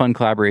really fun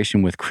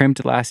collaboration with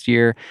Crimped last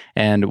year,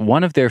 and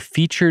one of their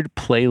featured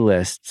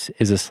playlists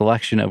is a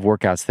selection of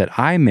workouts that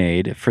I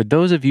made for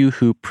those of you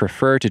who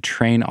prefer to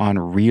train on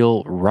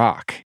real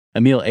rock.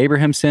 Emil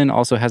Abrahamson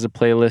also has a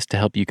playlist to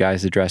help you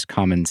guys address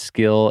common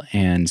skill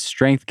and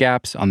strength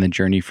gaps on the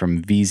journey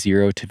from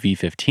V0 to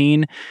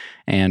V15.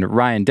 And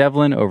Ryan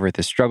Devlin over at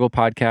the Struggle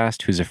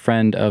Podcast, who's a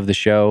friend of the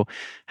show,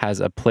 has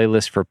a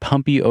playlist for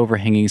pumpy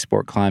overhanging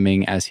sport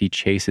climbing as he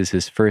chases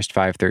his first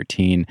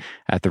 513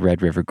 at the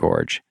Red River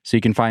Gorge. So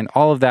you can find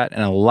all of that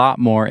and a lot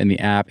more in the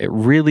app. It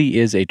really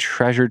is a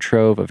treasure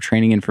trove of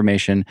training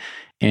information,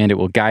 and it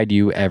will guide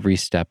you every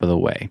step of the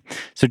way.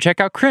 So check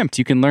out Crimped.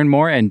 You can learn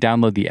more and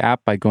download the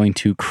app by going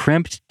to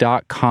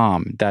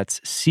crimped.com. That's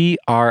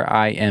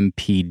CRIMPD.com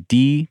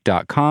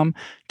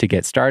to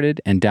get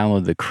started and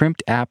download the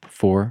Crimped app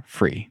for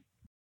free.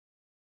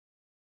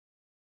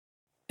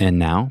 And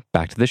now,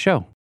 back to the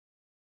show.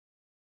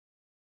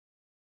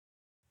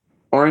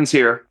 Oren's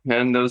here,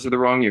 and those are the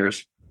wrong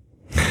years.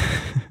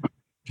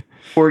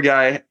 Poor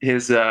guy,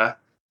 the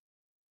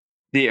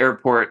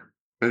airport,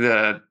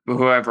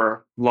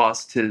 whoever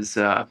lost his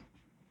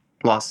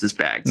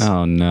bags.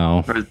 Oh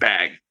no. Or his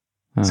bag.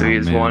 Oh, so he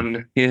has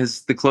man. he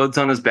has the clothes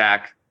on his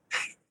back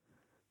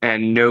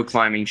and no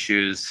climbing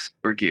shoes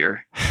or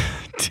gear.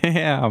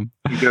 Damn.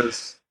 He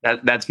goes,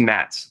 that's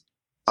Matt's.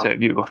 So if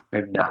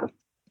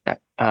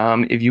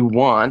you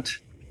want,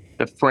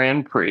 the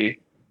Fran Prix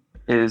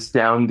is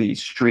down the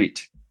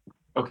street.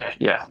 Okay.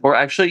 Yeah. Or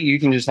actually, you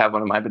can just have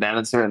one of my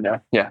bananas. They're in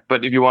there. Yeah.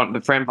 But if you want,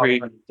 the Fran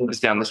Prix is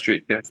down the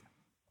street. Yeah.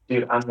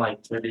 Dude, I'm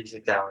like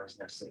 36 hours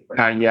no sleep.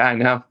 Yeah, I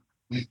know.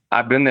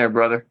 I've been there,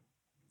 brother.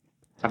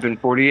 I've been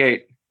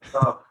 48.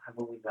 Oh, I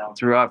believe that.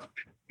 It's rough.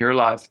 You're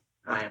alive.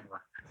 I am.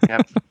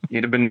 Yep.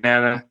 Eat a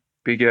banana.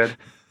 Be good.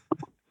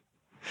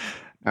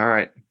 All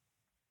right.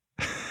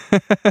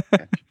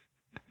 Okay.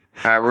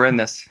 All right, we're in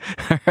this.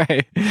 All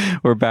right.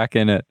 We're back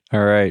in it.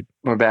 All right.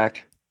 We're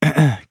back.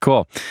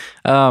 Cool.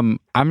 I'm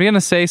going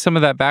to say some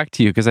of that back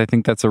to you because I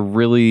think that's a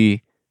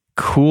really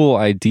cool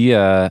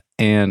idea,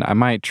 and I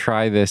might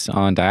try this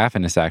on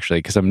Diaphanous actually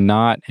because I'm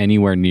not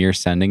anywhere near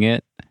sending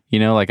it. You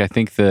know, like I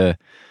think this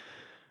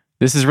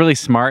is really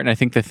smart, and I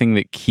think the thing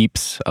that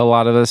keeps a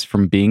lot of us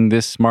from being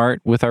this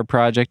smart with our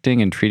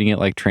projecting and treating it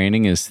like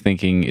training is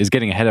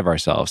getting ahead of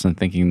ourselves and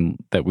thinking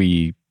that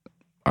we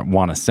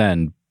want to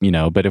send, you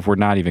know, but if we're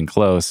not even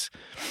close,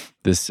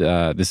 this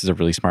is a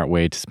really smart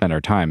way to spend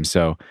our time.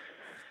 So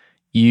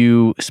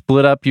you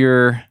split up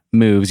your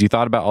moves, you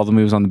thought about all the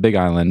moves on the Big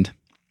Island,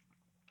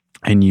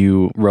 and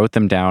you wrote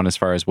them down as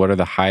far as what are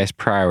the highest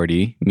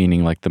priority,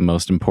 meaning like the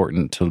most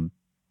important to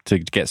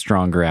get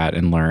stronger at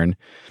and learn,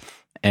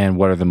 and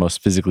what are the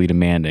most physically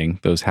demanding.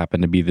 Those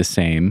happen to be the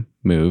same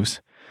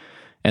moves.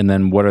 And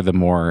then what are the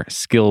more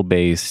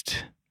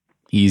skill-based,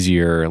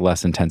 easier,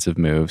 less intensive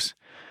moves.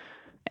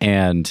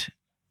 And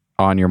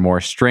on your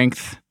more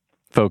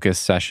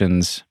strength-focused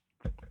sessions,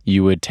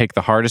 you would take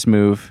the hardest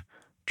move,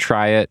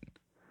 try it,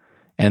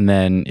 And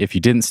then if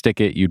you didn't stick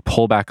it, you'd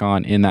pull back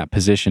on in that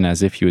position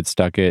as if you had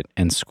stuck it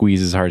and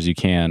squeeze as hard as you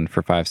can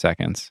for 5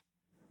 seconds.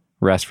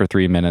 Rest for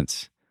 3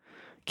 minutes.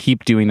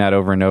 Keep doing that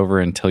over and over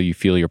until you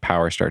feel your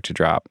power start to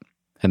drop.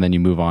 And then you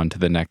move on to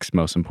the next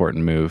most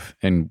important move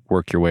and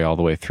work your way all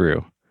the way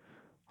through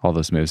all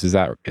those moves. Is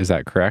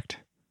that correct?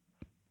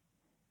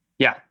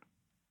 Yeah.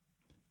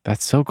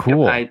 That's so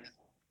cool. I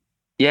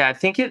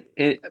think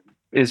it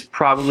is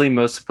probably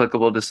most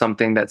applicable to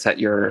something that's at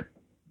your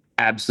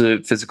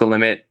absolute physical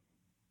limit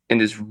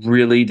and is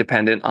really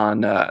dependent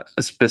on a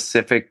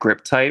specific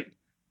grip type.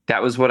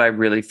 That was what I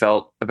really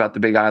felt about the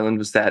Big Island,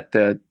 was that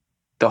the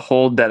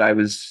hold that I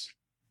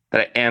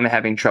am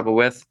having trouble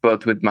with,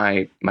 both with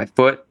my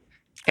foot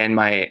and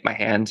my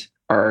hand,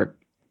 are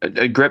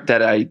a grip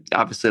that I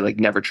obviously like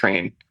never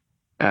train.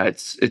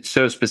 It's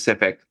so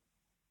specific.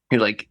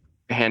 Your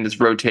hand is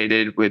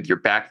rotated with your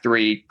back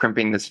three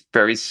crimping this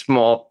very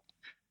small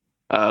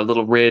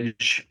little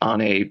ridge on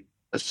a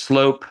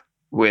slope,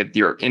 with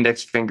your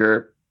index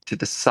finger to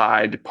the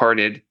side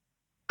parted,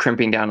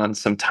 crimping down on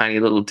some tiny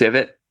little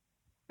divot.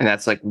 And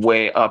that's like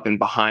way up and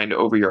behind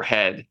over your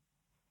head.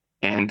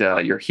 And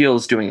your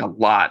heel's doing a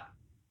lot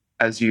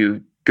as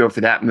you go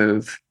for that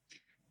move.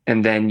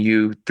 And then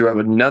you throw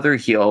another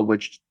heel,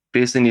 which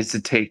basically needs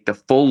to take the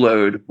full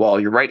load while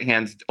your right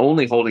hand's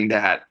only holding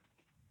that.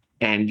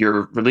 And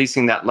you're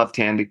releasing that left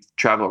hand to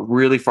travel a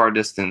really far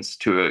distance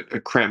to a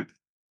crimp,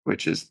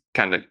 which is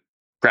kind of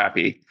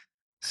crappy.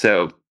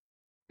 So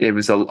it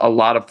was a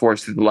lot of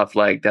force through the left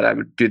leg that I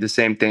would do the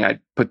same thing. I'd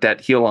put that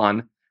heel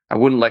on. I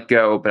wouldn't let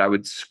go, but I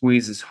would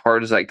squeeze as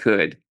hard as I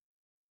could.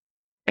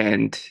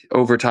 And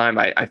over time,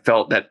 I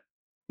felt that,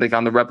 like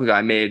on the replica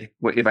I made,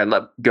 if I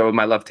let go of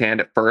my left hand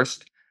at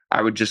first,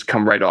 I would just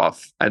come right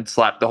off. I'd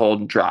slap the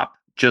hold and drop,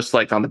 just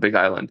like on the Big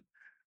Island.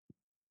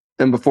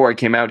 And before I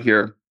came out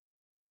here,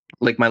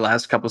 like my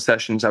last couple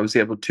sessions, I was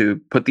able to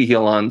put the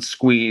heel on,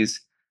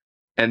 squeeze,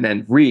 and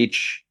then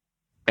reach.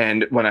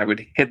 And when I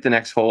would hit the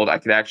next hold, I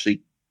could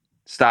actually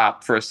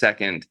stop for a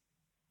second.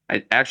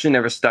 I actually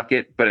never stuck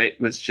it, but it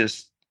was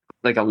just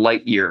like a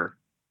light year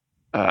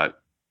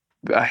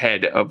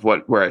ahead of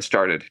where I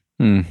started.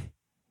 Yeah.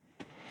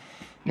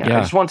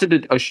 I just wanted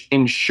to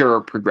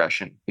ensure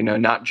progression,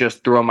 not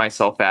just throw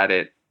myself at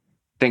it,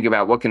 think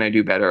about what can I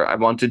do better. I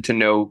wanted to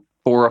know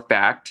for a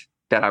fact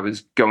that I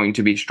was going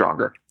to be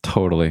stronger.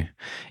 Totally.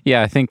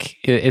 Yeah, I think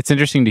it's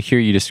interesting to hear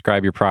you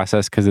describe your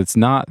process, because it's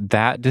not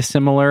that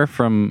dissimilar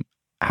from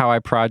how I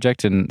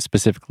project, and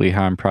specifically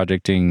how I'm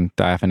projecting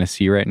diaphanous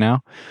C right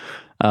now.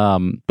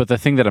 But the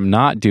thing that I'm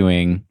not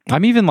doing,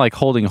 I'm even like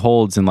holding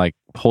holds and like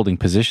holding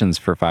positions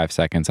for 5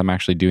 seconds. I'm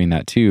actually doing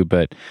that too.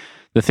 But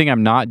the thing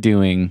I'm not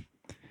doing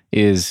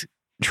is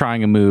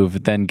trying a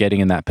move, then getting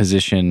in that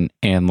position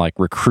and like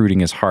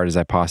recruiting as hard as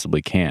I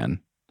possibly can.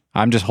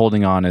 I'm just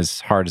holding on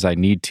as hard as I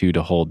need to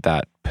hold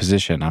that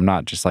position. I'm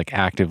not just like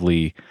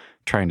actively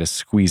trying to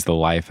squeeze the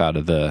life out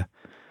of the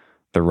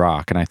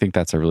rock. And I think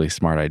that's a really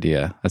smart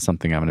idea. That's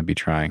something I'm going to be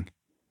trying.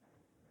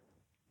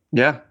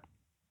 Yeah.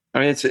 I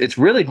mean, it's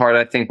really hard,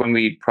 I think, when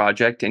we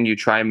project and you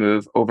try a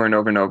move over and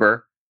over and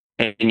over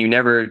and you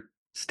never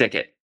stick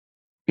it.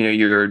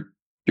 You're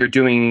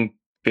doing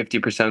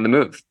 50% of the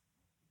move.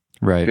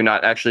 Right. You're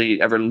not actually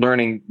ever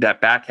learning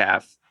that back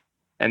half.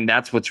 And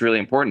that's what's really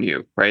important to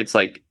you, right? It's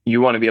like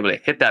you want to be able to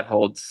hit that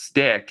hold,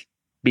 stick,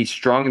 be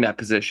strong in that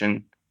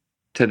position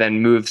to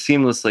then move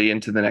seamlessly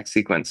into the next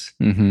sequence.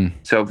 Mm-hmm.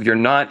 So if you're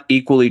not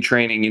equally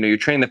training, you're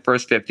training the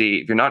first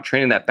 50, if you're not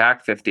training that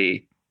back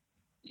 50,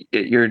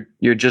 you're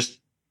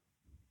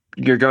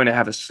going to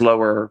have a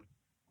slower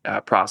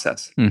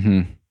process.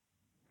 Mm-hmm.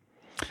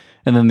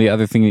 And then the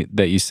other thing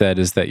that you said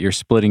is that you're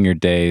splitting your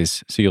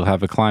days. So you'll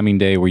have a climbing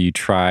day where you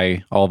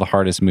try all the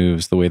hardest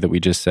moves the way that we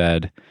just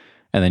said,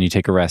 and then you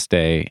take a rest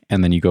day,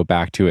 and then you go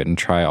back to it and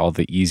try all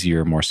the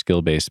easier, more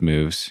skill-based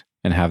moves,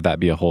 and have that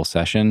be a whole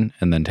session,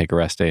 and then take a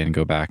rest day and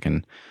go back.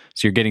 And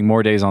so you're getting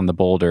more days on the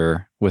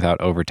boulder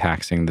without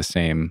overtaxing the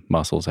same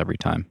muscles every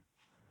time.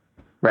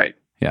 Right.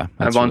 Yeah.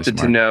 I wanted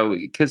to know,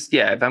 because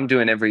if I'm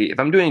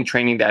doing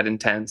training that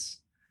intense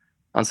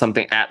on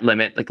something at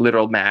limit, like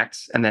literal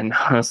max, and then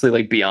honestly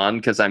like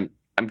beyond, because I'm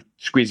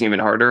squeezing even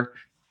harder,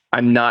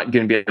 I'm not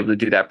going to be able to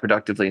do that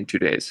productively in 2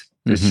 days.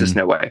 There's just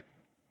no way.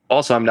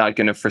 Also, I'm not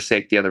going to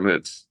forsake the other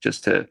moves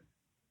just to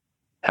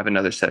have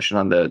another session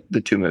on the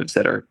two moves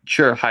that are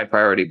sure high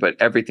priority, but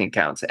everything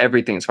counts.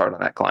 Everything's hard on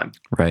that climb.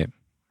 Right.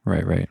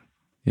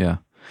 Yeah.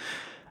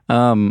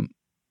 How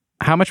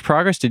much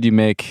progress did you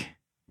make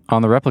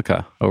on the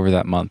replica over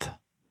that month?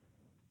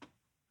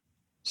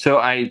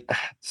 So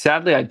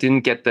sadly I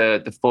didn't get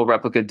the full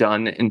replica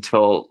done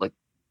until like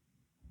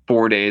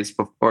 6 days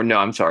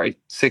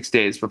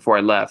before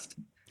I left.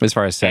 As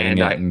far as setting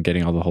it and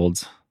getting all the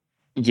holds?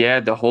 Yeah,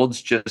 the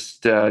holds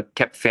just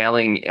kept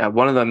failing.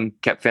 One of them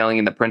kept failing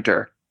in the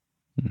printer,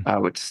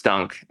 which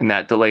stunk. And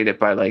that delayed it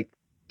by like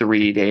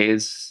 3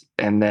 days.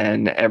 And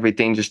then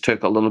everything just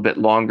took a little bit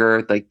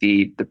longer. Like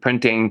the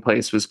printing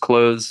place was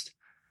closed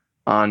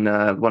on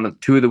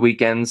two of the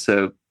weekends.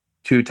 So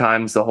 2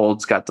 times the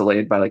holds got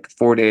delayed by like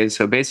 4 days.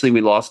 So basically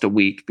we lost a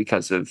week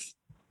because of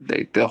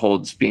the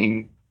holds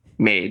being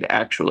made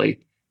actually.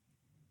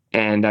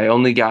 And I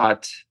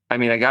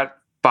got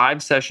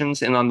 5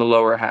 sessions in on the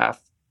lower half,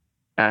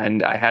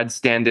 and I had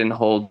stand-in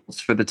holds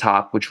for the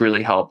top, which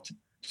really helped.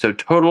 So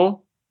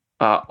total,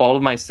 all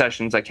of my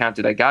sessions I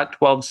counted, I got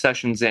 12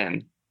 sessions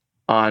in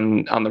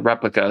on the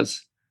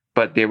replicas,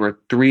 but they were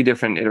 3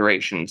 different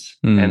iterations.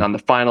 And on the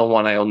final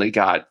one, I only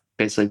got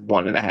basically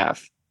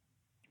 1.5.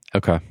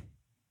 Okay.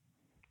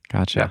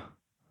 Gotcha.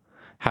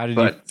 Yeah.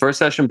 But first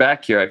session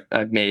back here,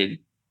 I've made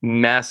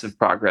massive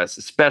progress,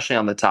 especially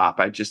on the top.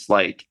 I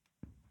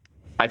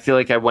feel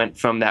like I went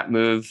from that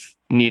move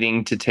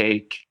needing to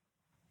take,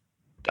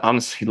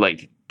 honestly,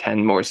 like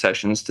 10 more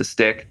sessions to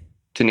stick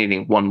to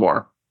needing 1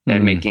 more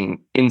and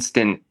making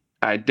instant.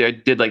 I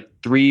did like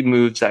 3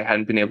 moves I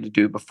hadn't been able to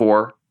do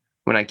before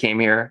when I came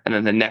here. And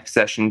then the next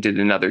session did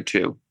another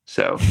 2.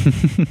 So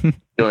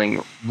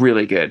feeling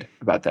really good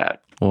about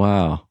that.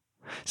 Wow.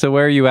 So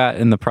where are you at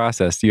in the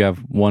process? Do you have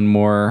 1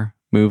 more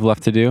move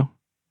left to do?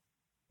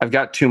 I've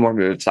got 2 more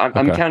moves.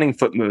 I'm counting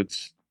foot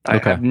moves. I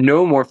have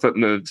no more foot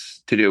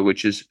moves to do,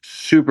 which is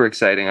super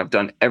exciting. I've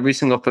done every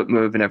single foot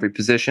move in every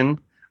position.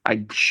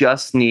 I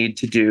just need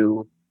to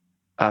do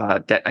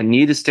that. I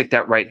need to stick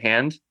that right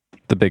hand.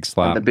 The big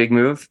slap. The big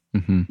move.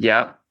 Mm-hmm.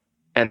 Yeah.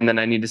 And then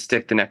I need to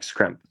stick the next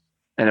crimp.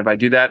 And if I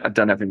do that, I've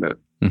done every move.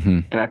 Mm-hmm.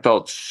 And I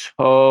felt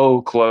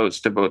so close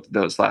to both of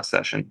those last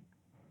session.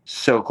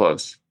 So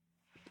close.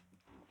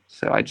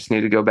 So I just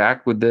need to go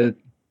back with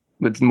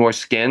more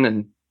skin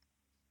and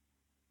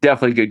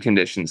definitely good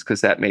conditions,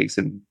 because that makes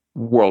a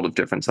world of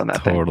difference on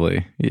that thing.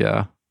 Totally.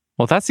 Yeah.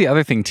 Well, that's the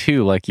other thing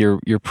too. Like you're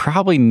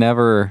probably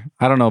never,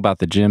 I don't know about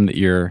the gym that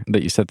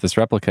you set this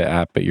replica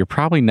at, but you're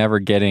probably never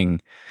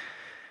getting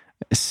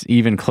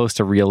even close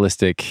to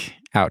realistic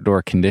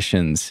outdoor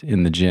conditions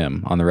in the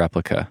gym on the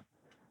replica.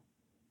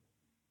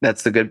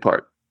 That's the good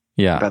part.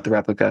 Yeah. About the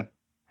replica.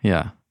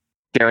 Yeah.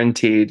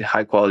 Guaranteed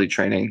high quality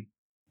training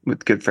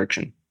with good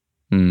friction.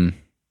 Yep.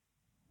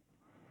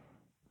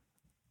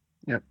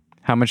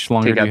 How much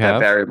longer do you have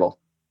that variable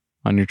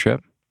on your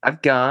trip?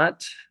 I've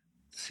got,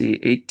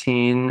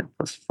 18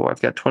 plus 4.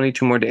 I've got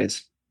 22 more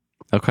days.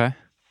 Okay.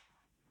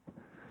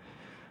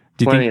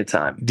 Plenty of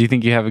time. Do you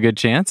think you have a good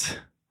chance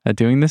at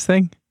doing this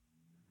thing?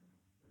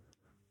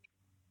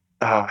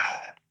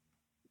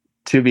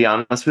 To be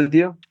honest with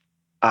you,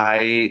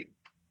 I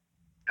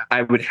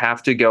would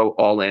have to go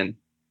all in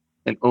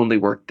and only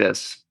work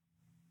this.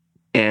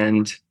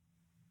 And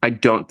I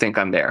don't think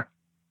I'm there.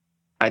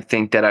 I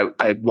think that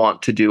I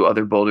want to do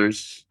other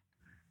boulders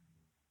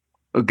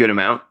a good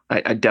amount.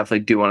 I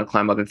definitely do want to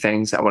climb other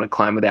things. I want to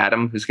climb with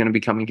Adam, who's going to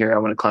be coming here. I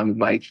want to climb with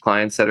my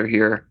clients that are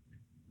here.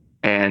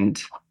 And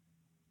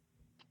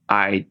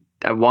I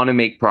want to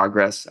make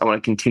progress. I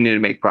want to continue to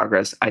make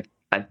progress. I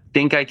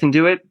think I can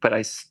do it, but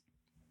it's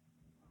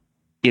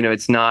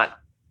not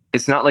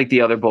like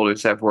the other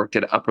boulders I've worked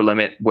at upper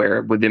limit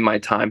where within my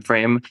time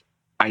frame,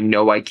 I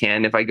know I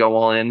can if I go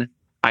all in.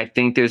 I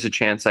think there's a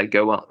chance a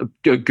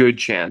good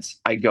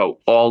chance I go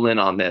all in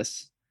on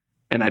this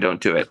and I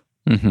don't do it.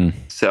 Mm-hmm.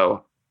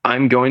 So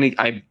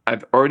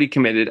I've already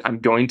committed. I'm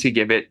going to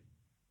give it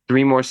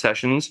 3 more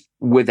sessions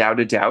without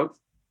a doubt.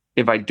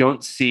 If I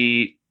don't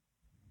see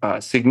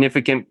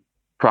significant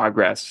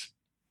progress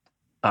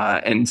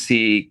and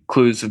see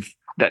clues of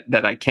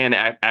that I can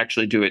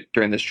actually do it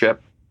during this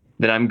trip,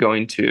 then I'm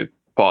going to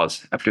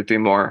pause after 3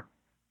 more,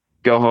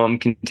 go home,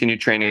 continue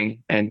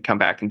training, and come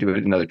back and do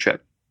it another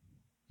trip.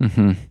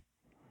 Mm-hmm.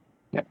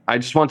 Yeah, I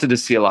just wanted to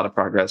see a lot of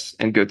progress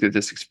and go through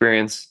this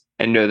experience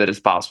and know that it's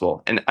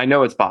possible. And I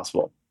know it's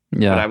possible.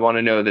 Yeah. But I want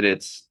to know that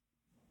it's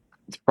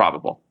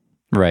probable.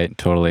 Right.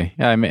 Totally.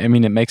 Yeah, I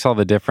mean, it makes all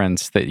the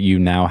difference that you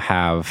now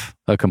have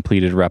a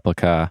completed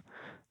replica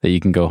that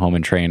you can go home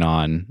and train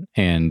on.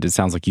 And it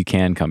sounds like you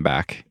can come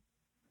back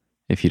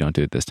if you don't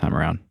do it this time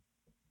around.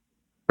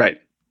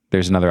 Right.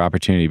 There's another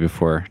opportunity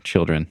before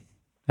children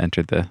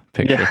enter the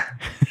picture. Yeah.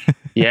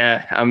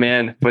 Yeah, I'm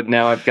in. But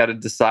now I've got to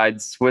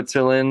decide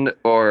Switzerland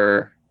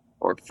or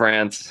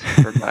France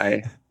for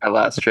my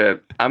last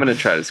trip. I'm going to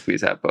try to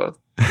squeeze out both.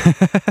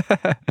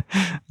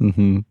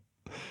 Mm-hmm.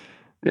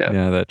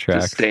 Yeah, that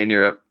tracks. Just stay in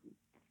Europe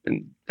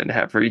and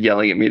have her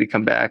yelling at me to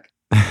come back.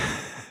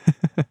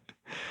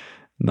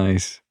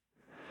 Nice.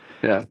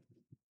 Yeah.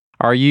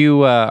 Are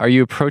you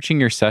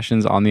approaching your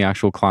sessions on the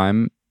actual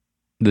climb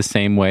the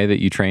same way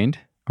that you trained,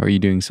 or are you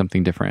doing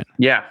something different?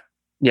 Yeah,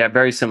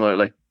 very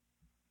similarly.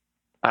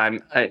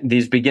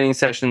 These beginning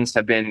sessions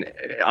have been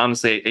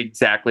honestly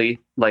exactly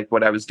like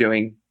what I was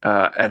doing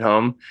at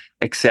home,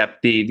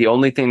 except the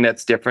only thing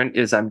that's different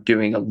is I'm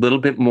doing a little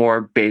bit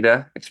more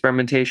beta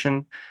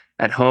experimentation.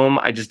 At home,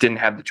 I just didn't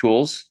have the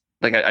tools.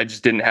 Like I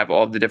just didn't have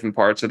all the different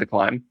parts of the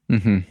climb.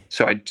 Mm-hmm.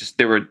 So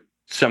there were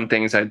some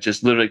things I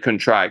just literally couldn't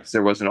try because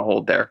there wasn't a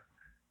hold there,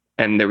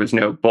 and there was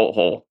no bolt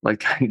hole.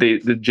 Like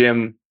the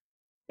gym,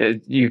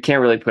 you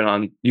can't really put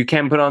on. You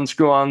can put on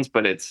screw-ons,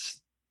 but it's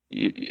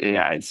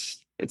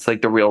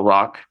like the real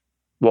rock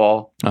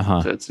wall.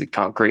 So it's like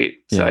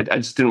concrete. So I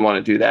just didn't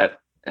want to do that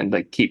and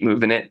like keep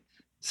moving it.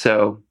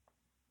 So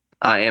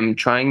I am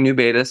trying new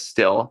betas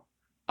still.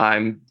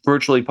 I'm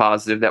virtually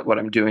positive that what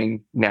I'm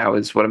doing now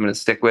is what I'm going to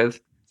stick with.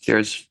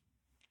 There's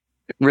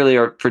really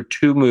for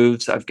 2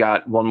 moves, I've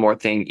got one more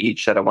thing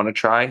each that I want to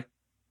try,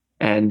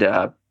 and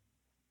then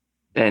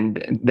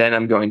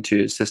I'm going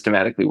to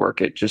systematically work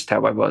it just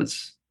how I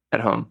was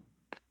at home.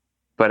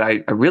 But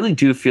I really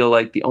do feel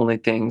like the only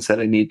things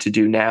that I need to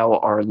do now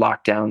are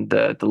lock down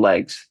the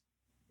legs,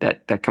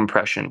 that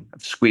compression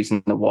of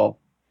squeezing the wall.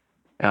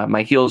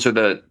 My heels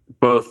are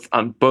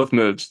on both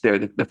moves. They're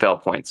the fail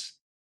points.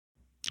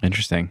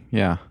 Interesting.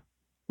 Yeah.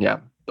 Yeah.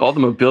 All the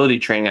mobility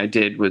training I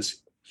did was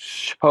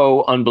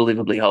so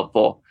unbelievably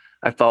helpful.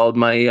 I followed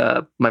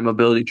my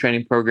mobility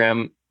training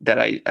program that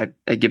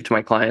I give to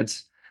my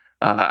clients.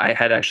 I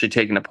had actually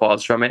taken a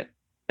pause from it,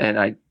 and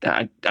I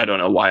don't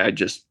know why. I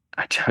just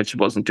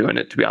wasn't doing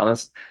it, to be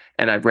honest.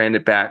 And I ran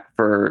it back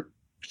for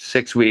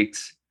 6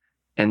 weeks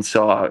and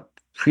saw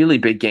really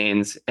big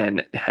gains,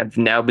 and have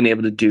now been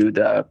able to do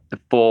the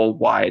full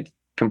wide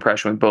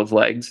compression with both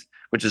legs,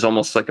 which is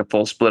almost like a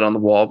full split on the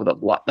wall with a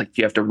lot. Like,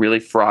 you have to really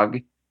frog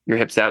your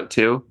hips out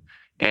too.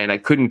 And I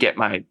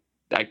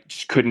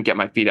just couldn't get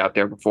my feet out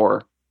there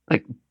before.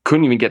 Like,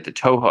 couldn't even get the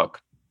toe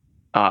hook.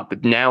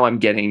 But now I'm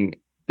getting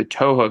the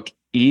toe hook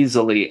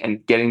easily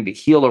and getting the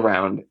heel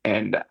around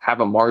and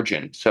have a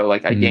margin. So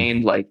like I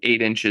gained like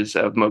 8 inches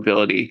of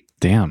mobility.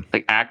 Damn.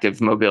 Like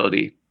active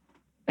mobility,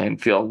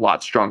 and feel a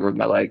lot stronger with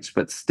my legs,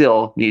 but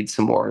still need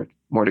some more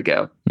to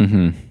go.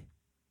 Mm-hmm.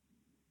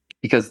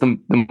 Because the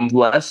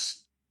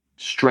less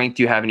strength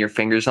you have in your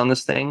fingers on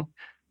this thing,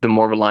 the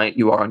more reliant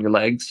you are on your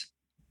legs.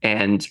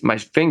 And my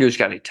fingers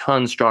got a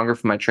ton stronger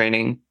from my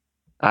training.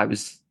 I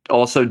was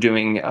also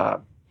doing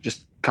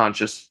just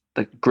conscious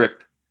like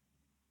grip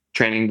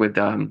training with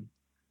the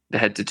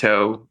head to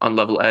toe on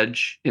level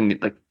edge,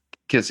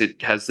 because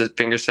it has the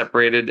fingers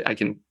separated. I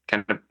can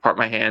kind of part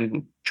my hand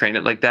and train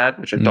it like that,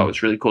 which I thought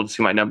was really cool to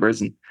see my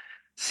numbers and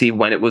see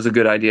when it was a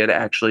good idea to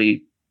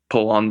actually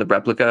pull on the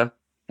replica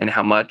and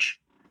how much.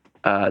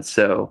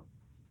 So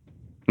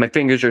my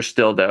fingers are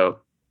still, though,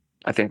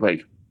 I think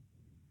like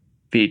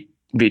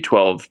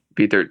V12,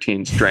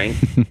 V13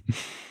 strength.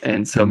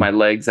 And so my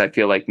legs, I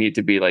feel like, need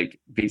to be like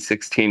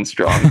V16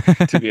 strong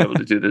to be able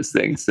to do this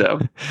thing. So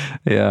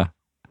yeah.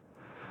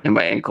 And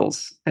my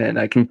ankles, and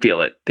I can feel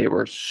it. They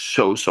were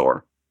so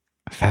sore.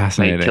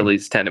 Fascinating. My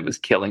Achilles tendon was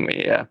killing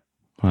me. Yeah.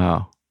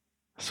 Wow.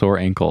 Sore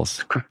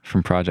ankles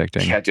from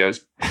projecting. Yeah, dude, I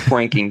was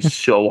cranking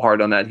so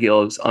hard on that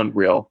heel. It was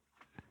unreal.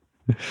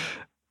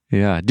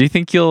 Yeah. Do you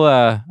think you'll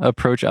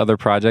approach other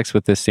projects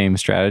with this same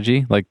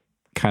strategy? Like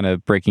kind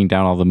of breaking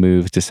down all the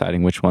moves,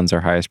 deciding which ones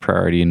are highest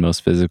priority and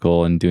most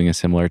physical, and doing a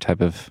similar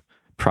type of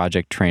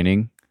project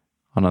training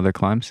on other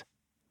climbs?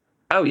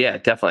 Oh, yeah,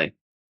 definitely.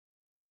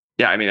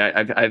 Yeah, I mean,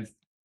 I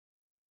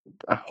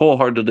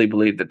wholeheartedly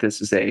believe that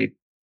this is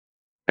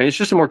it's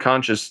just a more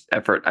conscious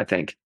effort. I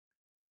think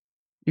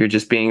you're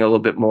just being a little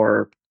bit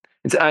more.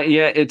 I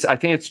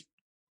think it's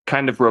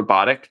kind of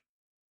robotic.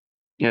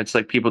 It's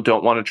like people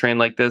don't want to train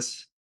like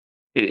this.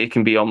 It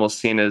can be almost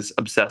seen as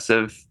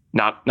obsessive,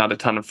 not a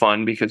ton of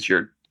fun, because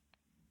you're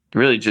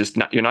really just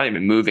you're not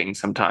even moving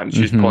sometimes.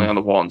 You're just pulling on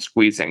the wall and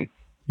squeezing.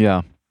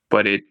 Yeah.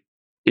 But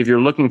if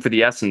you're looking for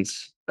the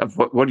essence of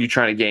what are you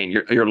trying to gain,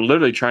 you're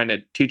literally trying to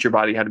teach your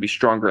body how to be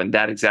stronger in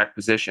that exact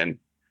position.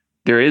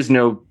 There's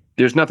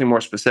nothing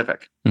more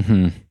specific,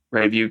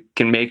 right? If you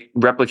can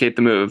replicate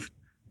the move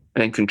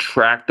and then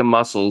contract the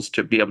muscles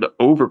to be able to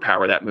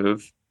overpower that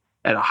move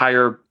at a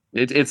higher,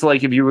 it's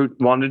like if you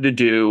wanted to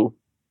do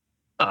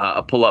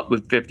a pull-up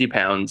with 50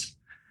 pounds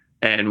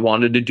and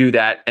wanted to do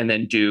that and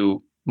then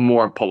do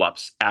more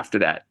pull-ups after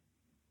that.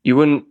 You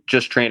wouldn't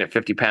just train at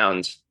 50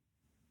 pounds.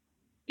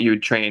 You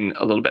would train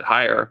a little bit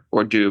higher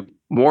or do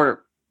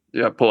more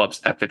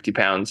pull-ups at 50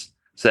 pounds,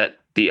 so that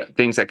the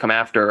things that come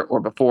after or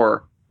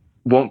before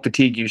won't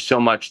fatigue you so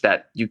much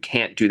that you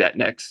can't do that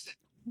next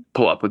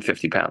pull-up with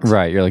 50 pounds.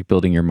 Right. You're like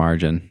building your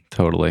margin.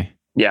 Totally.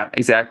 Yeah,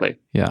 exactly.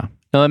 Yeah.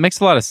 No, that makes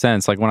a lot of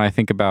sense. Like when I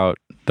think about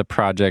the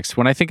projects,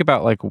 when I think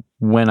about like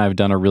when I've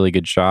done a really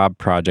good job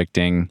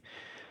projecting,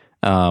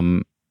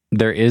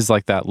 there is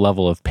like that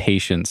level of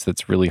patience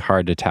that's really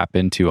hard to tap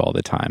into all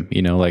the time.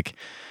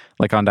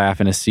 Like on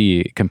Diaphanous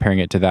C, comparing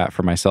it to that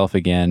for myself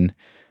again,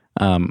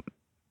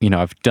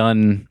 I've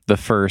done the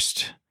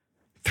first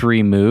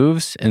 3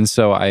 moves. And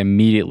so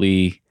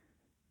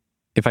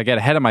if I get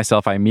ahead of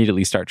myself, I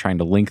immediately start trying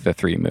to link the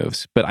 3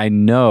 moves. But I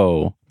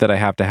know that I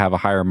have to have a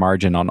higher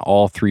margin on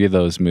all 3 of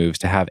those moves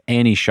to have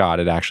any shot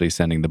at actually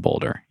sending the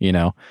boulder,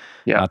 Yeah.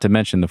 Not to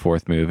mention the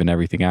 4th move and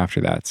everything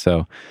after that.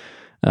 So,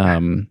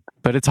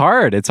 but it's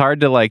hard. It's hard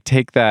to like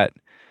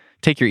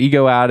take your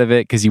ego out of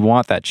it, because you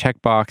want that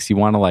checkbox. You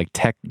want to like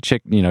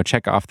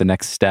check off the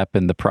next step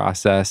in the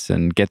process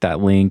and get that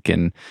link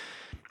and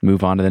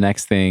move on to the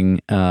next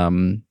thing.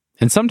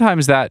 And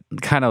sometimes that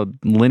kind of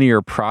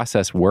linear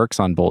process works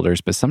on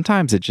boulders, but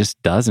sometimes it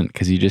just doesn't,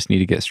 because you just need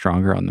to get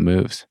stronger on the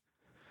moves.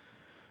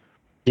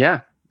 Yeah.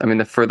 I mean,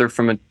 the further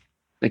from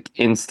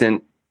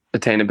instant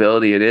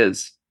attainability it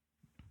is,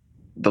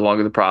 the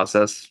longer the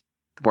process,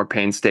 the more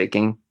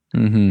painstaking.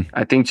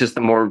 I think just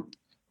the more,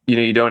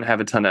 you don't have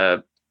a ton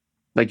of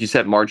like you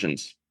said,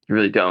 margins. You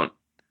really don't.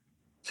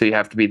 So you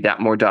have to be that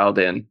more dialed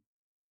in.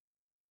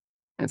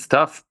 It's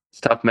tough.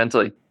 It's tough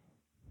mentally.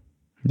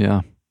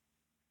 Yeah.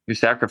 You're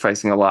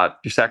sacrificing a lot.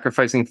 You're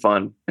sacrificing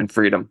fun and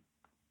freedom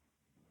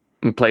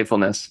and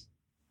playfulness.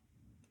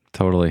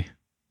 Totally.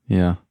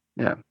 Yeah.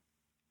 Yeah.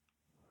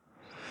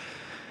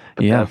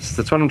 But Yeah. that's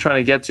what I'm trying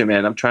to get to,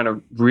 man. I'm trying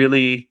to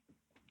really,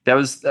 that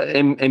was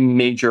a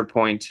major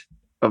point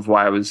of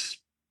why I was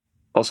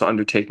also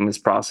undertaking this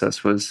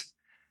process. Was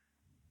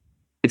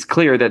it's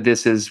clear that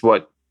this is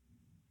what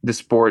the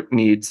sport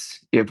needs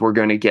if we're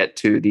going to get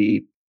to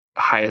the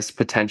highest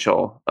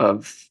potential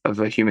of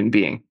a human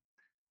being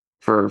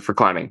for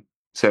climbing.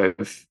 So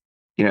if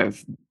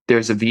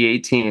there's a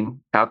V18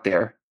 out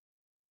there,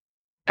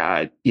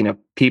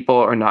 people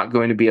are not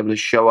going to be able to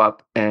show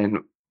up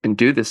and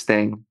do this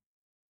thing,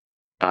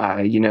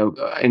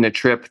 in a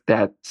trip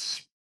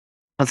that's,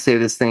 let's say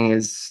this thing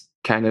is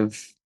kind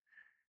of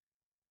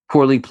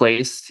poorly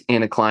placed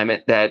in a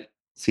climate that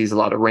sees a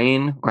lot of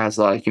rain or has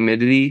a lot of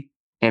humidity,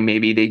 and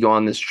maybe they go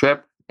on this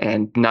trip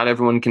and not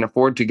everyone can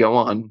afford to go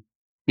on.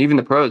 Even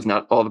the pros,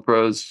 not all the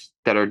pros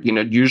that are,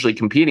 usually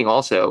competing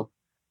also,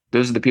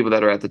 those are the people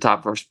that are at the top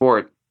of our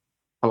sport.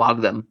 A lot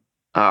of them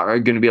are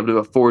going to be able to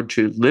afford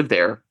to live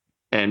there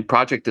and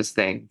project this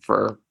thing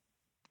for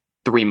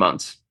 3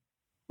 months,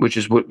 which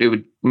is what it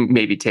would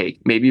maybe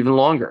take, maybe even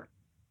longer.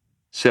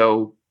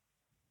 So,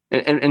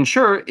 and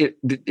sure,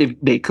 if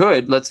they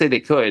could, let's say they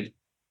could,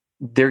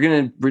 they're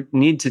going to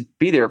need to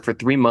be there for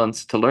 3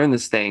 months to learn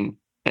this thing.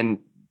 And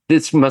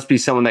this must be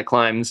someone that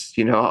climbs,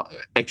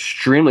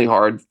 extremely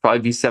hard,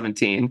 probably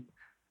V17.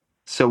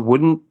 So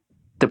wouldn't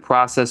the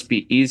process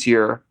be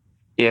easier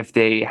if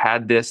they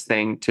had this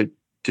thing to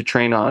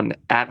train on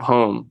at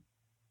home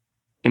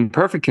in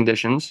perfect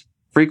conditions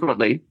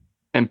frequently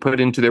and put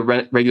into their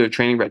regular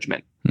training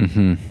regimen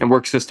and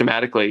work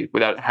systematically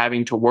without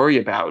having to worry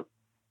about,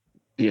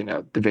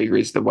 the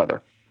vagaries of the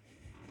weather?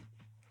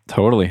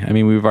 Totally. I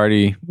mean, we've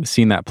already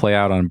seen that play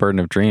out on Burden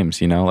of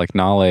Dreams, like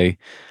Nale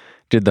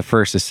did the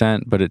first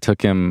ascent, but it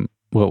took him,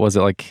 what was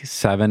it, like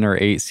 7 or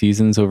 8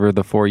 seasons over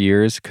the 4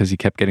 years because he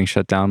kept getting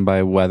shut down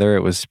by weather.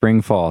 It was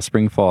spring, fall,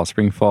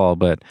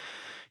 but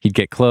he'd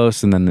get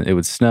close and then it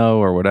would snow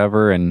or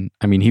whatever. And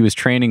I mean, he was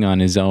training on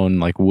his own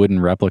like wooden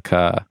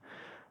replica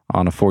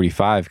on a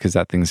 45 because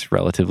that thing's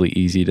relatively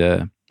easy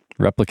to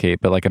replicate.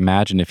 But like,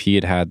 imagine if he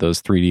had had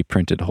those 3D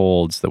printed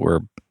holds that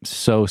were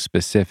so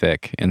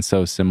specific and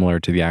so similar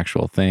to the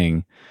actual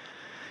thing,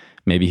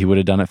 maybe he would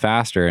have done it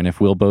faster. And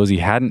if Will Bosey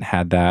hadn't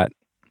had that,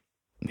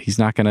 he's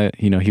not going to,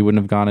 he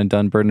wouldn't have gone and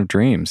done Burden of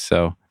Dreams.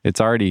 So it's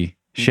already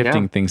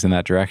shifting things in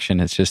that direction.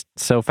 It's just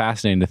so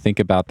fascinating to think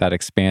about that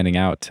expanding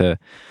out to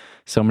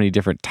so many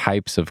different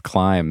types of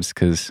climbs,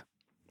 because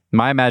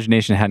my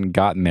imagination hadn't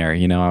gotten there.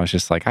 I was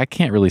just like, I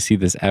can't really see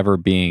this ever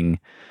being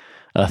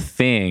a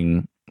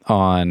thing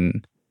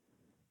on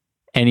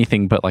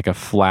anything but like a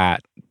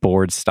flat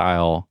board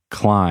style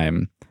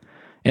climb,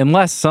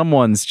 unless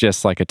someone's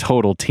just like a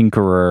total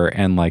tinkerer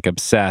and like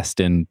obsessed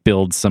and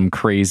builds some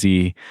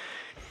crazy,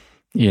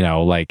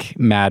 like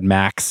Mad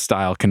Max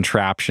style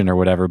contraption or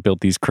whatever,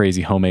 built these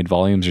crazy homemade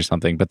volumes or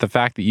something. But the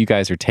fact that you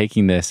guys are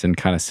taking this and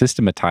kind of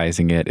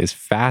systematizing it is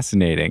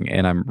fascinating.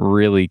 And I'm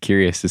really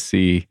curious to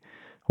see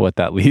what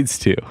that leads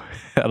to.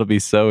 That'll be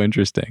so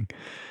interesting.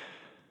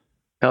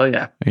 Hell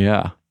yeah.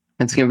 Yeah.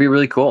 It's going to be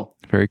really cool.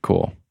 Very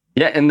cool.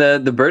 Yeah. And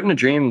the Burden of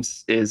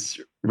Dreams is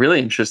really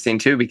interesting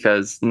too,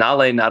 because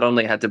Nale not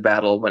only had to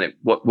battle when it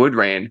would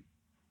rain,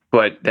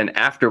 but then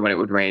after when it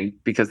would rain,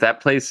 because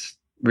that place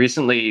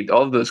recently,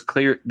 all of those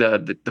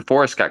the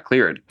forest got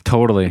cleared.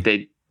 Totally.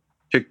 They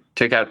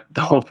took out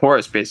the whole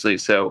forest basically.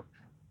 So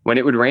when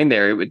it would rain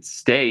there, it would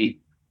stay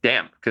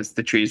damp because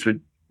the trees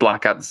would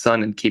block out the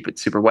sun and keep it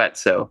super wet.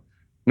 So it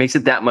makes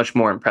it that much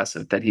more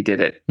impressive that he did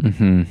it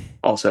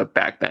also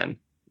back then,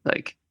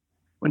 like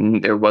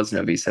when there was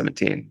no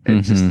V17.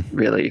 It's just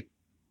really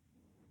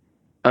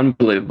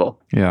unbelievable.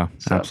 Yeah,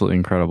 so, absolutely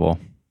incredible.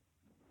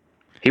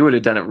 He would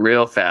have done it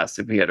real fast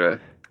if he had a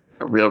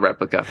real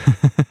replica.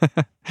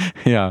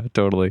 Yeah,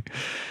 totally.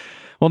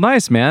 Well,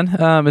 nice, man.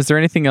 Is there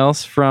anything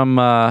else from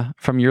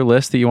your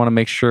list that you want to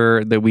make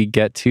sure that we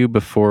get to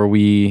before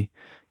we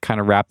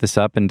kind of wrap this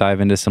up and dive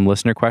into some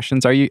listener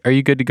questions? Are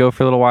you good to go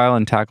for a little while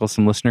and tackle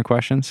some listener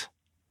questions?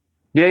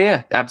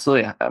 Yeah,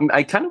 absolutely.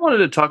 I kind of wanted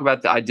to talk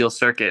about the ideal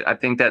circuit. I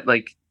think that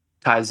like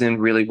ties in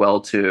really well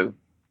to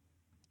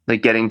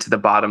like getting to the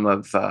bottom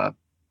of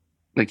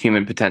like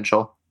human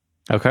potential.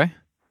 Okay.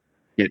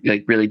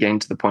 Like really getting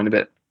to the point of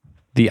it.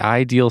 The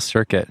ideal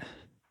circuit.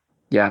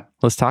 Yeah.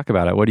 Let's talk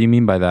about it. What do you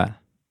mean by that?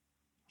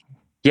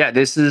 Yeah,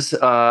 this is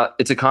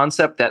it's a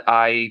concept that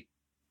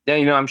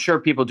I'm sure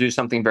people do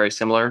something very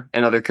similar,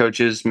 and other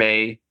coaches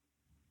may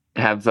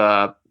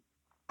have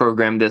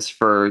programmed this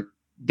for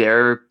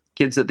their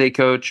kids that they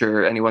coach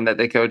or anyone that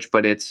they coach.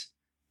 But it's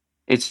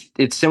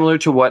similar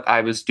to what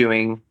I was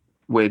doing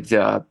with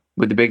the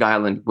Big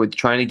Island, with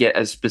trying to get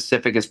as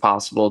specific as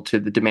possible to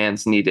the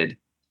demands needed.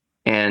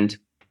 And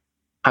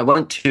I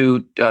went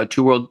to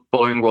 2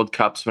 Bowling World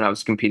Cups when I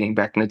was competing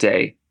back in the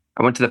day.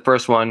 I went to the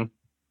first one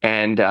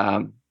And,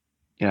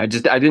 I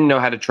didn't know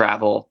how to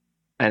travel,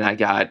 and I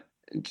got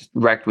just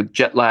wrecked with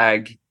jet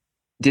lag,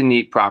 didn't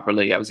eat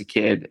properly. I was a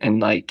kid, and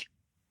like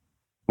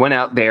went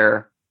out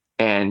there,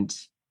 and,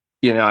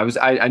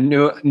 I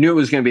knew it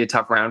was going to be a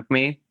tough round for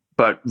me,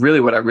 but really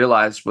what I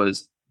realized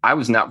was I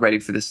was not ready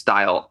for this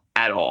style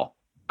at all.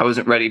 I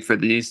wasn't ready for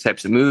these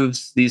types of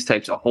moves, these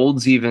types of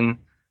holds even.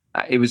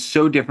 It was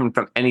so different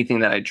from anything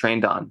that I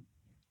trained on.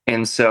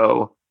 And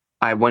so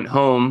I went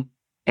home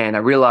and I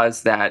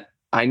realized that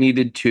I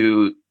needed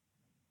to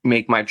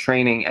make my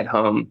training at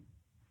home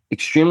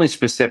extremely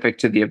specific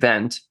to the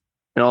event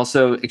and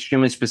also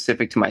extremely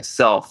specific to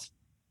myself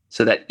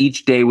so that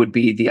each day would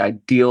be the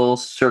ideal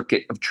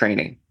circuit of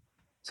training.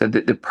 So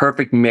the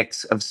perfect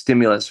mix of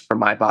stimulus for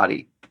my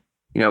body.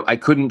 I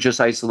couldn't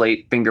just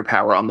isolate finger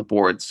power on the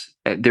boards.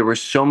 There were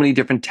so many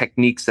different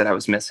techniques that I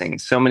was missing,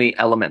 so many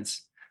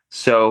elements.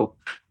 So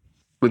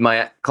with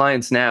my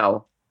clients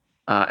now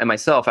and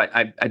myself,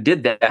 I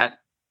did that.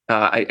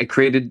 I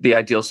created the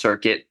ideal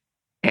circuit,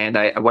 and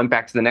I went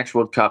back to the next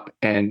World Cup,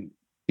 and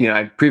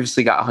I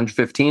previously got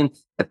 115th.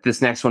 At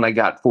this next one, I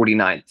got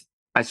 49th.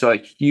 I saw a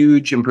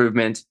huge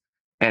improvement,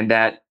 and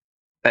that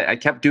I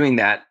kept doing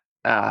that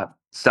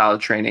style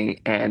of training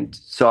and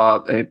saw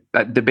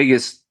the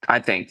biggest, I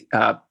think,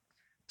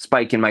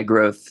 spike in my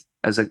growth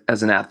as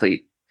an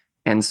athlete.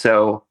 And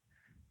so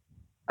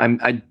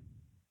I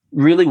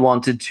really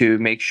wanted to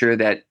make sure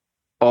that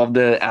all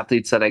the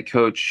athletes that I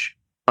coach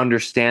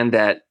understand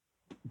that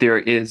there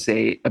is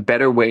a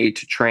better way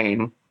to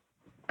train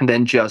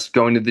than just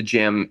going to the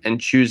gym and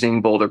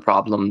choosing boulder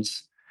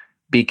problems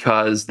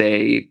because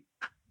they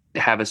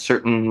have a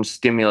certain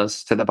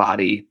stimulus to the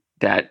body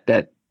that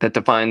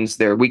defines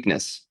their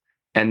weakness.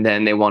 And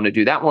then they want to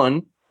do that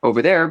one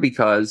over there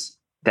because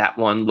that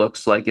one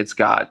looks like it's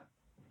got,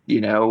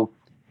 the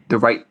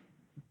right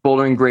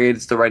bouldering grade,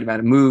 it's the right amount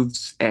of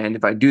moves. And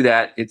if I do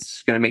that,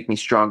 it's going to make me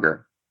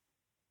stronger.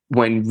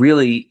 When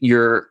really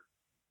you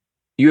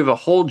have a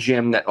whole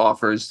gym that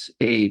offers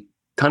a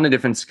ton of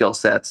different skill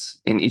sets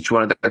in each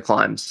one of their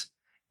climbs,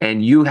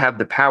 and you have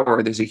the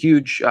power. There's a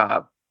huge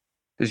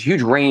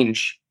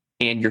range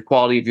in your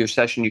quality of your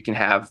session you can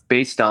have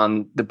based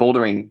on the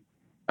bouldering,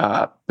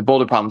 the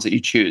boulder problems that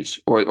you choose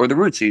or the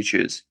routes that you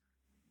choose.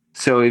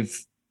 So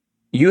if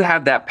you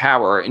have that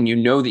power and you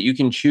know that you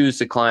can choose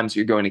the climbs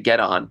you're going to get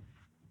on,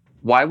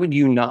 why would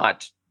you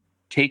not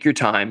take your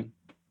time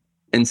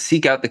and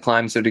seek out the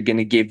climbs that are going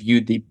to give you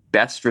the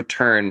best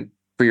return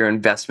for your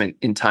investment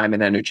in time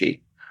and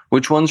energy?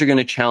 Which ones are going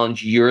to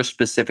challenge your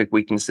specific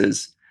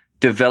weaknesses,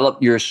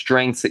 develop your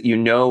strengths that you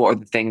know are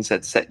the things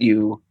that set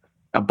you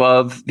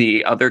above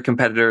the other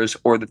competitors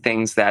or the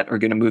things that are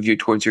going to move you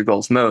towards your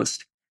goals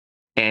most,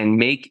 and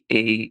make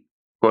a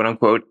quote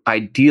unquote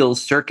ideal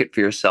circuit for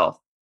yourself.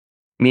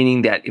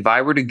 Meaning that if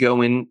I were to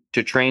go in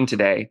to train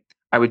today,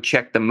 I would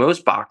check the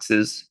most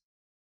boxes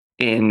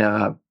in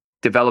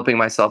developing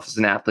myself as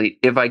an athlete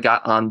if I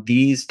got on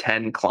these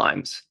 10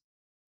 climbs.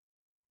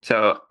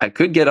 So I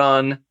could get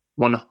on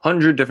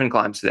 100 different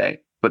climbs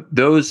today, but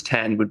those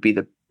 10 would be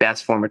the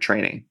best form of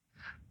training.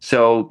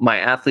 So my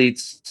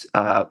athletes,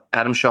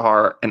 Adam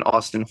Shahar and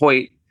Austin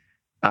Hoyt,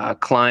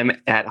 climb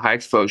at high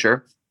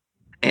exposure,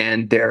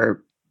 and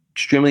they're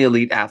extremely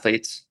elite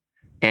athletes.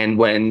 And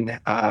when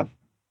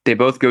they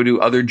both go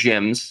to other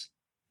gyms,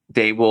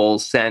 they will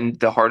send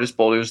the hardest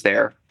boulders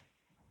there,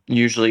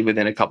 usually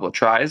within a couple of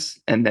tries,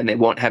 and then they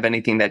won't have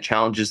anything that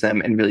challenges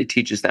them and really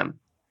teaches them.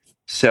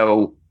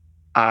 So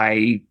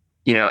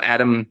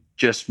Adam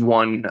just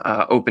won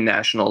Open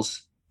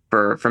Nationals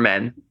for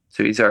men.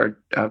 So he's our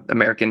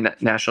American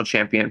national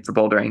champion for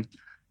bouldering.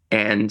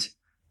 And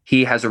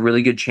he has a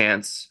really good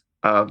chance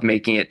of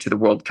making it to the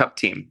World Cup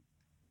team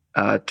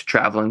to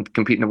travel and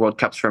compete in the World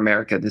Cups for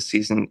America this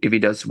season if he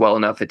does well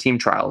enough at team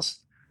trials,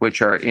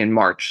 which are in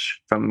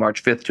March, from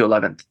March 5th to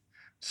 11th.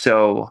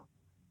 So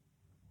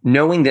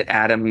knowing that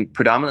Adam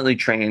predominantly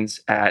trains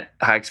at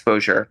high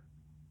exposure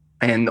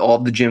and all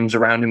the gyms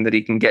around him that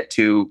he can get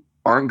to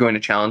aren't going to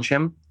challenge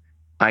him,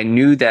 I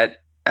knew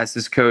that as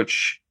his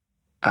coach,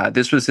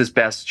 this was his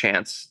best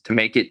chance to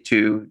make it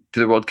to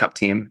the World Cup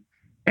team.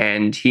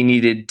 And he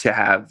needed to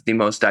have the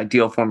most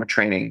ideal form of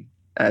training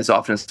as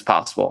often as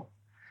possible.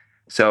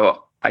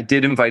 So I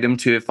did invite him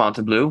to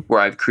Fontainebleau,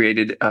 where I've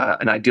created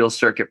an ideal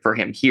circuit for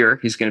him here.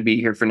 He's going to be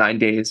here for 9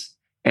 days.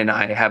 And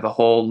I have a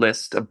whole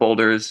list of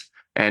boulders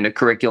and a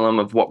curriculum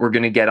of what we're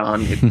going to get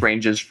on. It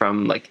ranges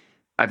from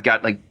I've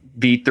got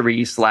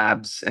V3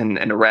 slabs and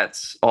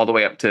arrettes all the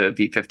way up to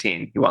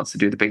V15. He wants to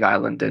do the Big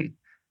Island. And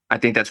I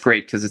think that's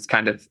great because it's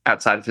kind of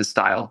outside of his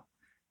style.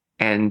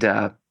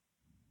 And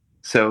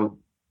so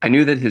I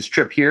knew that his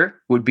trip here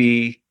would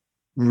be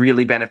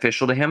really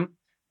beneficial to him.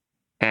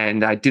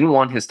 And I didn't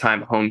want his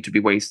time home to be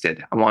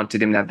wasted. I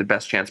wanted him to have the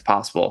best chance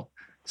possible.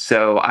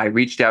 So I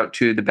reached out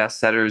to the best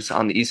setters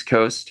on the East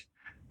Coast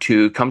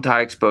to come to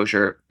high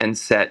exposure and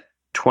set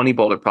 20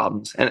 boulder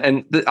problems.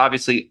 And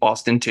obviously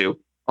Austin too.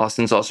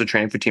 Austin's also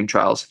training for team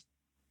trials.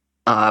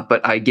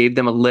 But I gave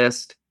them a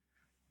list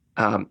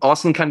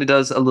Austin kind of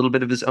does a little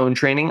bit of his own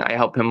training. I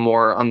help him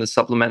more on the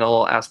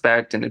supplemental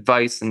aspect and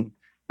advice and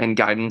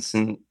guidance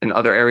in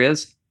other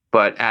areas.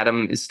 But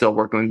Adam is still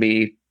working with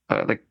me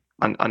like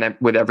on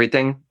with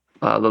everything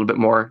a little bit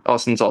more.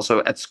 Austin's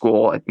also at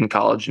school in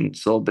college and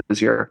still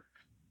busier,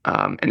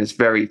 and is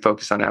very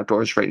focused on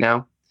outdoors right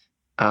now.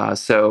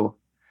 So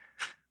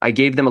I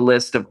gave them a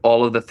list of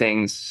all of the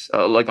things,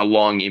 like a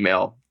long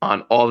email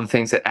on all the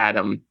things that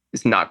Adam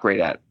is not great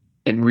at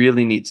and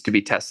really needs to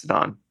be tested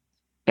on,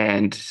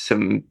 and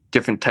some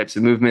different types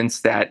of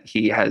movements that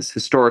he has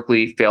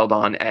historically failed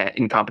on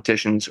in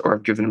competitions or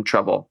have given him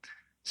trouble.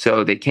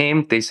 So they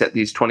came, they set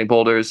these 20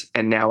 boulders,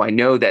 and now I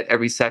know that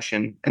every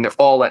session, and they're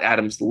all at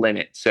Adam's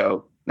limit.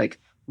 So like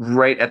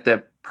right at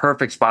the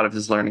perfect spot of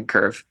his learning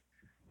curve.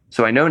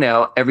 So I know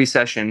now every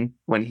session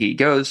when he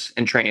goes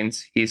and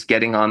trains, he's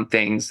getting on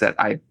things that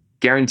I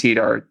guaranteed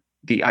are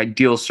the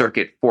ideal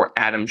circuit for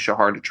Adam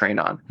Shahar to train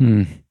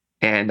on.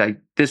 And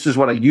this is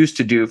what I used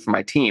to do for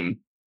my team,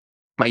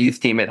 my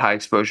youth team at High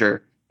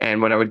Exposure,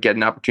 and when I would get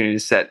an opportunity to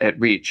set at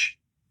Reach.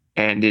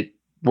 And it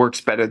works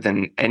better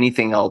than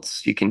anything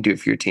else you can do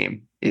for your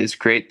team, is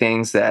create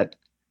things that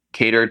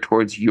cater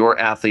towards your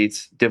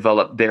athletes,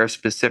 develop their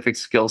specific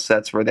skill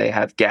sets where they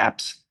have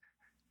gaps,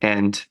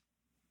 and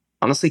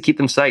honestly keep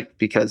them psyched,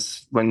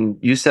 because when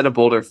you set a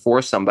boulder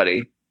for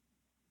somebody,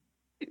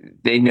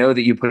 they know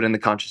that you put in the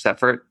conscious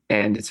effort,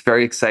 and it's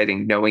very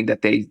exciting knowing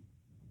that they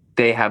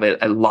have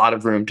a lot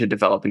of room to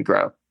develop and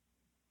grow.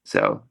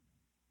 So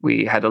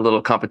we had a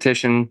little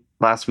competition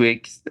last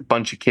week. A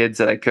bunch of kids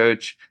that I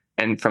coach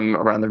and from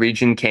around the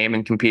region came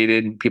and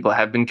competed. People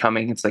have been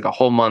coming. It's like a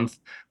whole month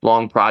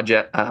long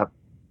project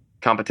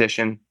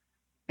competition,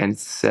 and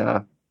it's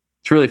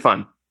really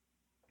fun.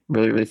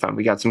 Really, really fun.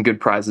 We got some good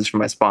prizes from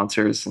my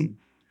sponsors, and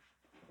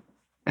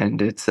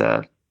it's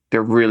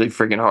they're really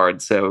freaking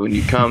hard. So when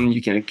you come,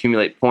 you can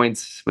accumulate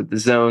points with the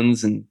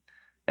zones and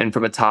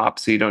from a top,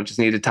 so you don't just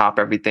need to top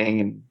everything,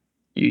 and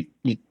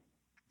you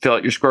fill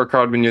out your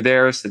scorecard when you're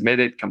there, submit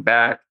it, come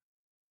back.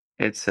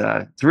 It's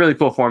a really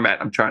cool format.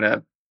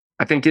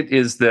 I think it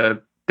is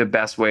the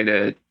best way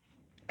to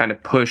kind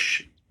of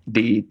push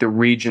the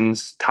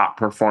region's top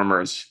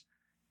performers.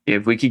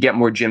 If we could get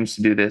more gyms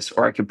to do this,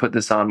 or I could put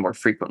this on more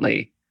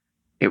frequently,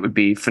 it would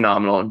be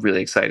phenomenal and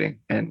really exciting.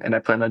 And I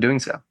plan on doing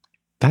so.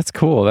 That's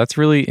cool. That's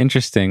really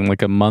interesting.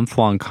 Like a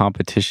month-long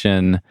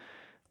competition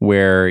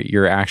where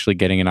you're actually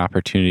getting an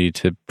opportunity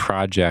to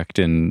project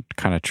and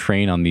kind of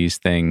train on these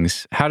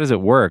things. How does it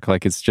work?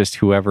 Like it's just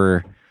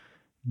whoever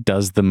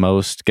does the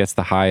most, gets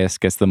the highest,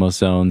 gets the most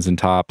zones and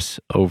tops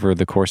over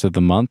the course of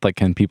the month? Like,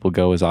 can people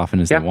go as often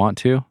as they want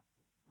to?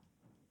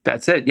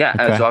 That's it. Yeah.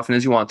 Okay. As often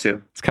as you want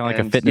to. It's kind of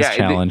like a fitness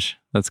challenge.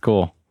 That's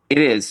cool. It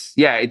is.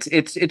 Yeah.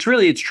 It's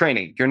really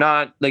training. You're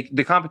not like,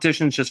 the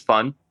competition's just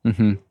fun.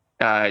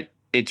 Mm-hmm.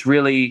 It's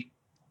really,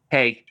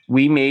 hey,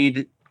 we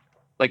made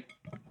like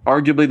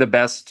arguably the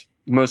best,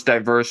 most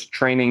diverse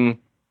training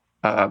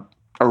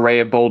array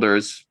of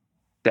boulders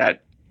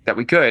that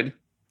we could.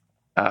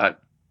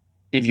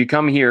 If you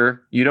come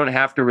here, you don't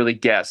have to really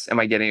guess, am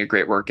I getting a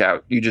great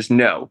workout? You just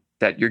know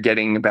that you're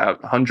getting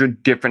about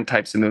 100 different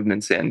types of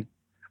movements in.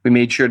 We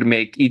made sure to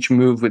make each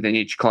move within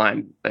each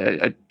climb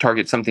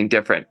target something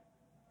different.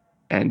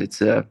 And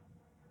it's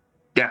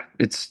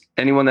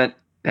anyone that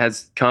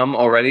has come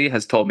already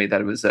has told me that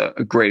it was a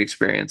great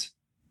experience.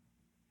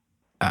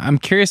 I'm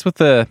curious with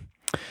the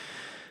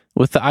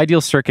ideal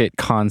circuit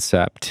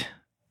concept,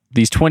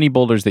 these 20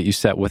 boulders that you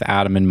set with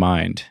Adam in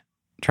mind,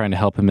 trying to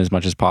help him as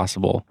much as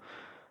possible.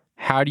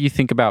 How do you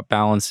think about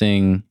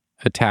balancing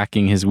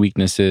attacking his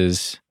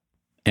weaknesses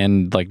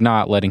and like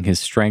not letting his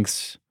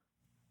strengths,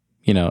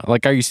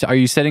 like are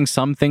you setting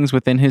some things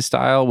within his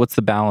style? What's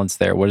the balance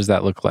there? What does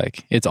that look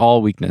like? It's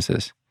all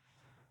weaknesses.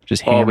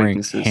 Just hammering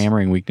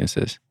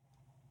weaknesses.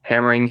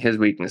 Hammering his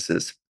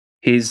weaknesses.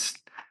 He's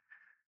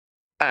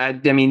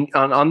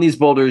on these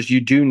boulders you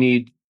do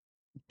need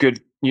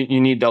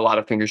you need a lot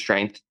of finger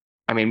strength.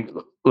 I mean,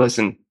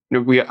 listen,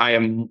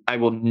 I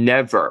will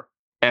never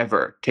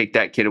ever take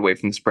that kid away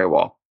from the spray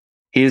wall.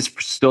 He is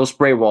still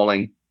spray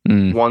walling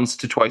once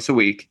to twice a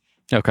week.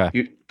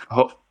 Okay.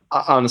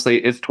 Honestly,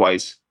 it's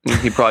twice.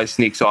 He probably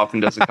sneaks off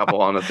and does a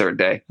couple on the third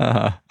day.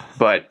 Uh-huh.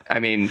 But I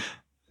mean,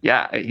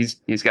 yeah,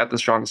 he's got the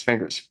strongest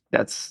fingers.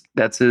 That's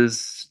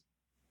his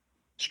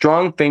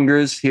strong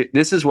fingers.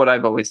 This is what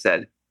I've always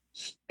said,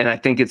 and I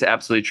think it's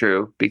absolutely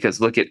true,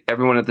 because look at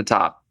everyone at the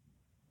top.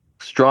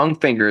 Strong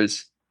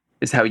fingers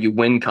is how you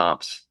win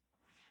comps.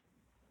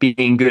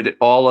 Being good at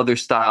all other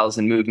styles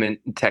and movement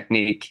and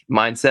technique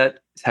mindset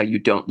is how you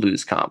don't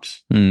lose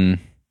comps.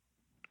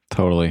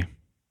 Totally.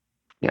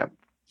 Yeah.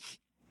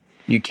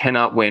 You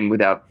cannot win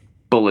without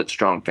bullet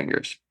strong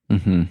fingers.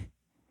 Mm-hmm.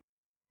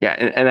 Yeah.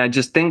 And I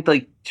just think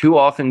like too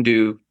often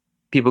do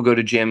people go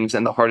to gyms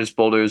and the hardest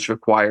boulders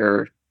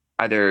require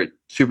either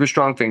super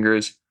strong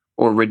fingers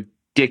or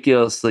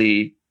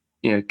ridiculously,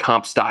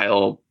 comp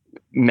style,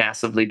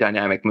 massively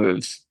dynamic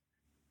moves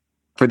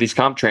for these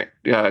comp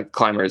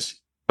climbers.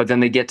 But then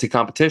they get to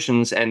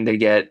competitions and they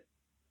get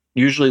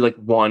usually like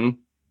 1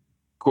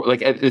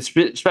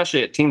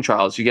 especially at team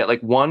trials, you get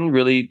like one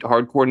really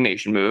hard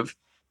coordination move,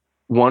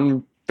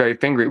 one very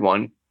fingery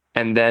one,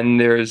 and then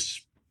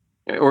there's,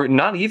 or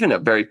not even a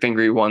very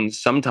fingery one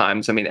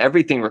sometimes. I mean,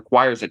 everything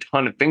requires a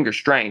ton of finger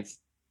strength,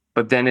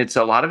 but then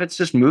a lot of it's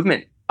just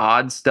movement,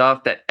 odd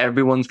stuff that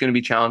everyone's going to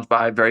be challenged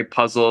by, very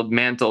puzzled,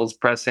 mantles,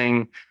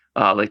 pressing,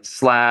 like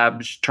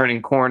slabs,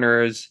 turning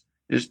corners,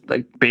 just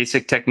like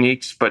basic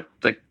techniques, but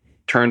like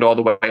turned all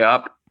the way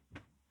up.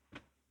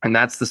 And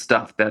that's the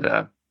stuff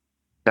that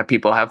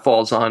people have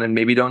falls on and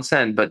maybe don't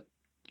send, but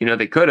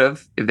they could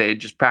have if they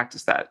just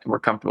practiced that and were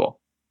comfortable.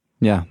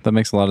 Yeah, that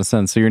makes a lot of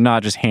sense. So you're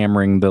not just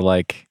hammering the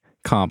like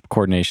comp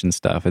coordination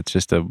stuff. It's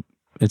just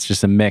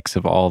a mix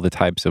of all the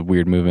types of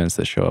weird movements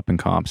that show up in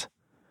comps.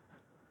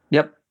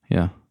 Yep.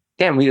 Yeah.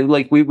 Yeah, and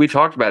we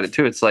talked about it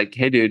too. It's like,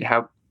 hey, dude,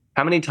 how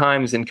many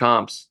times in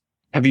comps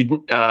have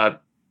you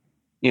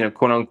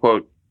quote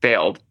unquote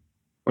failed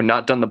or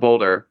not done the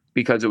boulder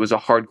because it was a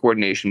hard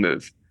coordination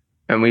move?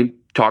 And we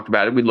talked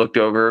about it. We looked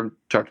over,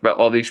 talked about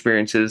all the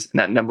experiences, and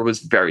that number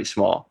was very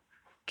small.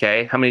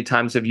 Okay, how many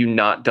times have you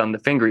not done the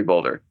fingery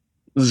boulder?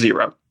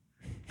 0.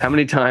 How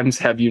many times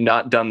have you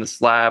not done the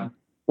slab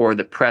or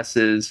the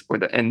presses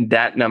and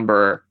that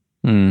number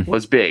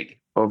was big.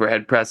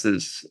 Overhead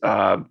presses,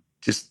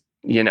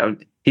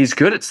 he's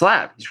good at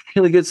slab. He's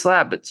really good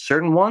slab, but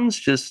certain ones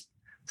just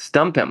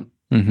stump him.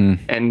 Mm-hmm.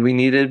 And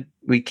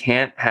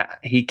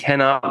he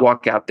cannot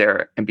walk out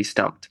there and be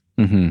stumped.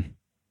 Mm-hmm.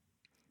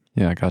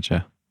 Yeah,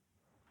 gotcha.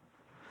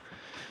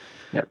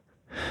 Yep.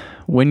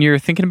 When you're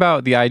thinking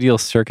about the ideal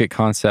circuit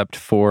concept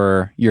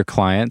for your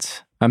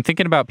clients, I'm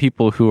thinking about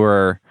people who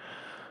are,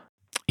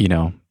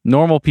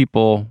 normal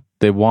people.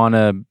 They want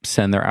to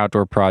send their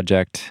outdoor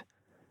project.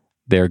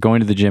 They're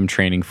going to the gym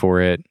training for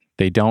it.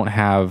 They don't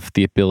have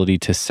the ability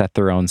to set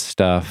their own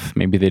stuff.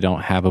 Maybe they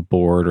don't have a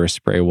board or a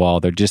spray wall.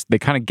 They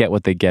kind of get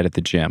what they get at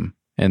the gym,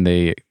 and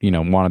they,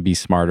 want to be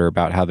smarter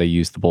about how they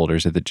use the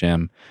boulders at the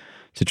gym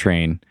to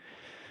train.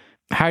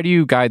 How do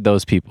you guide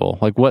those people?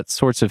 Like, what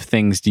sorts of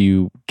things do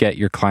you get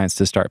your clients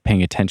to start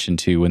paying attention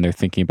to when they're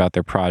thinking about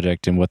their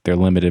project and what they're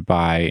limited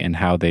by and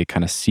how they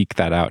kind of seek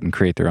that out and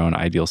create their own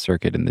ideal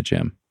circuit in the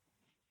gym?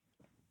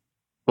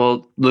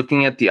 Well,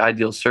 looking at the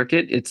ideal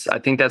circuit, I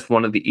think that's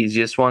one of the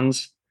easiest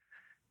ones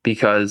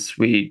because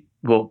we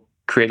will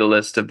create a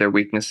list of their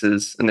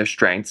weaknesses and their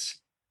strengths.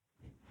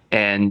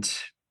 And,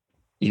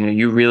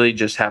 you really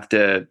just have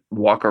to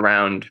walk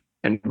around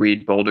and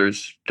read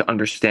boulders to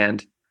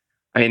understand.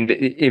 I mean,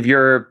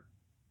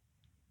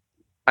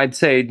 I'd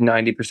say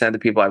 90% of the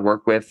people I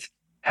work with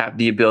have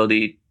the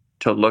ability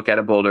to look at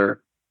a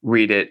boulder,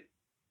 read it,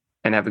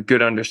 and have a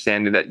good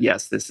understanding that,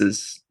 yes,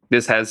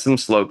 this has some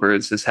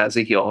slopers, this has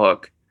a heel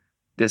hook,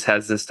 this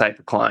has this type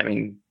of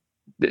climbing,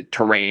 the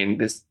terrain,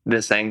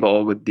 this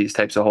angle with these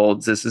types of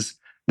holds. This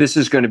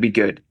is going to be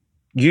good.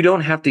 You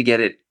don't have to get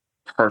it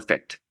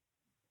perfect.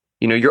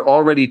 You're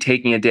already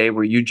taking a day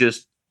where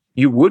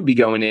you would be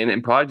going in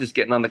and probably just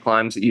getting on the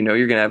climbs that you're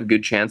going to have a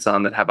good chance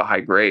on that have a high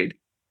grade.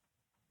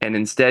 And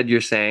instead you're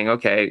saying,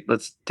 okay,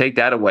 let's take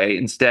that away.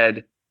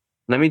 Instead,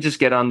 let me just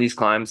get on these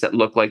climbs that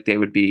look like they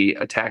would be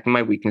attacking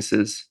my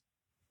weaknesses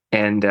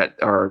and that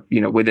are,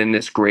 within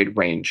this grade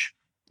range,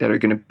 that are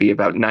going to be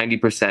about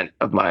 90%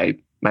 of my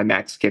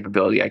max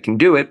capability. I can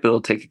do it, but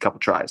it'll take a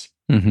couple tries.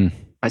 Mm-hmm.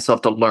 I still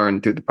have to learn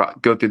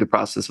go through the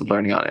process of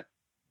learning on it.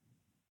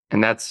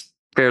 And that's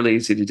fairly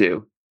easy to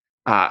do.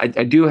 I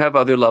do have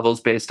other levels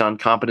based on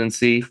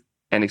competency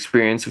and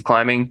experience of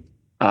climbing.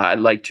 I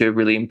like to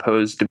really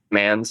impose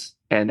demands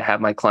and have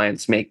my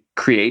clients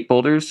create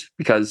boulders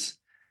because,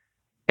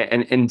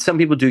 and some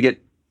people do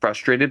get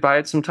frustrated by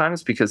it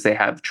sometimes because they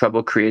have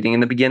trouble creating in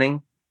the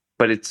beginning,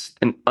 but it's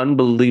an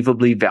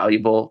unbelievably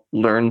valuable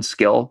learned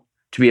skill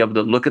to be able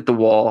to look at the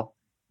wall,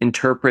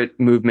 interpret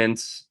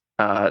movements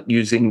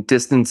using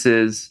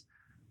distances,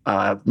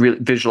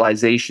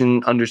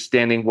 visualization,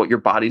 understanding what your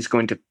body's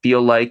going to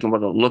feel like and what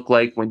it'll look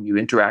like when you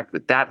interact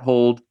with that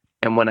hold.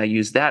 And when I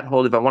use that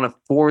hold, if I want to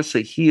force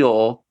a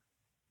heel,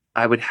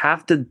 I would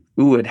have to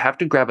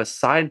grab a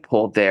side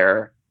pull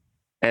there.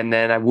 And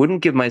then I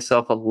wouldn't give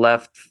myself a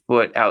left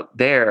foot out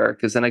there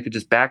because then I could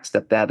just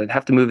backstep that. I'd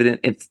have to move it in.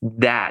 It's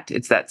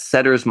that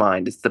setter's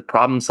mind. It's the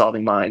problem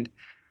solving mind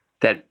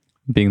that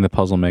being the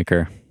puzzle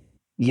maker.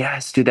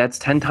 Yes, dude, that's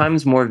 10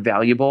 times more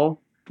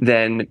valuable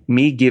than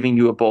me giving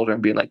you a boulder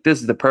and being like,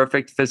 this is the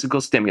perfect physical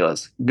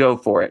stimulus. Go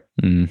for it.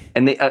 Mm.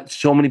 And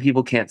so many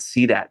people can't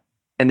see that.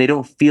 And they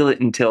don't feel it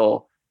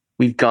until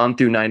we've gone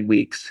through 9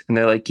 weeks. And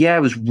they're like, yeah,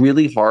 it was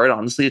really hard.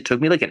 Honestly, it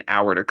took me like an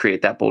hour to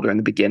create that boulder in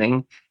the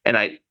beginning. And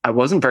I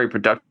wasn't very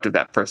productive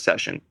that first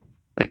session.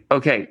 Like,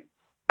 okay,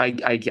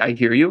 I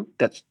hear you.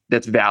 That's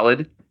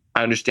valid.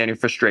 I understand your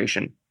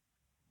frustration.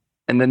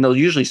 And then they'll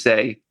usually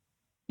say,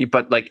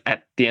 but like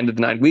at the end of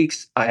the 9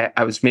 weeks,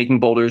 I was making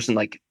boulders in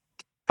like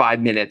 5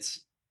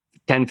 minutes,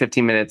 10,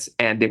 15 minutes,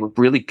 and they were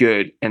really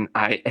good. And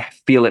I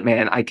feel it,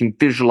 man. I can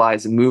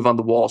visualize and move on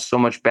the wall so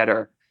much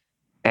better.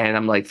 And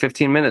I'm like,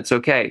 15 minutes,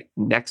 okay.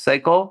 Next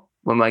cycle,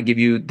 when I give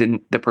you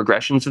the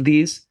progressions of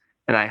these,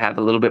 and I have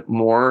a little bit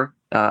more,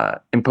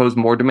 impose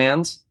more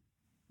demands,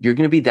 you're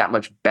going to be that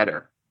much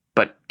better.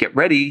 But get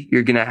ready,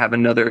 you're going to have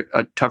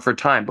a tougher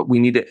time. But we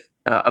need to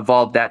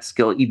evolve that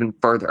skill even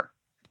further.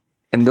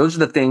 And those are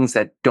the things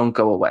that don't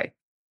go away.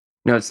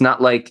 It's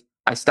not like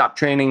I stopped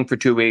training for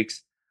 2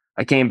 weeks.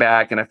 I came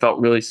back and I felt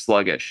really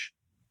sluggish.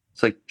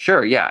 It's like,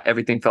 sure, yeah,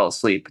 everything fell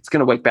asleep. It's going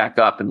to wake back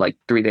up in like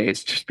 3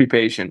 days. Just be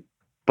patient.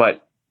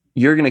 But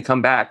you're going to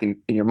come back and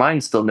your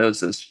mind still knows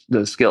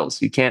those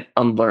skills. You can't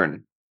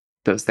unlearn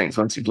those things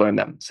once you've learned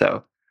them.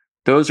 So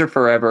those are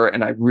forever.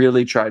 And I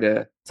really try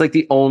to, it's like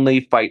the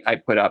only fight I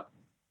put up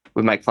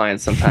with my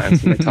clients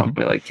sometimes when they tell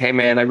me like, hey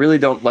man, I really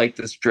don't like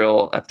this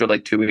drill after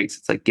like 2 weeks.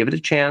 It's like, give it a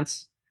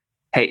chance.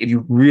 Hey, if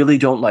you really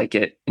don't like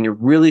it and you're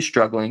really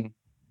struggling,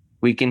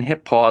 we can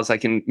hit pause. I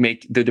can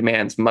make the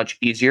demands much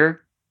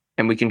easier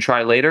and we can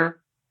try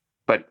later.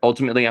 But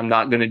ultimately, I'm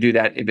not going to do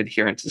that if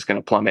adherence is going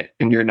to plummet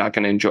and you're not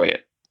going to enjoy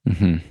it.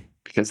 Mm-hmm.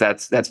 Because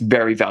that's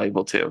very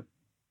valuable too.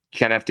 You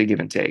kind of have to give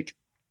and take.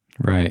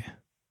 Right.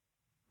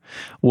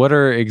 What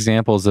are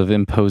examples of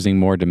imposing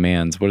more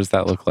demands? What does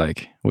that look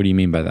like? What do you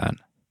mean by that?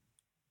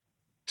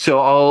 So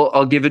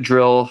I'll give a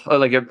drill,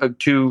 like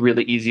two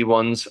really easy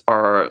ones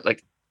are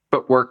like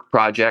footwork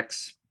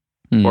projects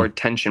or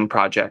tension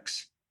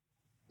projects.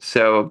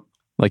 So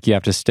like you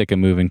have to stick a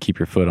move and keep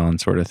your foot on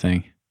sort of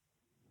thing.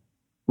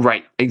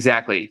 Right,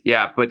 exactly.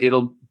 Yeah, but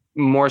it'll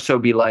more so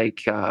be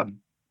like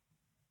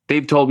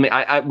they've told me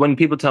when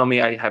people tell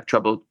me I have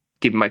trouble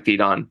keeping my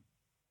feet on,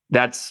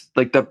 that's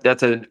like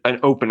that's an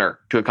opener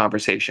to a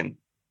conversation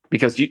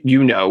because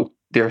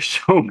there are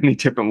so many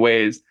different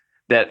ways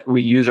that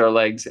we use our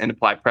legs and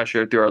apply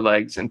pressure through our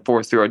legs and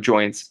force through our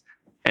joints.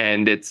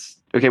 And it's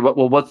okay.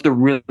 Well, what's the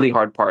really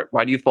hard part?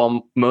 Why do you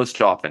fall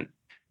most often?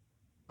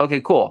 Okay,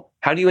 cool.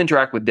 How do you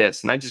interact with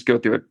this? And I just go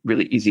through a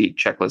really easy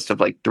checklist of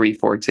like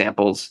 3-4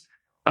 examples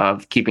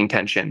of keeping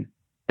tension.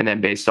 And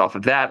then based off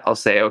of that, I'll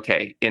say,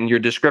 okay, in your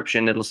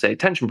description, it'll say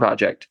tension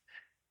project.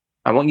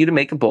 I want you to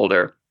make a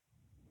boulder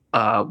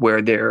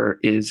where there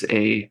is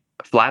a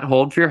flat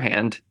hold for your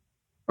hand,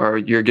 or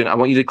I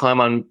want you to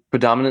climb on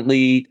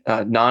predominantly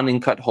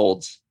non-in-cut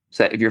holds.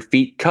 So that if your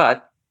feet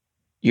cut,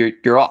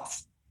 you're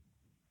off.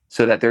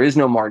 So that there is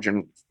no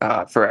margin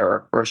for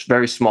error, or it's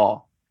very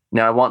small.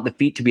 Now I want the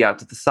feet to be out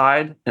to the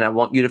side, and I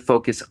want you to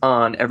focus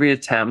on every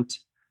attempt,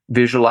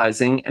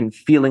 visualizing and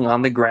feeling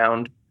on the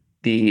ground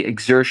the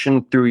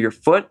exertion through your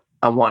foot.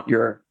 I want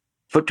your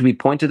foot to be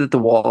pointed at the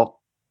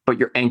wall, but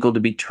your ankle to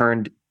be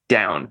turned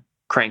down,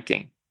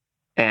 cranking.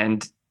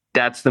 And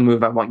that's the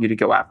move I want you to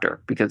go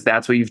after, because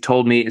that's what you've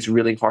told me is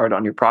really hard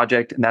on your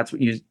project. And that's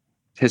what you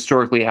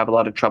historically have a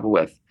lot of trouble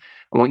with.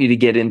 I want you to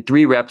get in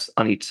 3 reps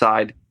on each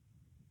side.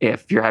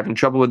 If you're having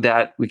trouble with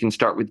that, we can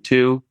start with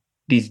 2.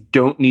 These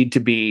don't need to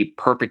be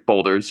perfect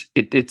boulders.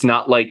 It's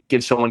not like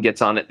if someone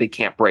gets on it, they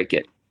can't break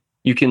it.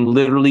 You can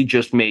literally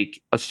just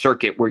make a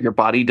circuit where your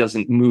body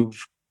doesn't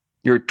move,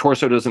 your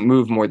torso doesn't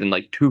move more than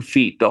like 2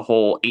 feet, the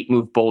whole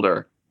 8-move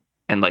boulder.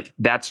 And like,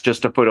 that's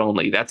just a foot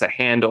only. That's a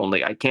hand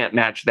only. I can't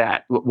match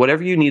that.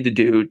 Whatever you need to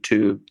do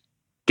to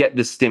get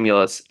the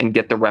stimulus and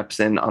get the reps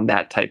in on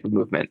that type of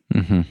movement.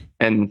 Mm-hmm.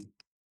 And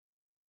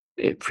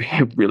it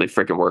really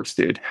freaking works,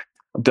 dude.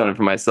 I've done it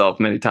for myself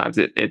many times.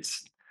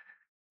 It's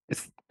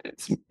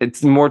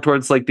more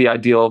towards like the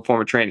ideal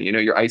form of training.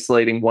 You're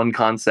isolating one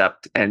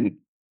concept and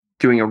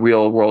doing a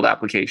real world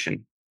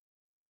application.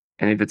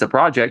 And if it's a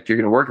project, you're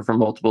going to work it for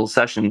multiple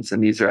sessions.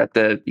 And these are at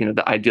the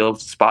ideal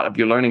spot of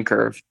your learning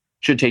curve.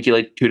 Should take you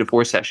like 2 to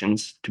 4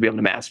 sessions to be able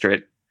to master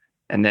it,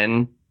 and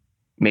then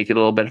make it a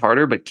little bit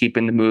harder, but keep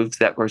in the moves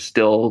that we're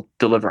still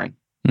delivering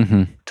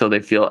till they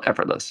feel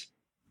effortless.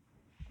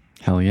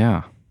 Hell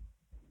yeah.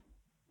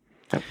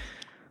 Yep.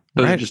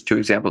 Those are just 2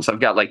 examples. I've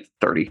got like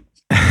 30.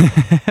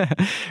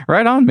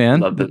 Right on,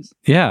 man. Love this.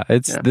 Yeah,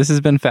 this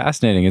has been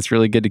fascinating. It's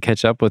really good to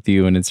catch up with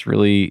you, and it's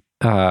really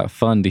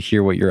fun to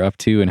hear what you're up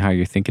to and how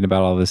you're thinking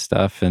about all this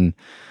stuff and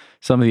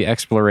some of the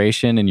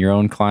exploration in your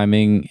own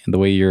climbing and the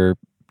way you're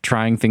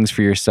trying things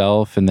for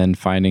yourself and then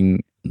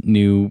finding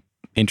new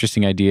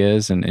interesting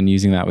ideas and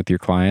using that with your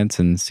clients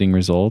and seeing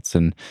results.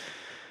 And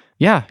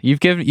yeah, you've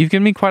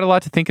given me quite a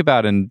lot to think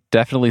about, and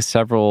definitely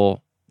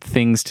several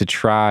things to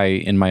try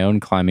in my own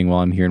climbing while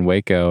I'm here in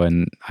Waco.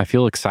 And I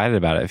feel excited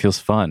about it. It feels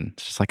fun.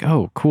 It's just like,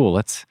 oh,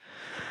 cool.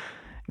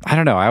 I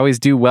don't know. I always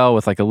do well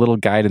with like a little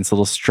guidance, a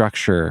little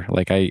structure.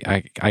 Like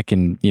I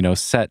can,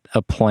 set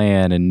a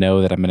plan and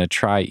know that I'm going to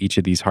try each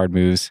of these hard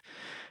moves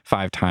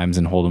 5 times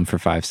and hold them for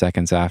 5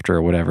 seconds after,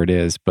 or whatever it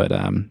is. But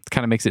it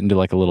kind of makes it into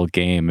like a little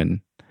game,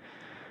 and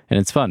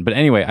it's fun. But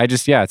anyway,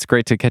 it's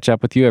great to catch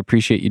up with you. I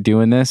appreciate you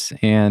doing this,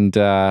 and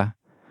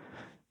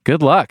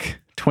good luck.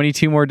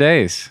 22 more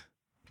days,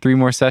 3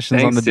 more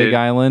sessions. Thanks, on the Big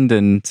Island,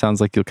 and sounds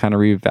like you'll kind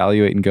of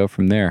reevaluate and go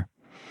from there.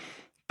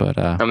 But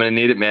I'm going to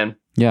need it, man.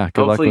 Yeah,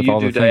 good luck with all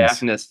the things. Hopefully you do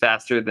diaphanous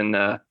faster than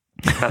I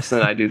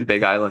do the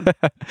Big Island.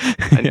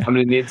 I'm going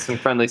to need some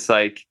friendly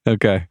psych.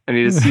 Okay. I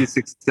need to see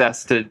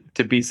success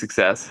to be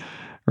success.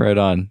 Right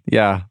on.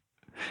 Yeah.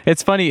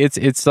 It's funny.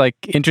 It's like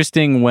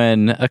interesting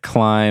when a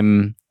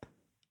climb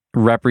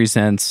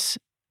represents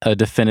a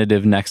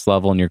definitive next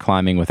level in your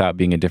climbing without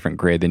being a different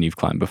grade than you've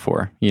climbed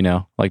before. You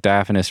know, like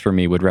diaphanous for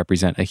me would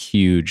represent a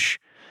huge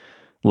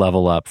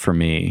level up for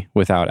me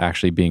without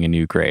actually being a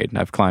new grade.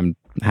 I've climbed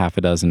half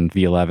a dozen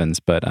V11s,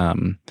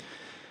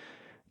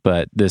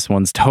 but this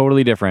one's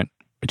totally different.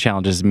 It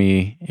challenges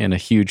me in a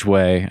huge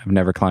way. I've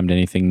never climbed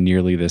anything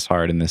nearly this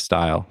hard in this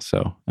style.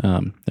 So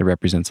it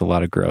represents a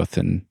lot of growth.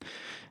 And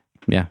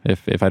yeah,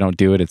 if I don't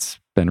do it, it's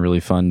been really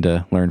fun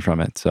to learn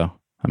from it. So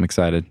I'm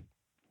excited.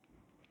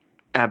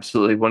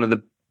 Absolutely. One of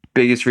the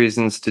biggest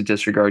reasons to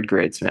disregard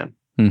grades, man.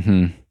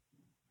 Mm-hmm.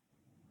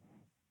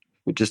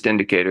 Just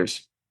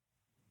indicators.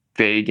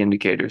 Vague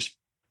indicators.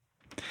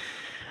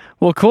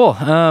 Well, cool.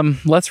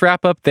 Let's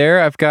wrap up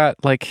there. I've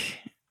got like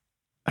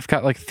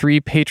 3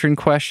 patron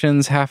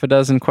questions, half a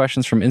dozen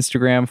questions from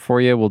Instagram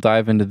for you. We'll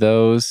dive into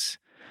those.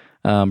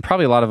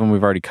 Probably a lot of them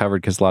we've already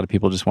covered because a lot of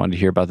people just wanted to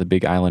hear about the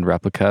Big Island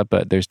replica,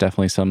 but there's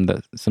definitely some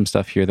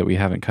stuff here that we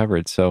haven't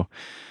covered. So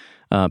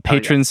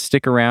patrons,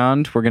 stick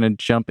around. We're going to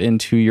jump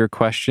into your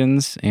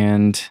questions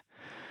and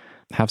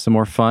have some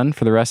more fun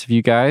for the rest of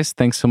you guys.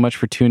 Thanks so much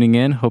for tuning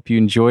in. Hope you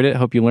enjoyed it.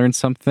 Hope you learned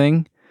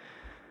something.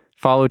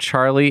 Follow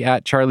Charlie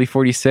at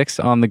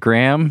Charlie46 on the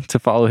gram to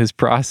follow his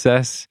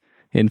process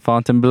in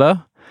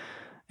Fontainebleau.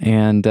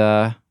 And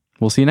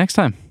we'll see you next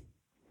time.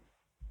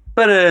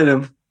 I'm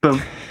gonna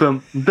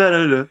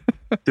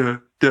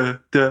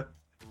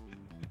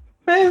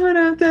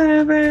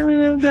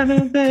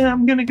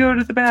go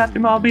to the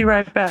bathroom. I'll be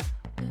right back.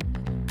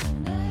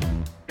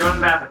 Go to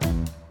the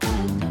bathroom.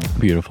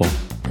 Beautiful.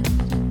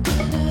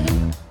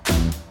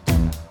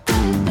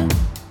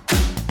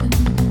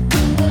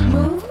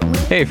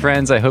 Hey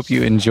friends, I hope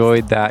you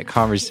enjoyed that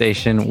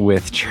conversation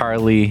with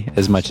Charlie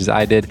as much as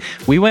I did.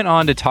 We went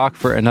on to talk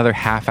for another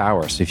half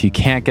hour, so if you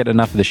can't get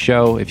enough of the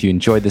show, if you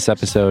enjoyed this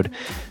episode,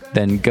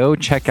 then go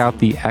check out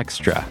the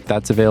extra.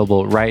 That's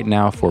available right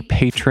now for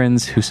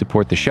patrons who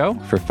support the show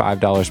for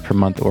 $5 per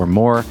month or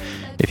more.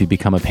 If you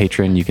become a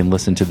patron, you can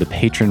listen to the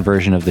patron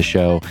version of the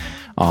show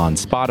on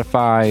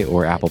Spotify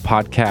or Apple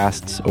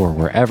Podcasts or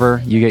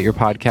wherever you get your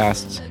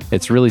podcasts.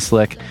 It's really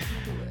slick.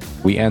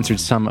 We answered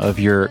some of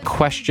your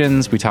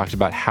questions. We talked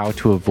about how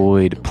to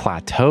avoid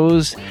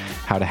plateaus,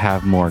 how to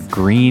have more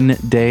green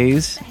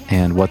days,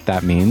 and what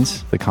that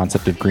means, the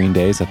concept of green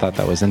days. I thought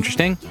that was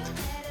interesting.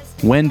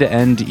 When to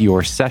end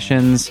your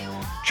sessions.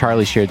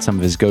 Charlie shared some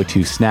of his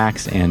go-to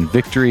snacks and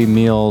victory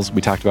meals.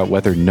 We talked about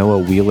whether Noah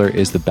Wheeler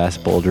is the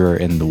best boulderer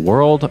in the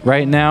world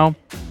right now.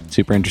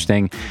 Super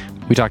interesting.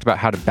 We talked about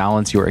how to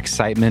balance your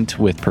excitement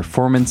with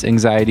performance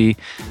anxiety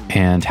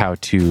and how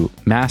to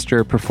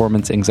master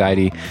performance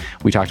anxiety.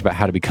 We talked about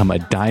how to become a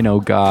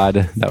dyno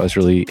god. That was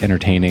really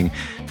entertaining.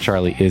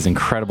 Charlie is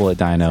incredible at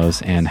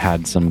dynos and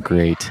had some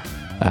great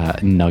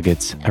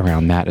nuggets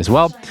around that as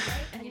well.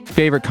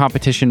 Favorite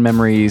competition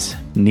memories,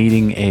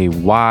 needing a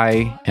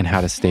why, and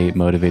how to stay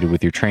motivated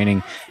with your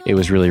training. It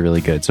was really, really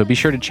good. So be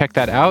sure to check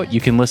that out.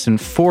 You can listen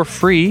for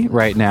free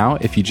right now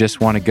if you just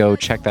want to go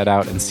check that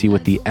out and see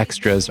what the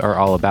extras are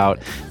all about.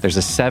 There's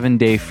a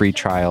 7-day free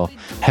trial.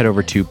 Head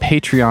over to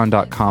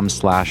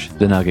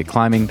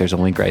patreon.com/thenuggetclimbing. There's a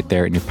link right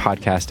there in your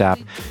podcast app.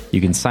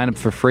 You can sign up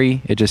for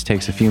free. It just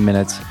takes a few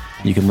minutes.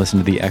 You can listen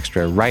to the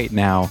extra right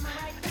now.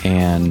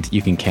 And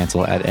you can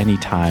cancel at any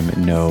time,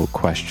 no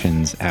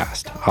questions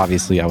asked.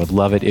 Obviously, I would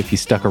love it if you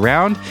stuck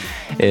around.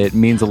 It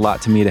means a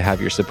lot to me to have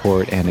your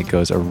support, and it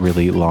goes a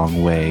really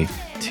long way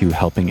to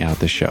helping out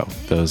the show.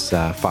 Those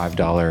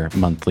 $5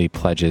 monthly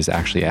pledges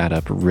actually add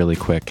up really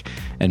quick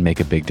and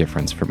make a big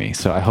difference for me.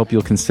 So I hope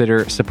you'll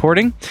consider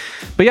supporting.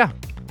 But yeah,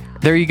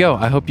 there you go.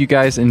 I hope you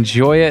guys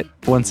enjoy it.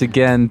 Once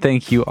again,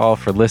 thank you all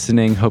for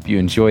listening. Hope you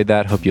enjoyed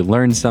that. Hope you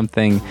learned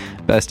something.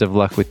 Best of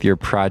luck with your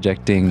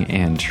projecting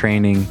and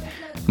training.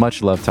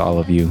 Much love to all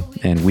of you,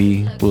 and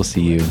we will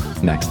see you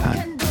next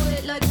time.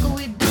 Like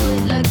we do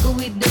it, like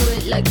we do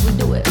it, like we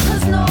do it.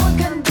 'Cause no one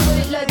can do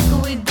it like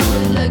we do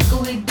it, like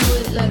we do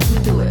it, like we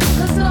do it.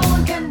 'Cause no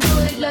one can do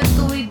it like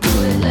we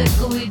do it, like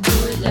we do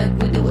it, like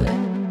we do it,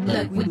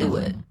 like we do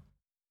it.